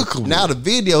about you. despicable. Now the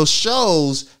video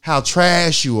shows how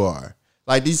trash you are.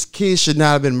 Like these kids should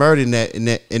not have been murdered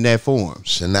in that form.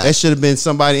 Should not. There should have been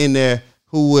somebody in there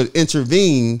who would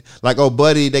intervene. Like, oh,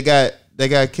 buddy, they got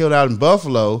killed out in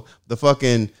Buffalo. The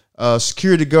fucking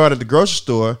security guard at the grocery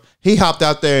store, he hopped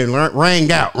out there and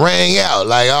rang out. Rang out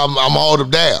like I'm hold him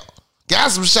down. Got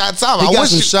some shots off. He I got wish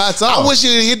some shots off. I wish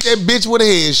he hit that bitch with a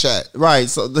headshot. Right,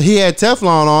 so he had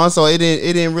Teflon on, so it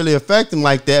didn't really affect him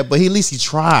like that. But at least he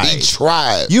tried. He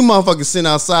tried. You motherfuckers sitting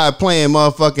outside playing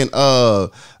motherfucking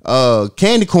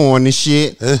candy corn and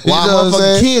shit while know what I'm motherfucking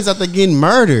saying? kids out there getting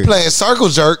murdered. Playing circle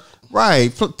jerk.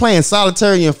 Right. Playing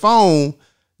solitaire on your phone.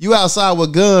 You outside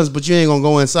with guns, but you ain't gonna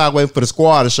go inside waiting for the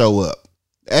squad to show up.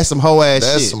 That's some hoe ass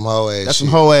shit. That's some hoe ass shit. That's some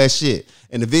hoe ass shit.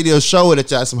 And the video showed that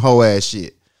y'all some hoe ass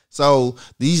shit. So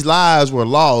these lives were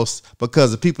lost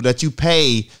because the people that you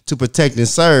pay to protect and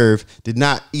serve did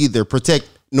not either protect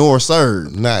nor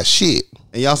serve. Not shit.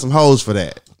 And y'all some hoes for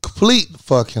that. Complete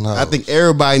fucking hoes. I think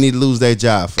everybody need to lose their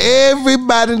job.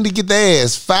 Everybody need to get their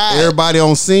ass fired. Everybody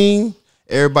on scene,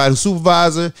 everybody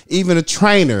supervisor, even a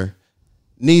trainer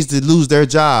needs to lose their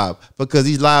job because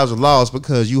these lives are lost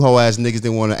because you hoe ass niggas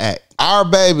didn't want to act. Our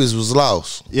babies was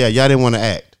lost. Yeah, y'all didn't want to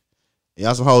act.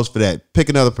 Y'all some hoes for that. Pick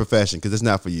another profession because it's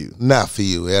not for you. Not for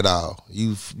you at all.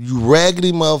 You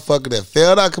raggedy motherfucker that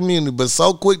failed our community, but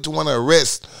so quick to want to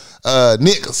arrest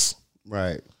niggas.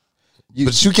 Right.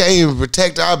 But you can't even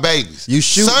protect our babies. You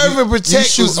shoot, serve and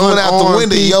protect you was went out the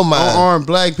window in your mind. Unarmed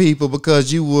black people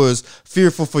because you was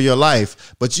fearful for your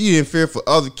life, but you didn't fear for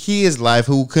other kids' life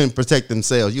who couldn't protect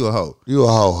themselves. You a hoe. You a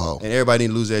ho. And everybody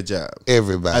need to lose their job.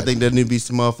 Everybody. I think there need to be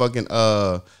some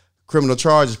motherfucking criminal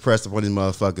charges pressed upon these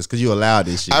motherfuckers because you allowed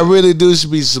this shit. I really do should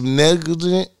be some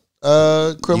negligent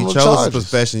criminal you chose charges. the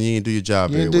profession, you didn't do your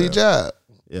job You very didn't do well. your job.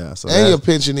 Yeah, so And your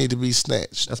pension need to be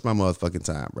snatched. that's my motherfucking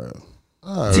time, bro.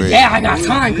 Today I got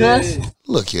time, cuz.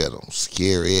 Look at them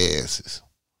scary asses.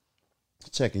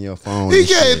 Checking your phone. He and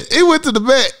can't. shit. He went to the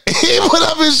back. He put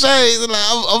up his shades and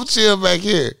like, I'm chill back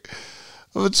here.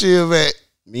 I'm chill back.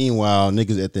 Meanwhile,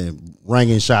 niggas at the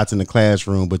ringing shots in the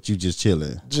classroom, but you just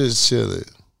chilling. Just chilling.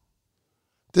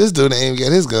 This dude ain't even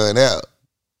got his gun out.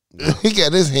 He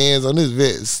got his hands on his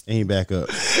vest. And he back up.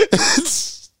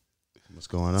 What's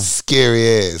going on?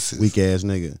 Scary asses. Weak ass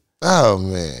nigga. Oh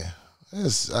man.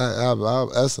 That's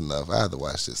enough. I have to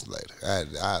watch this later.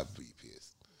 I'll be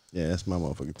pissed. Yeah, that's my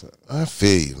motherfucking time. I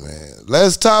feel you, man.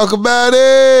 Let's talk about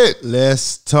it.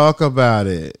 Let's talk about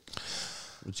it.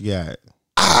 What you got?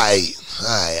 I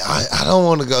don't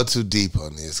want to go too deep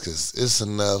on this because it's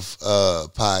enough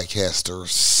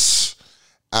podcasters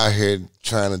out here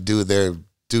trying to do their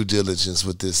due diligence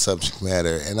with this subject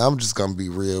matter, and I'm just gonna be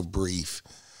real brief.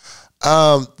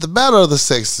 The battle of the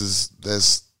sexes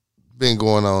that's been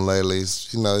going on lately is,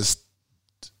 it's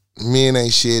men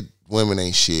ain't shit, women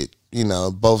ain't shit,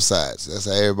 both sides. That's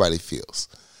how everybody feels.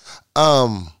 At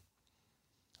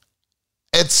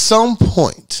some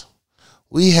point,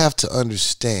 we have to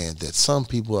understand that some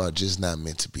people are just not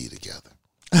meant to be together.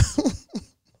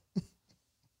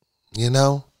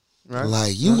 Right.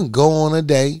 Like you can go on a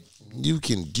date, you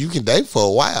can date for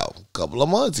a while, a couple of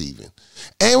months even,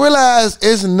 and realize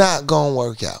it's not gonna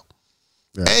work out.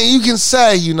 Right. And you can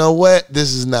say, you know what,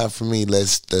 this is not for me.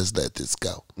 Let's let this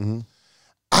go. Mm-hmm.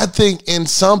 I think in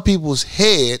some people's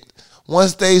head,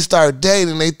 once they start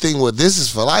dating, they think, well, this is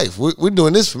for life. We're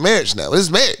doing this for marriage now. This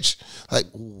is marriage. Like,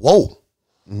 whoa.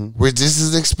 Mm-hmm. This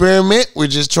is an experiment. We're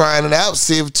just trying it out.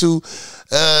 See if two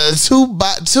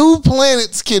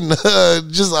planets can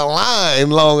just align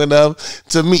long enough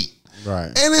to meet. Right.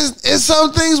 And it's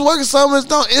some things work, some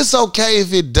don't. It's okay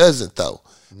if it doesn't, though.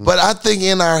 Mm-hmm. But I think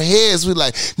in our heads, we're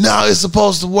like, no, it's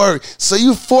supposed to work. So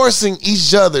you're forcing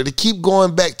each other to keep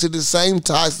going back to the same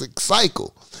toxic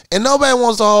cycle. And nobody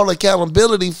wants to hold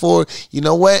accountability for, you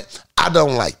know what? I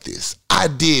don't like this. I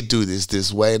did do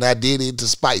this way, and I did it to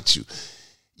spite you.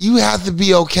 You have to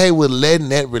be okay with letting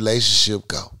that relationship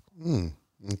go.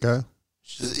 Okay.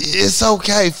 It's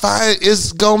okay.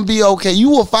 It's going to be okay.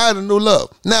 You will find a new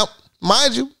love. Now,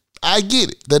 mind you, I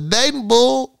get it. The dating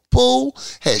pool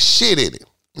has shit in it.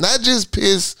 Not just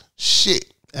piss, shit.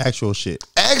 Actual shit.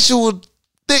 Actual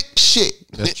thick shit.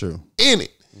 That's true. In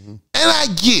it. Mm-hmm. And I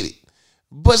get it.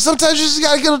 But sometimes you just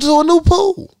got to get into a new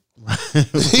pool.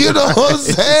 You know what I'm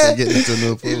saying? Get into a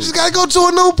new pool. You just got to go to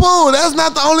a new pool. That's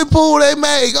not the only pool they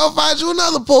make. Go find you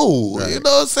another pool. Right. You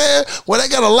know what I'm saying? Well, they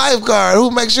got a lifeguard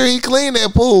who makes sure he clean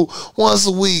that pool once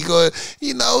a week. Or,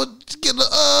 get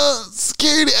a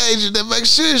security agent that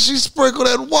makes sure she sprinkle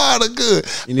that water good.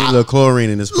 You need a little chlorine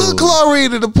in this pool. Little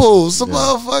chlorine in the pool. Some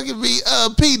motherfucking be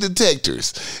pee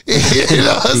detectors. You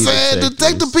know what I'm saying?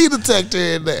 Detect the pee detector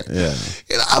in there. Yeah.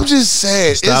 I'm just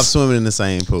saying. Stop swimming in the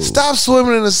same pool. Stop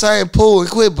swimming in the same pool and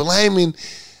quit blaming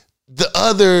the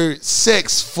other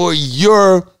sex for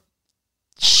your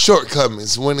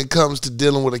shortcomings when it comes to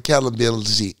dealing with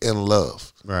accountability and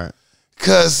love. Right.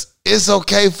 Because it's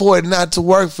okay for it not to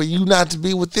work, for you not to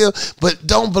be with them, but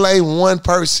don't blame one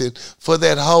person for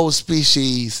that whole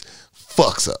species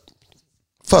fuck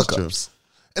ups.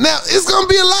 And now it's gonna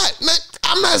be a lot. Now,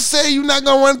 I'm not saying you're not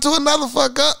gonna run into another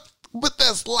fuck up, but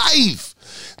that's life.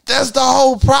 That's the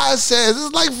whole process.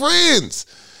 It's like friends.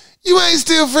 You ain't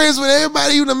still friends with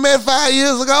everybody you done met 5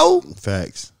 years ago.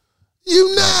 Facts.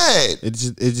 You not. It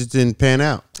just didn't pan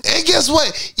out. And guess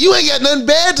what? You ain't got nothing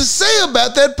bad to say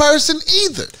about that person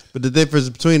either. But the difference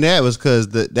between that was because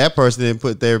that person didn't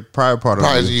put their private part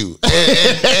on you.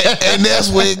 And that's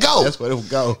where it goes. That's where it would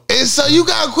go. And so you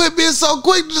got to quit being so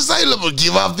quick to say, look, we'll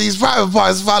give off these private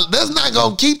parts. That's not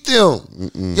going to keep them.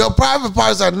 Mm-mm. Your private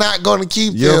parts are not going to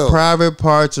keep them. Your private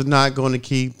parts are not going to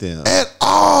keep them. At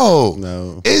all.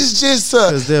 No. It's just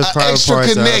an extra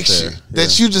connection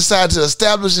that you decided to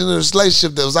establish in a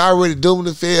relationship that was already doomed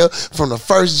to fail from the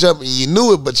first jump, and you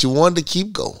knew it, but you wanted to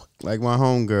keep going. Like my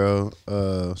homegirl,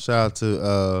 shout out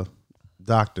to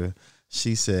Doctor.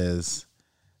 She says,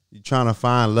 "You're trying to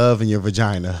find love in your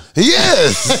vagina."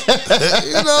 Yes.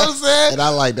 You know what I'm saying? And I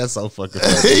like that so fucking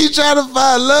funny. You trying to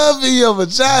find love in your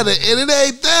vagina, and it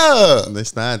ain't there.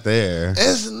 It's not there.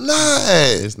 It's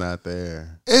not. It's not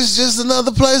there. It's just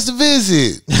another place to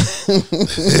visit.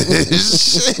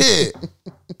 Shit.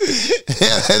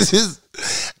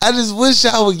 I just wish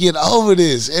I would get over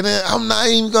this. And I'm not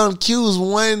even going to accuse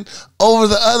one over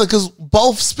the other because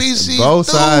both species both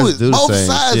sides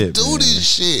do this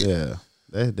shit. Yeah,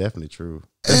 that's definitely true.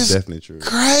 That's definitely true.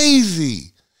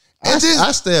 Crazy.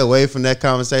 I stay away from that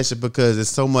conversation because it's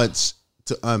so much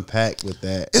to unpack with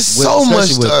that. It's so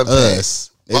much to unpack.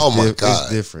 My God. It's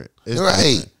different. It's right.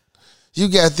 Different. You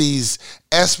got these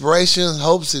aspirations,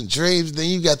 hopes, and dreams. Then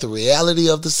you got the reality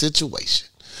of the situation.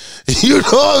 You know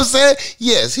what I'm saying?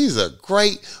 Yes, he's a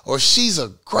great or she's a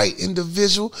great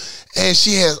individual, and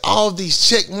she has all these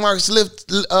check marks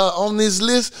on this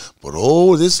list. But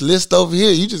this list over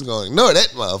here, you just gonna ignore that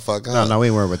motherfucker. No, we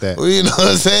ain't worried about that. Well, you know what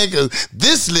I'm saying? Because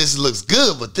this list looks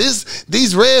good, but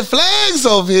these red flags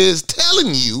over here is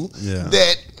telling you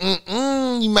that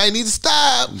you might need to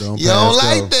stop. You don't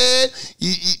like that.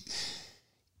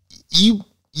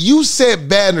 You set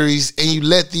boundaries and you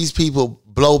let these people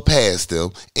blow past them,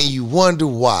 and you wonder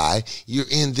why you're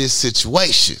in this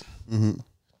situation. Mm-hmm.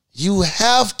 You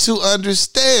have to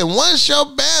understand, once your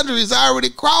boundaries already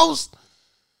crossed,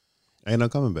 ain't no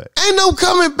coming back. Ain't no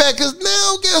coming back, because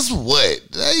now guess what?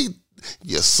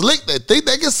 You're slick, they think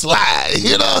they can slide.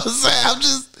 You know what I'm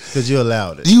saying? Because you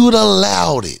allowed it. You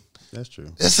allowed it. That's true.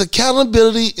 It's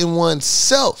accountability in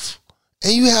oneself.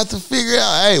 And you have to figure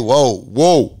out, hey,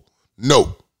 whoa,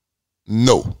 no.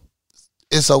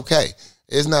 It's okay.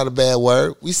 It's not a bad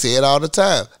word. We say it all the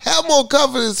time. Have more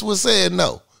confidence with saying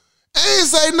no. I ain't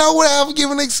say no without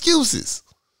giving excuses.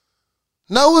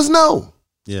 No is no.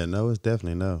 Yeah, no is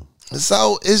definitely no.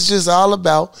 So it's just all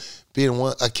about being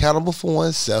accountable for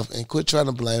oneself and quit trying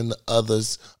to blame the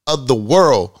others of the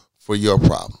world for your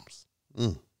problems.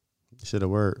 Should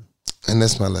have worked. And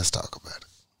that's my let's talk about it.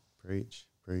 Preach.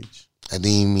 I didn't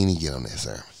even mean to get on that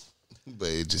sermon. But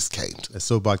it just came to. That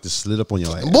soapbox just slid up on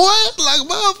your ass. Boy, like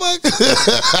motherfucker.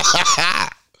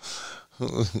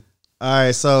 All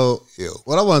right, so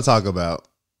what I want to talk about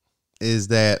is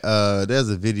that there's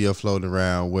a video floating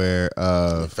around where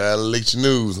Finally leaked your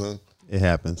news, huh? It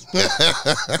happens.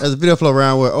 There's a video floating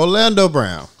around where Orlando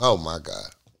Brown. Oh my God.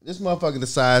 This motherfucker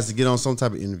decides to get on some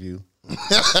type of interview.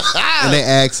 And they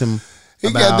ask him.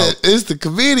 It's the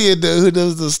comedian dude who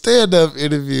does the stand-up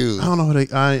interviews. I don't know who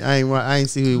I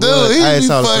ain't see who he was. Dude, he be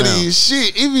funny as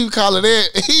shit. He be calling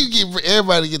he get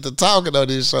everybody to get to talking on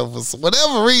this show for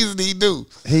whatever reason he do.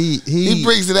 He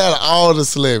brings it out of all the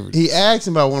celebrities. He asked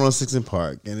him about 106 in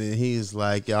Park, and then he's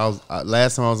like,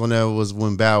 last time I was on there was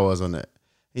when Bow Wow was on that.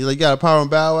 He's like, you got a power on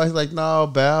Bow Wow? He's like, no,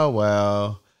 Bow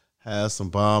Wow has some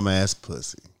bomb-ass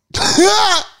pussy.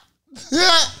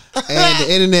 And the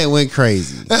internet went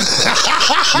crazy.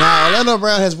 Now Orlando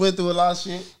Brown has went through a lot of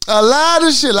shit. A lot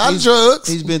of drugs.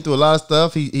 He's been through a lot of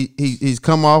stuff. He's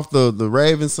come off the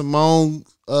Raven Simone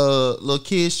little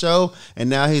kid show, and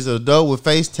now he's an adult with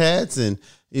face tats and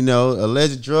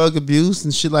alleged drug abuse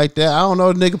and shit like that. I don't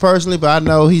know the nigga personally, but I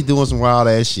know he's doing some wild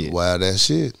ass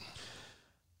shit.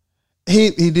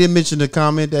 He did mention the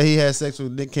comment that he had sex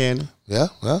with Nick Cannon. Yeah.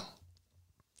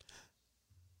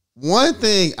 One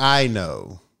thing I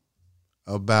know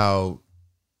about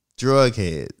drug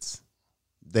heads,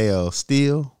 they'll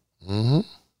steal. Mm-hmm.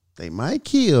 They might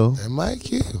kill.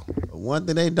 But one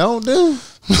thing they don't do.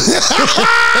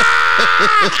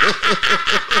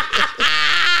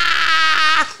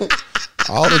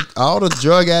 all the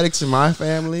drug addicts in my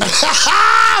family.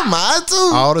 Mine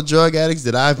too. All the drug addicts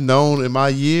that I've known in my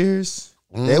years,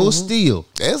 they will steal.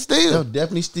 They'll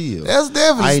definitely steal.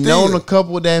 I known a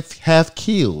couple that have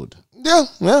killed. Yeah.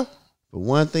 But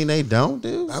one thing they don't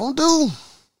do.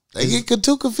 They get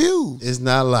too confused. It's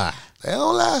not lie. They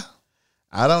don't lie.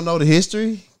 I don't know the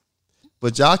history,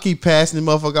 But y'all keep passing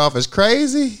the motherfucker off as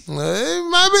crazy. It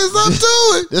might be something to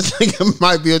it. This nigga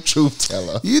might be a truth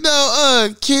teller. You know,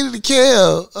 Kitty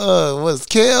Kel, was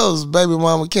Kel's baby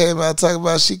mama came out talking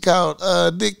about she caught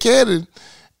Dick Cannon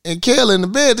and Kel in the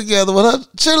bed together with her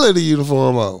cheerleader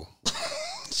uniform on.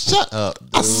 Shut up, dude.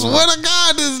 I swear to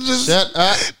God, this just Shut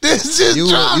up. This just You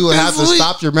dropped would this have to week.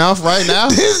 stop your mouth right now.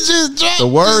 This just dropped. The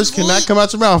words this cannot week. come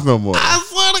out your mouth no more. I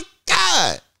swear to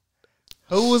God.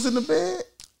 Who was in the bed?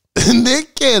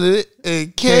 Nick Cannon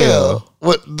and Kel,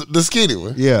 what the skinny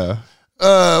one? Yeah.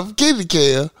 Kitty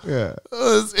Kel, Yeah.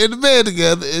 was in the bed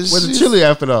together, and With the chili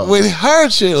outfit on. with her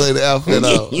cheerleader outfit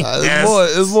on.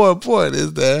 It's more important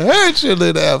is that her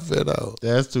cheerleader outfit on.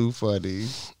 That's too funny.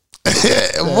 Boy,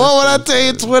 when I tell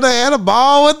you, Twitter had a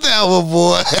ball with that one,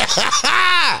 boy.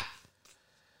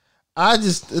 I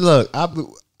just look.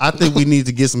 I think we need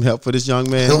to get some help for this young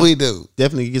man. We do.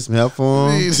 Definitely get some help for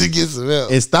We him. need to get some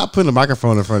help. And stop putting a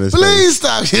microphone in front of his Please face.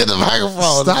 stop getting the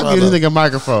microphone. Stop giving this nigga a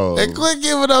microphone. And quit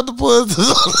giving up the pussy.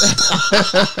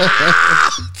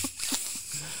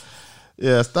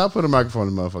 Yeah, stop putting a microphone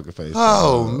in the motherfucking face.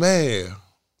 Oh man.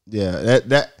 Yeah,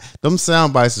 that them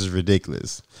sound bites is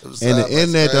ridiculous. And the sound bites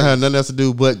internet don't have nothing else to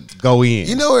do but go in.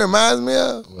 You know what it reminds me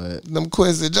of? What? Them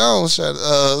Quincy Jones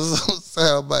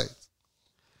sound bites.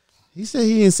 He said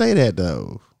he didn't say that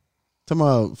though. Talking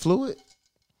about fluid?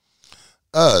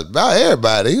 About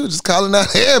everybody. He was just calling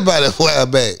out everybody a while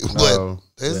back. But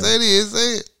they said he didn't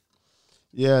say it.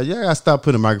 Yeah, you gotta stop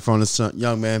putting a microphone in this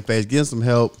young man's face. Give him some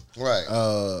help. Right.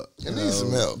 It needs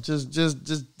some help. Just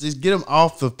get him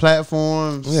off the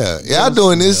platforms. Yeah. Y'all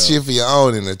doing this shit for your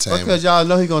own entertainment. Because y'all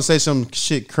know he gonna say some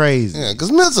shit crazy. Yeah, because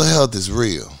mental health is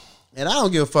real. And I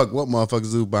don't give a fuck what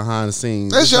motherfuckers do behind the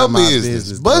scenes. That's It's your not my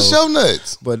business. Bust though. your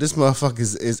nuts. But this motherfucker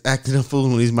is acting a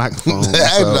fool on these microphones. Acting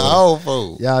so, the whole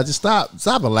fool. y'all just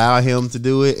stop allowing him to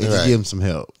do it and just Right. give him some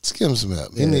help. Just give him some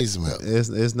help. He needs some help.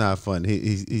 It's not fun.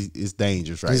 It's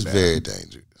dangerous right He's now. very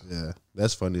dangerous. Yeah,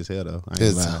 that's funny as hell though. I ain't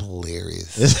It's lying.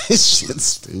 hilarious. This shit's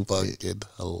stupid. Fucking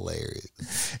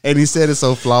hilarious. And he said it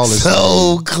so flawless.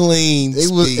 So clean. It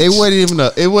wasn't even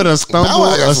it wasn't a stumble.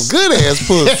 I got or some good ass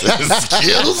pussy.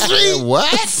 Excuse me.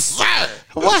 What? Sir.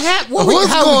 What happened? What's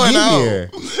how going we get on? here?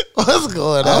 What's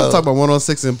going I was on? talking about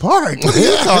 106 in Park. What are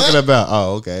you talking about?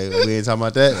 Oh, okay. We ain't talking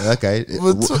about that. Okay.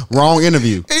 Wrong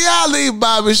interview. And y'all leave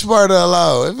Bobby Shmurda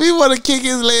alone. If he want to kick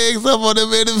his legs up on them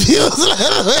interviews, let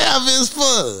him have his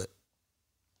fun.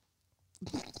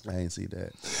 I ain't see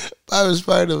that. Bobby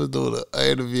Shmurda was doing an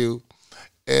interview,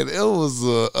 and it was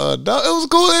a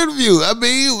cool interview. I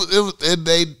mean, it was and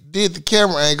they did the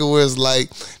camera angle where it's like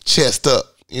chest up,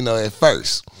 at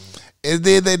first, and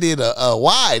then they did a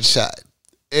wide shot.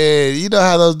 And you know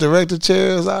how those director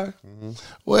chairs are? Mm-hmm.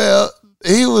 Well,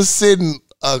 he was sitting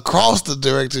across the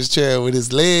director's chair with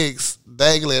his legs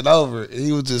dangling over, and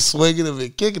he was just swinging them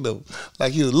and kicking them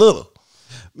like he was little.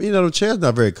 The chair's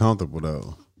not very comfortable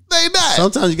though. They not.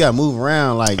 Sometimes you gotta move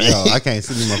around. Like, yo, I can't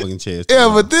sit in these motherfucking chairs. Yeah,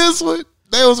 but this one,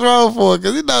 they was wrong for it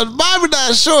because Bobby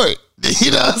not short.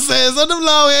 You know what I'm saying? So them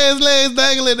long ass legs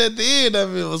dangling at the end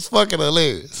of it was fucking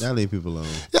hilarious. Y'all leave people alone.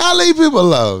 Y'all leave people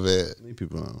alone, man. Leave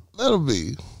people alone. Let them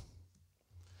be.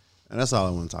 And that's all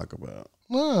I want to talk about.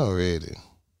 Already.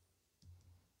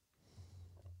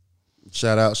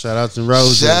 Shout out to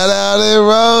Roses. Shout out to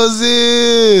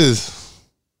Roses.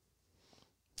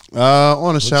 I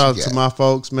want to shout out you to got? my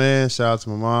folks, man. Shout out to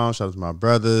my mom. Shout out to my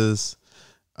brothers.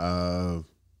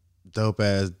 Dope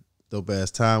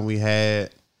ass time we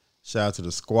had. Shout out to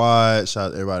the squad. Shout out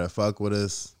to everybody that fuck with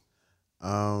us.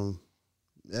 Yeah,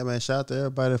 man. Shout out to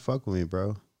everybody that fuck with me,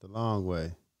 bro. The long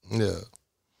way. Yeah.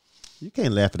 You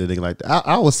can't laugh at a nigga like that.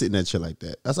 I was sitting that shit like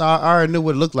that. I already knew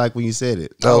what it looked like when you said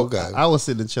it. Oh, okay. I was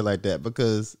sitting in shit like that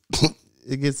because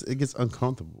it gets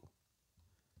uncomfortable.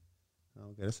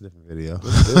 Okay, that's a different video.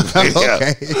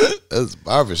 Okay. That's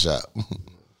barbershop.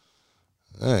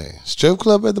 Hey, strip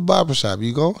club at the barbershop.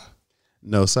 You going?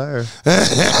 No, sir.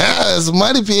 It's a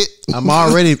money pit. I'm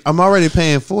already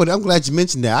paying for it. I'm glad you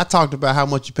mentioned that. I talked about how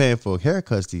much you're paying for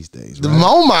haircuts these days. Right?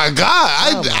 Oh my God.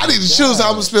 I need to choose how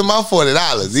I'm going to spend my $40.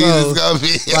 Either it's going to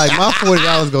be Like my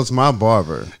 $40 goes to my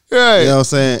barber. right. You know what I'm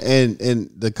saying? And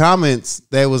the comments,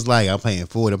 they was like, I'm paying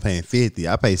 40, I'm paying 50.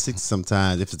 I pay 60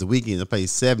 sometimes. If it's the weekend, I pay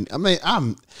 70. I mean,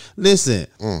 listen,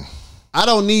 I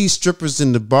don't need strippers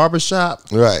in the barbershop.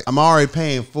 Right. I'm already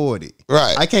paying 40.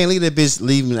 Right. I can't leave that bitch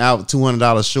leaving out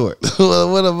 $200 short.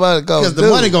 Well, what the money going to Because the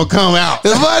money going to come out.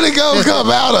 The money going to come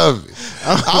out of it.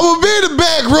 I'm going to be in the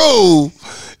back room.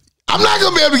 I'm not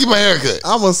going to be able to get my hair cut.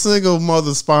 I'm a single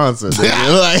mother sponsor.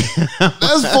 Like,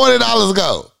 That's $40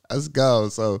 go. let's go.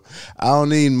 So I don't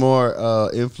need more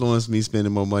influence me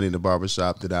spending more money in the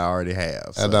barbershop that I already have.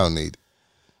 So I don't need it.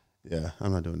 Yeah,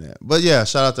 I'm not doing that. But yeah,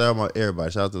 shout out to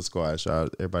everybody. Shout out to the squad. Shout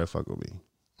out everybody fuck with me.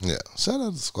 Yeah, shout out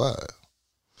to the squad.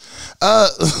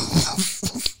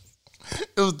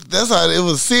 It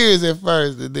was serious at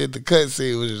first, and then the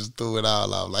cutscene was just threw it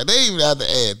all off. Like they didn't even have to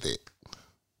add that.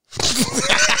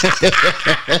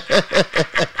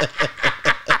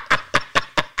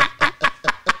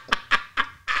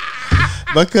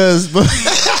 Because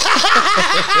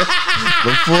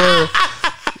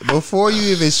before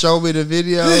you even showed me the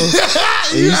video, and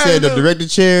you said the director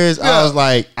chairs, I was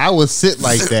like, I would sit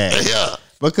like that. Yeah.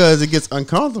 Because it gets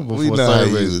uncomfortable for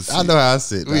some reason. I know how I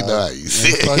sit. We know how you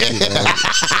sit. Fuck you, man.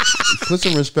 Put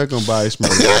some respect on Bobby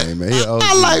Smurf's name, man.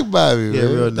 I like Bobby,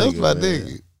 man. Real That's nigga, my man.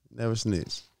 nigga. Never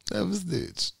snitch. Never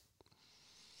snitch.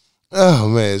 Oh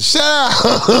man,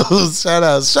 shout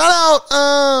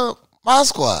out, my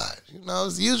squad. You know,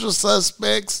 it's the usual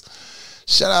suspects.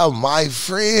 Shout out my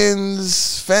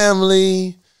friends,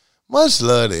 family. Much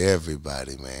love to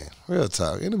everybody, man. Real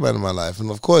talk. Anybody in my life. And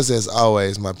of course, as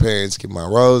always, my parents get my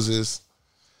roses.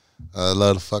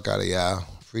 Love the fuck out of y'all.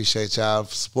 Appreciate y'all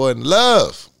for supporting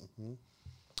love.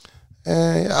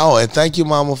 And thank you,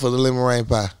 Mama, for the lemon rain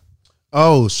pie.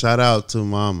 Oh, shout out to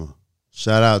Mama.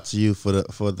 Shout out to you for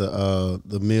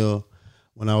the meal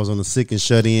when I was on the sick and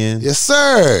shut in. Yes,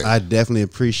 sir. I definitely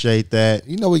appreciate that.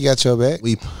 You know we got your back.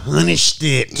 We punished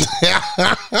it.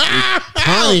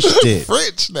 Punished it.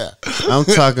 French now. I'm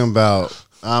talking about,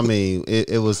 I mean,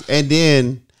 it was, and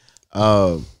then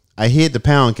I hid the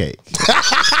pound cake.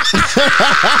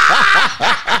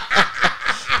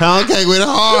 Pound cake went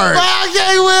hard. Pound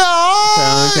cake went hard.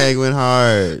 Pound cake went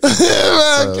hard.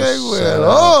 Pound cake went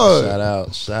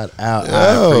hard. Shout out.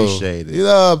 I appreciate it. You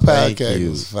know, pound cake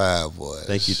was fire, boy.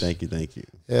 Thank you.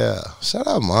 Yeah. Shout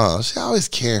out Mom. She always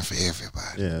caring for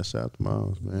everybody. Yeah, shout out to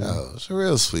Moms, man. Oh, she's a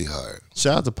real sweetheart.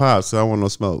 Shout out to Pops, so I don't want no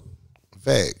smoke.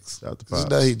 Facts. Shout out to You Pops.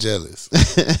 know he jealous.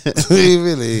 He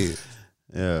really is.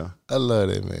 Yeah. I love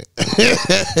that, man.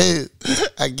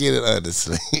 I get it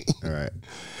honestly. All right.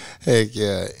 Heck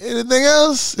yeah. Anything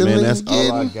else? Man, that's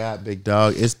all I got, big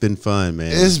dog. It's been fun,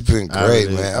 man. It's been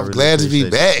great, man. I'm glad to be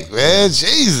back, man.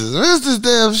 Jesus, where's this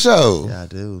damn show? Yeah, I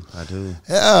do.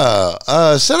 Yeah.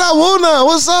 Shout out Wuna.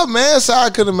 What's up, man? Sorry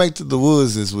I couldn't make it to the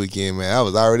woods this weekend, man. I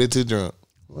was already too drunk.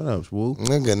 What up, Woo?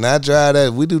 Nigga, not drive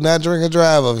that. We do not drink and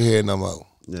drive over here no more.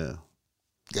 Yeah.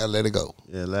 Gotta let it go.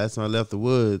 Yeah, last time I left the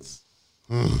woods.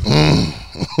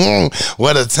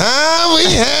 What a time we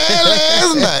had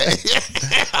last night.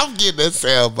 I'm getting that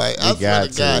sound bite. I swear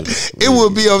to God. It will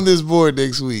be on this board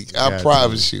next week. I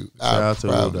promise you. Shout out to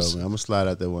Woo, though, man. I'm going to slide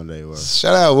out there one day. Bro.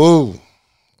 Shout out Woo.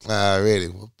 Already.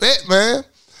 Well, bet, man.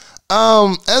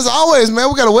 As always, man,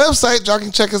 we got a website. Y'all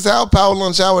can check us out,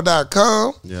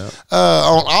 powerlunchhour.com. Yeah.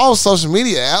 On all social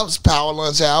media apps, Power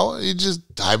Lunch Hour. You just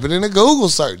type it in a Google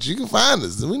search. You can find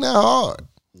us. We not hard.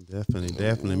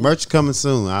 Definitely. Merch coming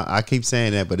soon. I keep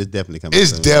saying that, but it's definitely coming soon.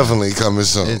 It's definitely coming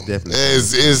soon. It's definitely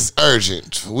It's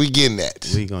urgent. We getting that.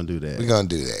 We gonna do that. We gonna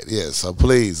do that. Yeah. So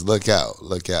please look out.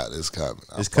 Look out. It's coming.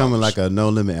 It's coming like a No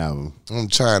Limit album. I'm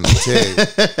trying to tell you.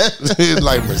 It's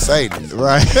like Mercedes.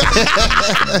 Right.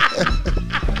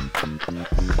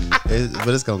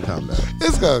 But it's gonna come though.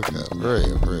 It's gonna come.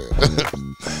 Real.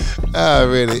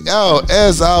 Already. Oh,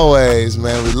 as always,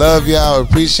 man, we love y'all.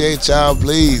 Appreciate y'all.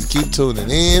 Please keep tuning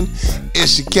in.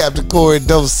 It's your Captain Corey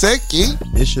Dosecki.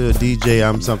 It's your DJ,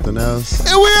 I'm something else.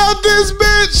 And we out this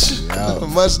bitch. Out.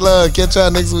 Much love. Catch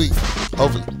y'all next week.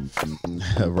 Hopefully.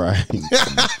 Right.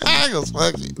 I ain't gonna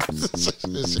smoke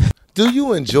it. Do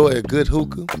you enjoy a good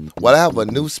hookah? Well, I have a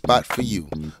new spot for you.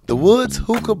 The Woods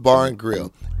Hookah Bar and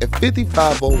Grill at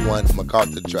 5501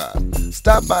 MacArthur Drive.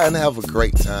 Stop by and have a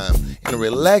great time in a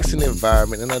relaxing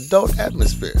environment and adult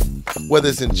atmosphere. Whether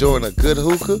it's enjoying a good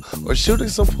hookah or shooting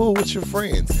some pool with your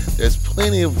friends, there's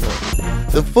plenty of room.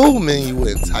 The food menu will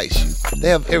entice you. They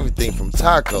have everything from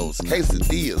tacos,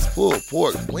 quesadillas, pulled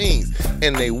pork, wings,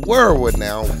 and a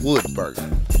world-renowned wood burger.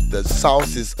 The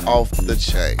sauce is off the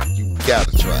chain. You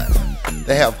gotta try it.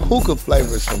 They have hookah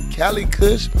flavors from Cali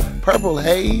Kush, Purple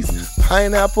Haze,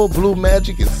 Pineapple, Blue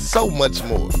Magic, and so much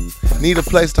more. Need a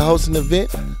place to host an event?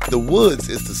 The Woods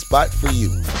is the spot for you.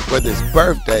 Whether it's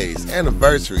birthdays,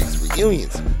 anniversaries,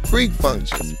 reunions, Greek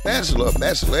functions, bachelor or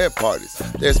bachelorette parties,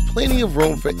 there's plenty of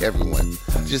room for everyone.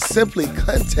 Just simply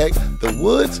contact the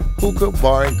Woods Hookah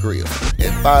Bar and Grill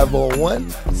at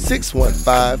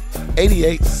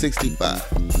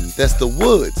 501-615-8865. That's the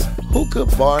Woods Hookah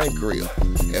Bar and Grill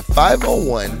at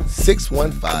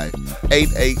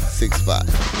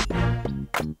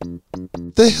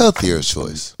 501-615-8865. The healthier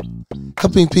choice.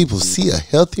 Helping people see a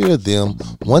healthier them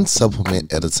one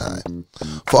supplement at a time.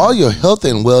 For all your health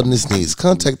and wellness needs,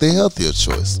 contact The Healthier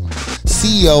Choice.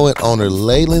 CEO and owner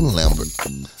Leyland Lambert.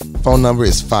 Phone number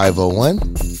is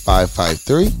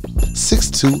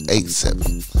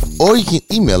 501-553-6287. Or you can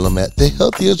email them at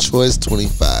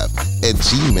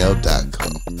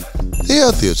thehealthierchoice25@gmail.com. The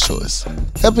Healthier Choice,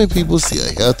 helping people see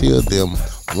a healthier them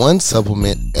one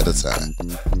supplement at a time.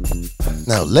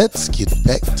 Now let's get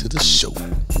back to the show.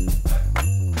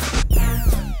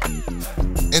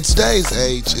 In today's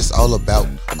age, it's all about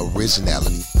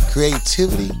originality,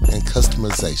 creativity, and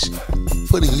customization.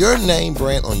 Putting your name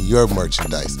brand on your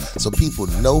merchandise so people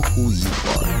know who you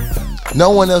are. No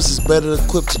one else is better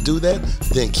equipped to do that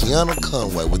than Kiana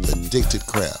Conway with Addicted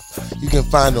Craft. You can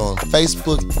find her on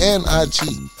Facebook and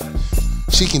IG.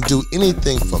 She can do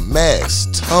anything from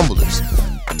masks, tumblers,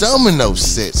 domino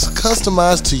sets,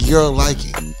 customized to your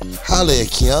liking. Holla at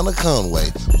Kiana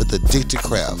Conway with Addicted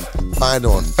Craft. Find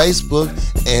her on Facebook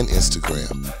and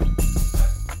Instagram.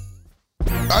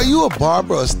 Are you a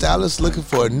barber or stylist looking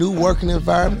for a new working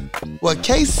environment? Well,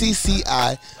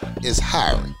 KCCI is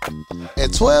hiring.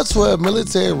 At 1212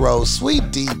 Military Road,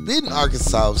 Suite D, Benton,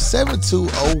 Arkansas,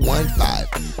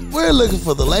 72015. We're looking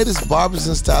for the latest barbers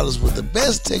and stylists with the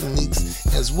best techniques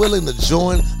and is willing to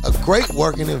join a great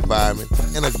working environment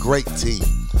and a great team.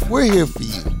 We're here for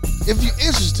you. If you're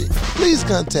interested, please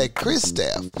contact Chris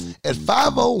Staff at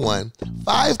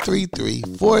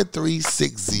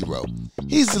 501-533-4360.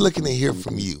 He's looking to hear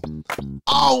from you.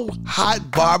 All hot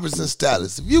barbers and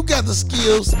stylists, if you got the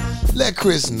skills, let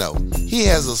Chris know. He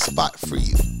has a spot for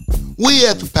you. We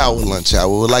at the Power Lunch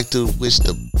Hour would like to wish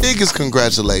the biggest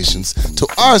congratulations to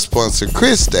our sponsor,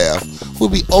 Chris Staff, who will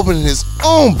be opening his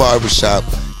own barbershop,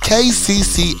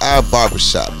 KCCI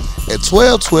Barbershop, at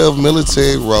 1212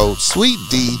 Military Road, Suite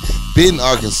D, Benton,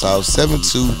 Arkansas,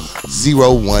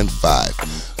 72015.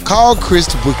 Call Chris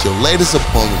to book your latest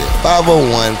appointment at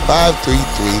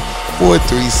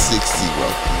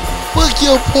 501-533-4360. Book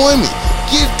your appointment.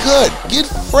 Get cut, get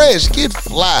fresh, get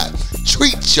fly.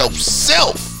 Treat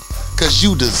yourself, because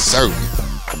you deserve it.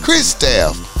 Chris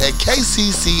Staff at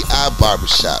KCCI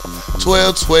Barbershop,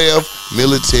 1212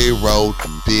 Military Road,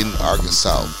 Benton,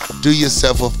 Arkansas. Do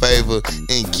yourself a favor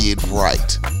and get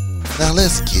right. Now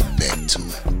let's get back to it.